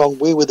going wrong,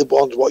 we were the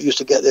ones what used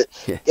to get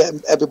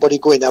everybody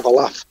going to have a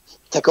laugh,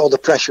 take all the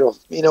pressure off,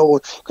 you know,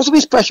 because there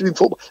is pressure in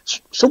football.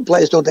 Some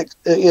players don't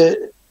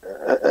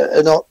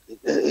are not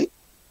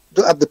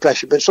don't have the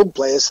pressure, but some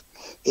players,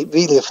 it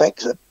really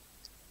affects them.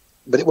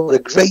 But it was a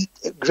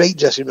great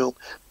dressing room,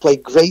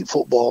 played great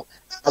football,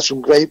 had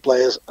some great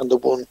players, and they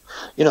won.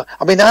 You know,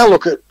 I mean, I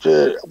look at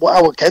what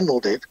Howard Kendall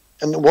did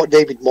and what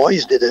David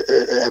Moyes did at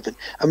Everton,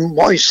 and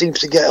Moyes seems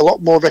to get a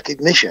lot more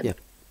recognition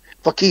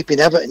for keeping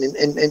Everton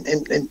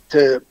in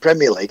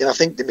Premier League. And I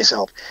think to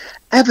myself,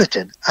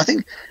 Everton, I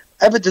think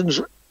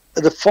Everton's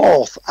the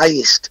fourth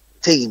highest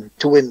team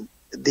to win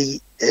the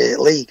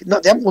league.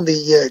 Not, they haven't won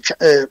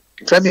the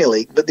Premier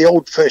League, but the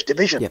old First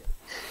Division. Yep.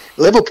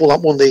 Liverpool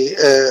haven't won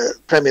the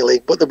Premier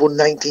League, but they've won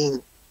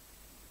 19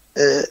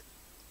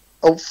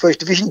 old First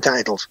Division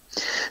titles.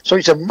 So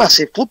it's a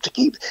massive club to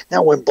keep.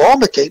 Now, when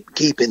Bournemouth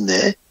keep in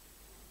there,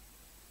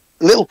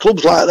 little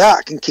clubs like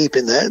that can keep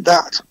in there.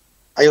 That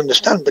I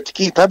understand, but to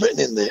keep Everton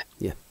in there,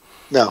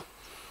 no.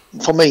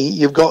 For me,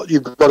 you've got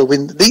to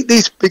win.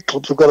 These big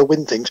clubs have got to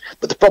win things.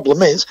 But the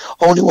problem is,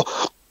 only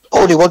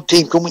one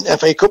team can win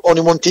FA Cup.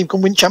 Only one team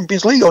can win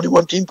Champions League. Only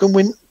one team can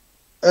win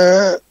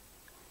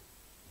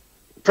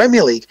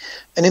Premier League.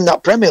 And in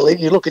that Premier League,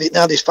 you look at it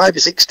now. There's 5 or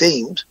 6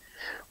 teams.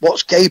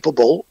 What's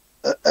capable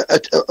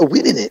of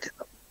winning it?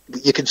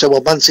 You can say,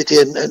 well, Man City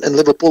and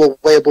Liverpool are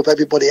way above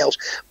everybody else.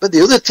 But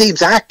the other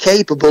teams are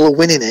capable of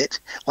winning it,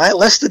 like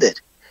Leicester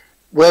did.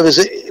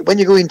 Whereas when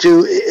you go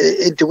into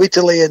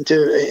Italy,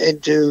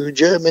 into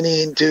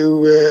Germany,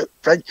 into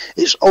France,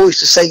 it's always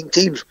the same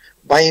teams.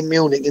 Bayern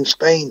Munich in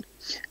Spain,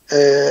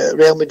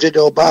 Real Madrid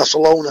or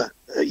Barcelona,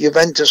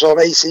 Juventus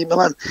or AC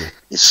Milan.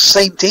 It's the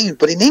same team.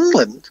 But in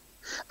England,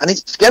 and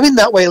it's getting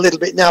that way a little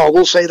bit now, I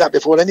will say that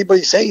before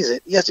anybody says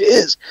it. Yes, it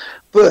is.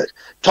 But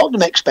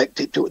Tottenham expect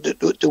it to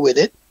win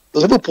it.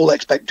 Liverpool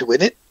expect to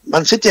win it.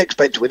 Man City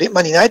expect to win it.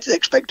 Man United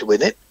expect to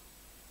win it.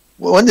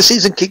 When the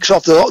season kicks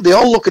off, they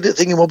all look at it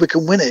thinking, well, we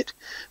can win it.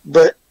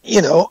 But,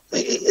 you know,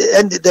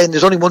 and then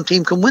there's only one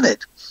team can win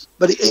it.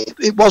 But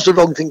it was the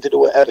wrong thing to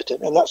do at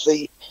Everton. And that's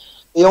the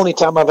only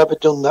time I've ever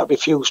done that,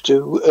 refused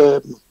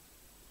to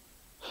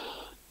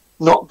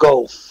not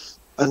go.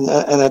 And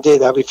I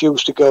did. I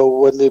refused to go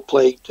when they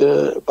played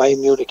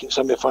Bayern Munich in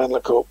semi-final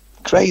cup.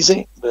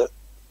 Crazy, but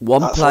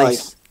one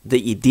place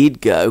that you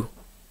did go,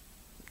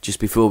 just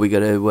before we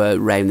go to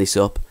round this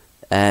up,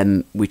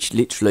 which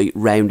literally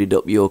rounded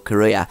up your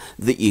career,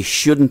 that you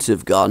shouldn't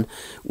have gone,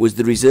 was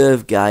the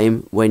reserve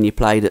game when you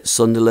played at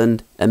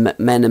Sunderland, and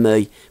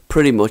McMenemy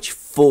pretty much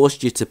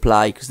forced you to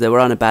play because they were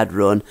on a bad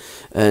run,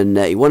 and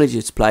he wanted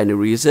you to play in a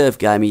reserve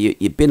game.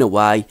 You'd been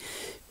away,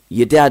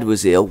 your dad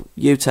was ill.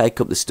 You take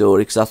up the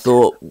story, because I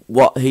thought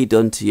what he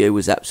done to you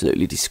was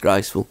absolutely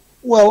disgraceful.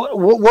 Well,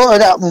 what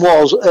had happened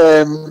was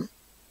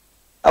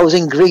I was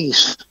in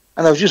Greece.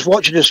 And I was just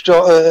watching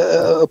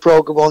a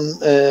programme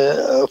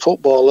on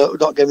football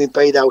not getting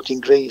paid out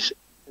in Greece.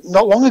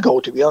 Not long ago,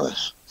 to be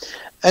honest.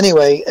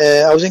 Anyway,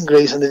 I was in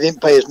Greece and they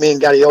didn't pay us. Me and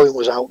Gary Owen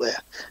was out there.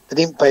 They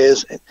didn't pay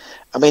us.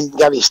 I mean,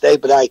 Gary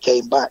stayed, but I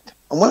came back.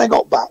 And when I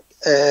got back,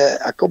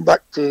 I come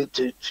back to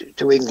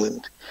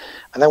England.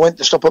 And I went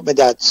to stop at my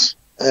dad's.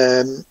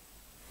 And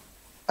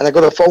I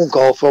got a phone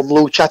call from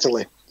Lou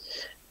Chatterley,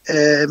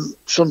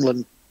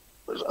 Sunderland.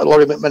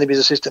 Laurie McMenemy's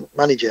assistant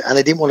manager, and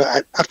I didn't want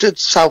to. After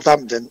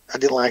Southampton, I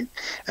didn't like.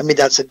 And my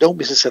dad said, "Don't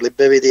be so silly,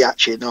 bury the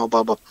hatchet." No,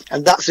 blah blah.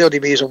 And that's the only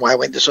reason why I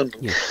went to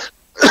Sunderland. Yeah.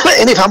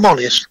 And if I'm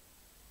honest,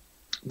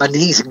 my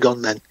knees had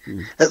gone then.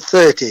 At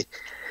 30,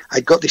 I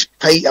got this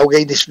pain. I was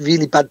getting this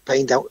really bad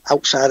pain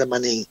outside of my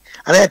knee,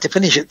 and I had to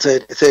finish at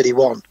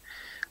 31.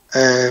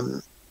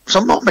 So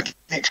I'm not making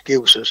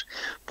excuses,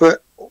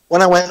 but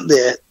when I went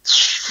there,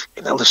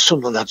 you know, the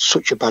Sunderland had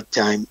such a bad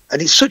time, and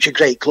it's such a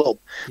great club,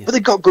 but they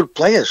got good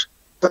players.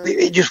 But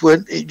it just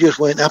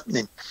weren't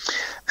happening.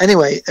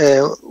 Anyway,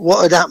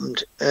 what had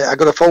happened? I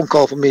got a phone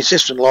call from my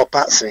sister-in-law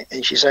Patsy,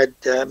 and she said,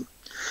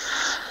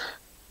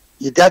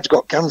 "Your dad's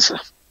got cancer,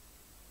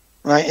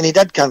 right?" And he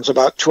had cancer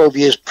about 12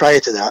 years prior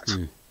to that,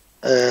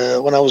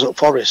 when I was at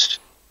Forest,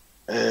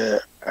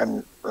 and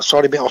I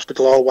saw him in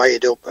hospital all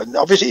wired up, and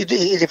obviously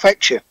it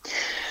affects you.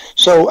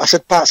 So I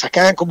said, "Pats, I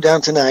can't come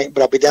down tonight,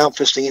 but I'll be down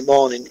first thing in the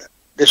morning."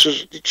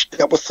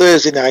 That was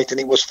Thursday night, and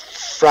it was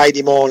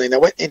Friday morning. I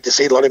went in to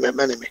see Laurie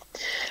McMenemy,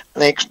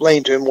 and I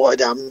explained to him what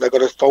had happened. I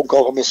got a phone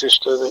call from my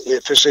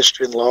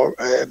sister-in-law.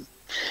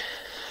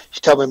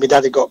 She told me my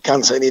dad had got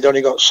cancer, and he'd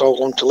only got so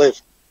long to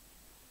live.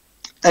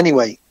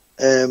 Anyway,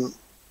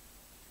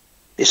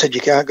 he said, "You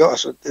can't go." I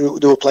said,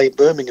 "They were playing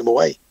Birmingham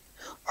away."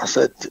 I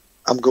said,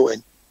 "I'm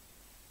going."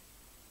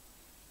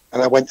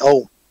 And I went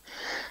home.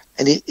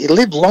 And he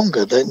lived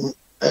longer than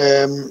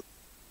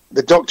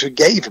the doctor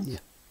gave him.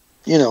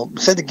 You know,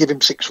 said to give him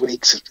 6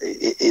 weeks.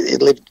 He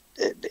lived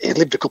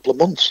a couple of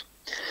months.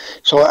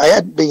 So I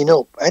hadn't been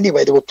up.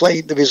 Anyway,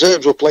 the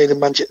reserves were playing in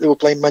Manchester. They were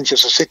playing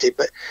Manchester City,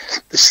 but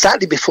the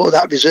Saturday before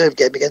that reserve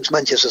game against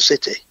Manchester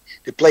City,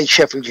 they played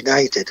Sheffield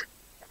United,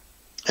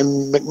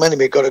 and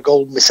McMenemy got a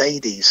gold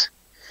Mercedes,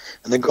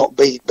 and they got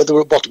beat, but they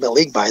were bottom of the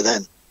league by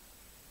then.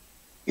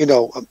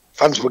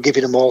 fans were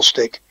giving them all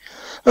stick.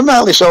 And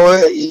rightly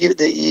so.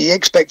 You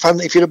expect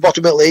fans, if you're a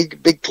bottom of the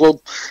league, big club,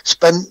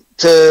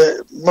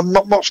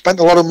 not spent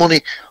a lot of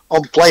money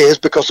on players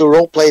because they were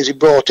all players he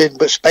brought in,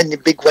 but spending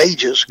big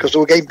wages because they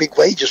were getting big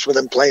wages for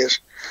them players.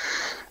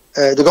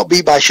 They got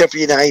beat by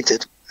Sheffield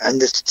United, and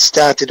they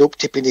started up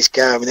tipping his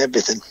car and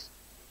everything.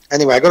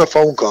 Anyway, I got a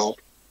phone call.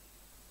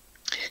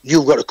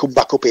 You've got to come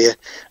back up here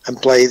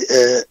and play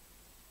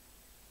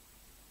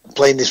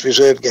in this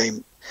reserve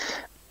game.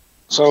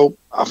 So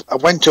I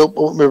went up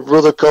with my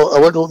brother. I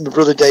went up with my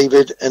brother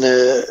David and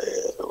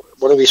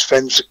one of his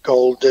friends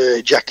called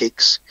Jack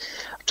Hicks.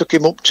 I took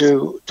him up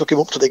to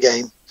the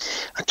game.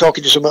 I'm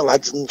talking to some of the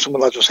lads, and some of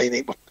the lads were saying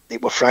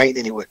it were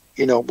frightening. It were,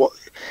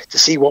 to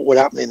see what were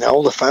happening.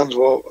 All the fans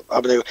were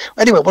having.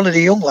 Anyway, one of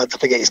the young lads, I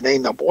forget his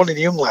name now, but one of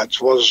the young lads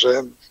was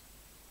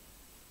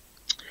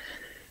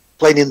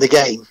playing in the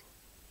game,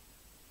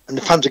 and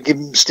the fans would give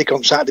him a stick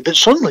on Saturday. But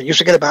Sunderland used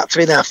to get about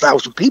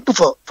 3,500 people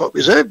for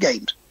reserve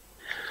games.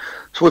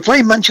 So we're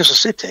playing Manchester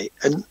City,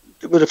 and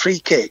with a free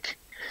kick,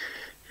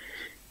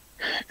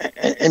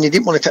 and he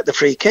didn't want to take the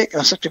free kick.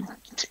 And I said to him,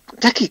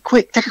 take it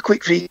quick, take a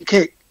quick free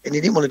kick. And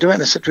he didn't want to do it.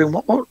 And I said to him,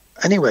 what?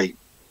 Anyway,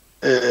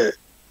 the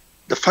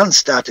fans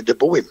started to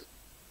boo him.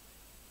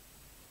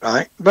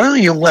 Right? But I'm a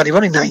young lad, he was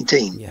only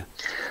 19. Yeah.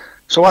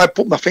 So I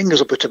put my fingers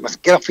up at him,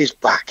 get off his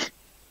back,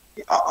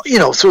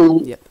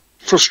 through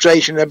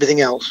frustration and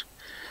everything else.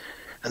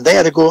 And they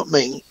had to go at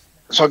me,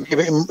 so I could give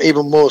it him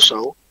even more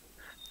so.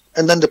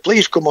 And then the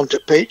police come onto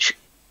the pitch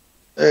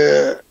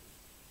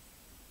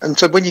and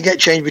said, when you get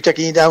changed, we're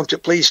taking you down to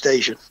the police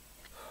station.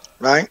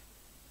 Right?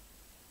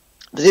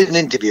 They did an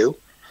interview.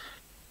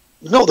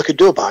 There's nothing they could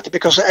do about it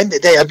because at the end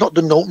of the day, I'd not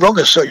done no wrong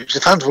as such. The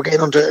fans were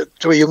getting onto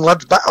a young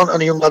lad's back, on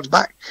a young lad's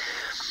back.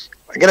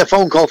 I get a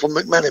phone call from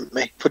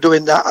McMahon for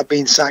doing that. I'd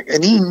been sacked,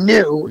 and he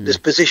knew this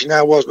position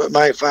I was with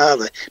my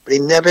father. But he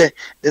never.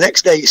 The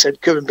next day he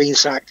said Curran been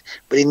sacked,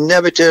 but he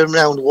never turned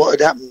around what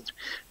had happened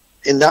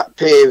in that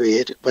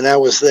period when I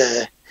was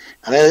there.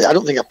 And I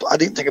didn't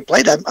think I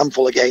played a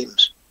handful of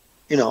games,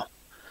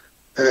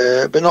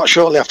 But not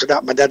shortly after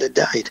that, my dad had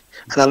died,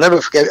 and I'll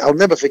never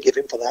forgive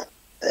him for that,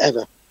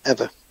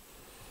 ever.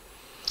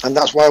 And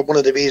that's why one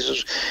of the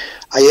reasons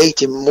I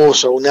hate him more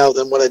so now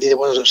than what I did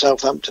when I was at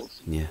Southampton.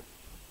 Yeah.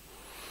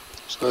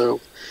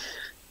 So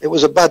it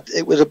was a bad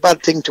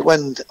thing to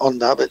end on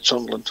that at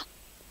Sunderland.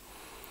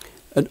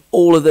 And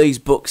all of these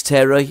books,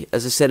 Terry,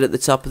 as I said at the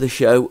top of the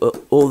show,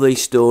 all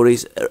these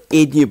stories are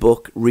in your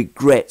book,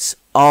 Regrets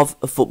of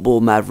a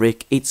Football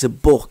Maverick. It's a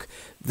book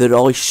that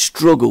I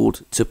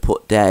struggled to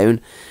put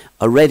down.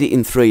 I read it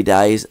in 3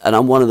 days, and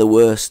I'm one of the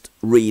worst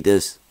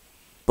readers.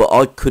 But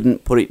I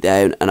couldn't put it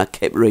down, and I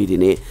kept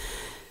reading it.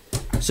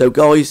 So,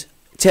 guys,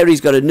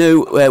 Terry's got a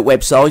new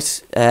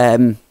website,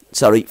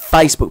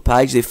 Facebook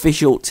page, the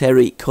official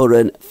Terry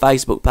Curran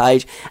Facebook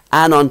page,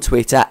 and on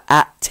Twitter,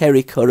 at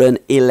Terry Curran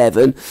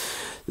 11.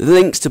 The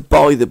links to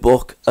buy the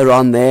book are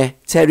on there.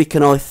 Terry,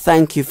 can I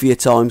thank you for your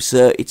time,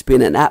 sir? It's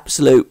been an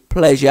absolute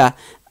pleasure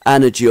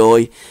and a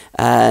joy,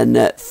 and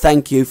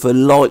thank you for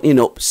lighting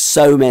up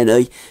so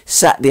many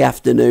Saturday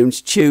afternoons,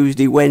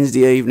 Tuesday,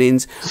 Wednesday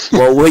evenings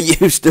while we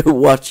used to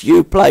watch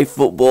you play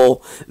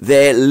football.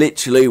 There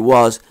literally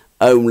was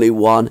only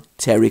one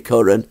Terry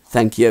Curran.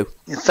 Thank you.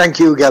 Thank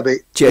you, Gabby.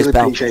 Cheers, really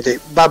pal. Appreciate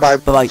it. Bye-bye.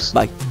 Bye-bye.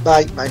 Bye.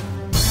 Bye. Bye.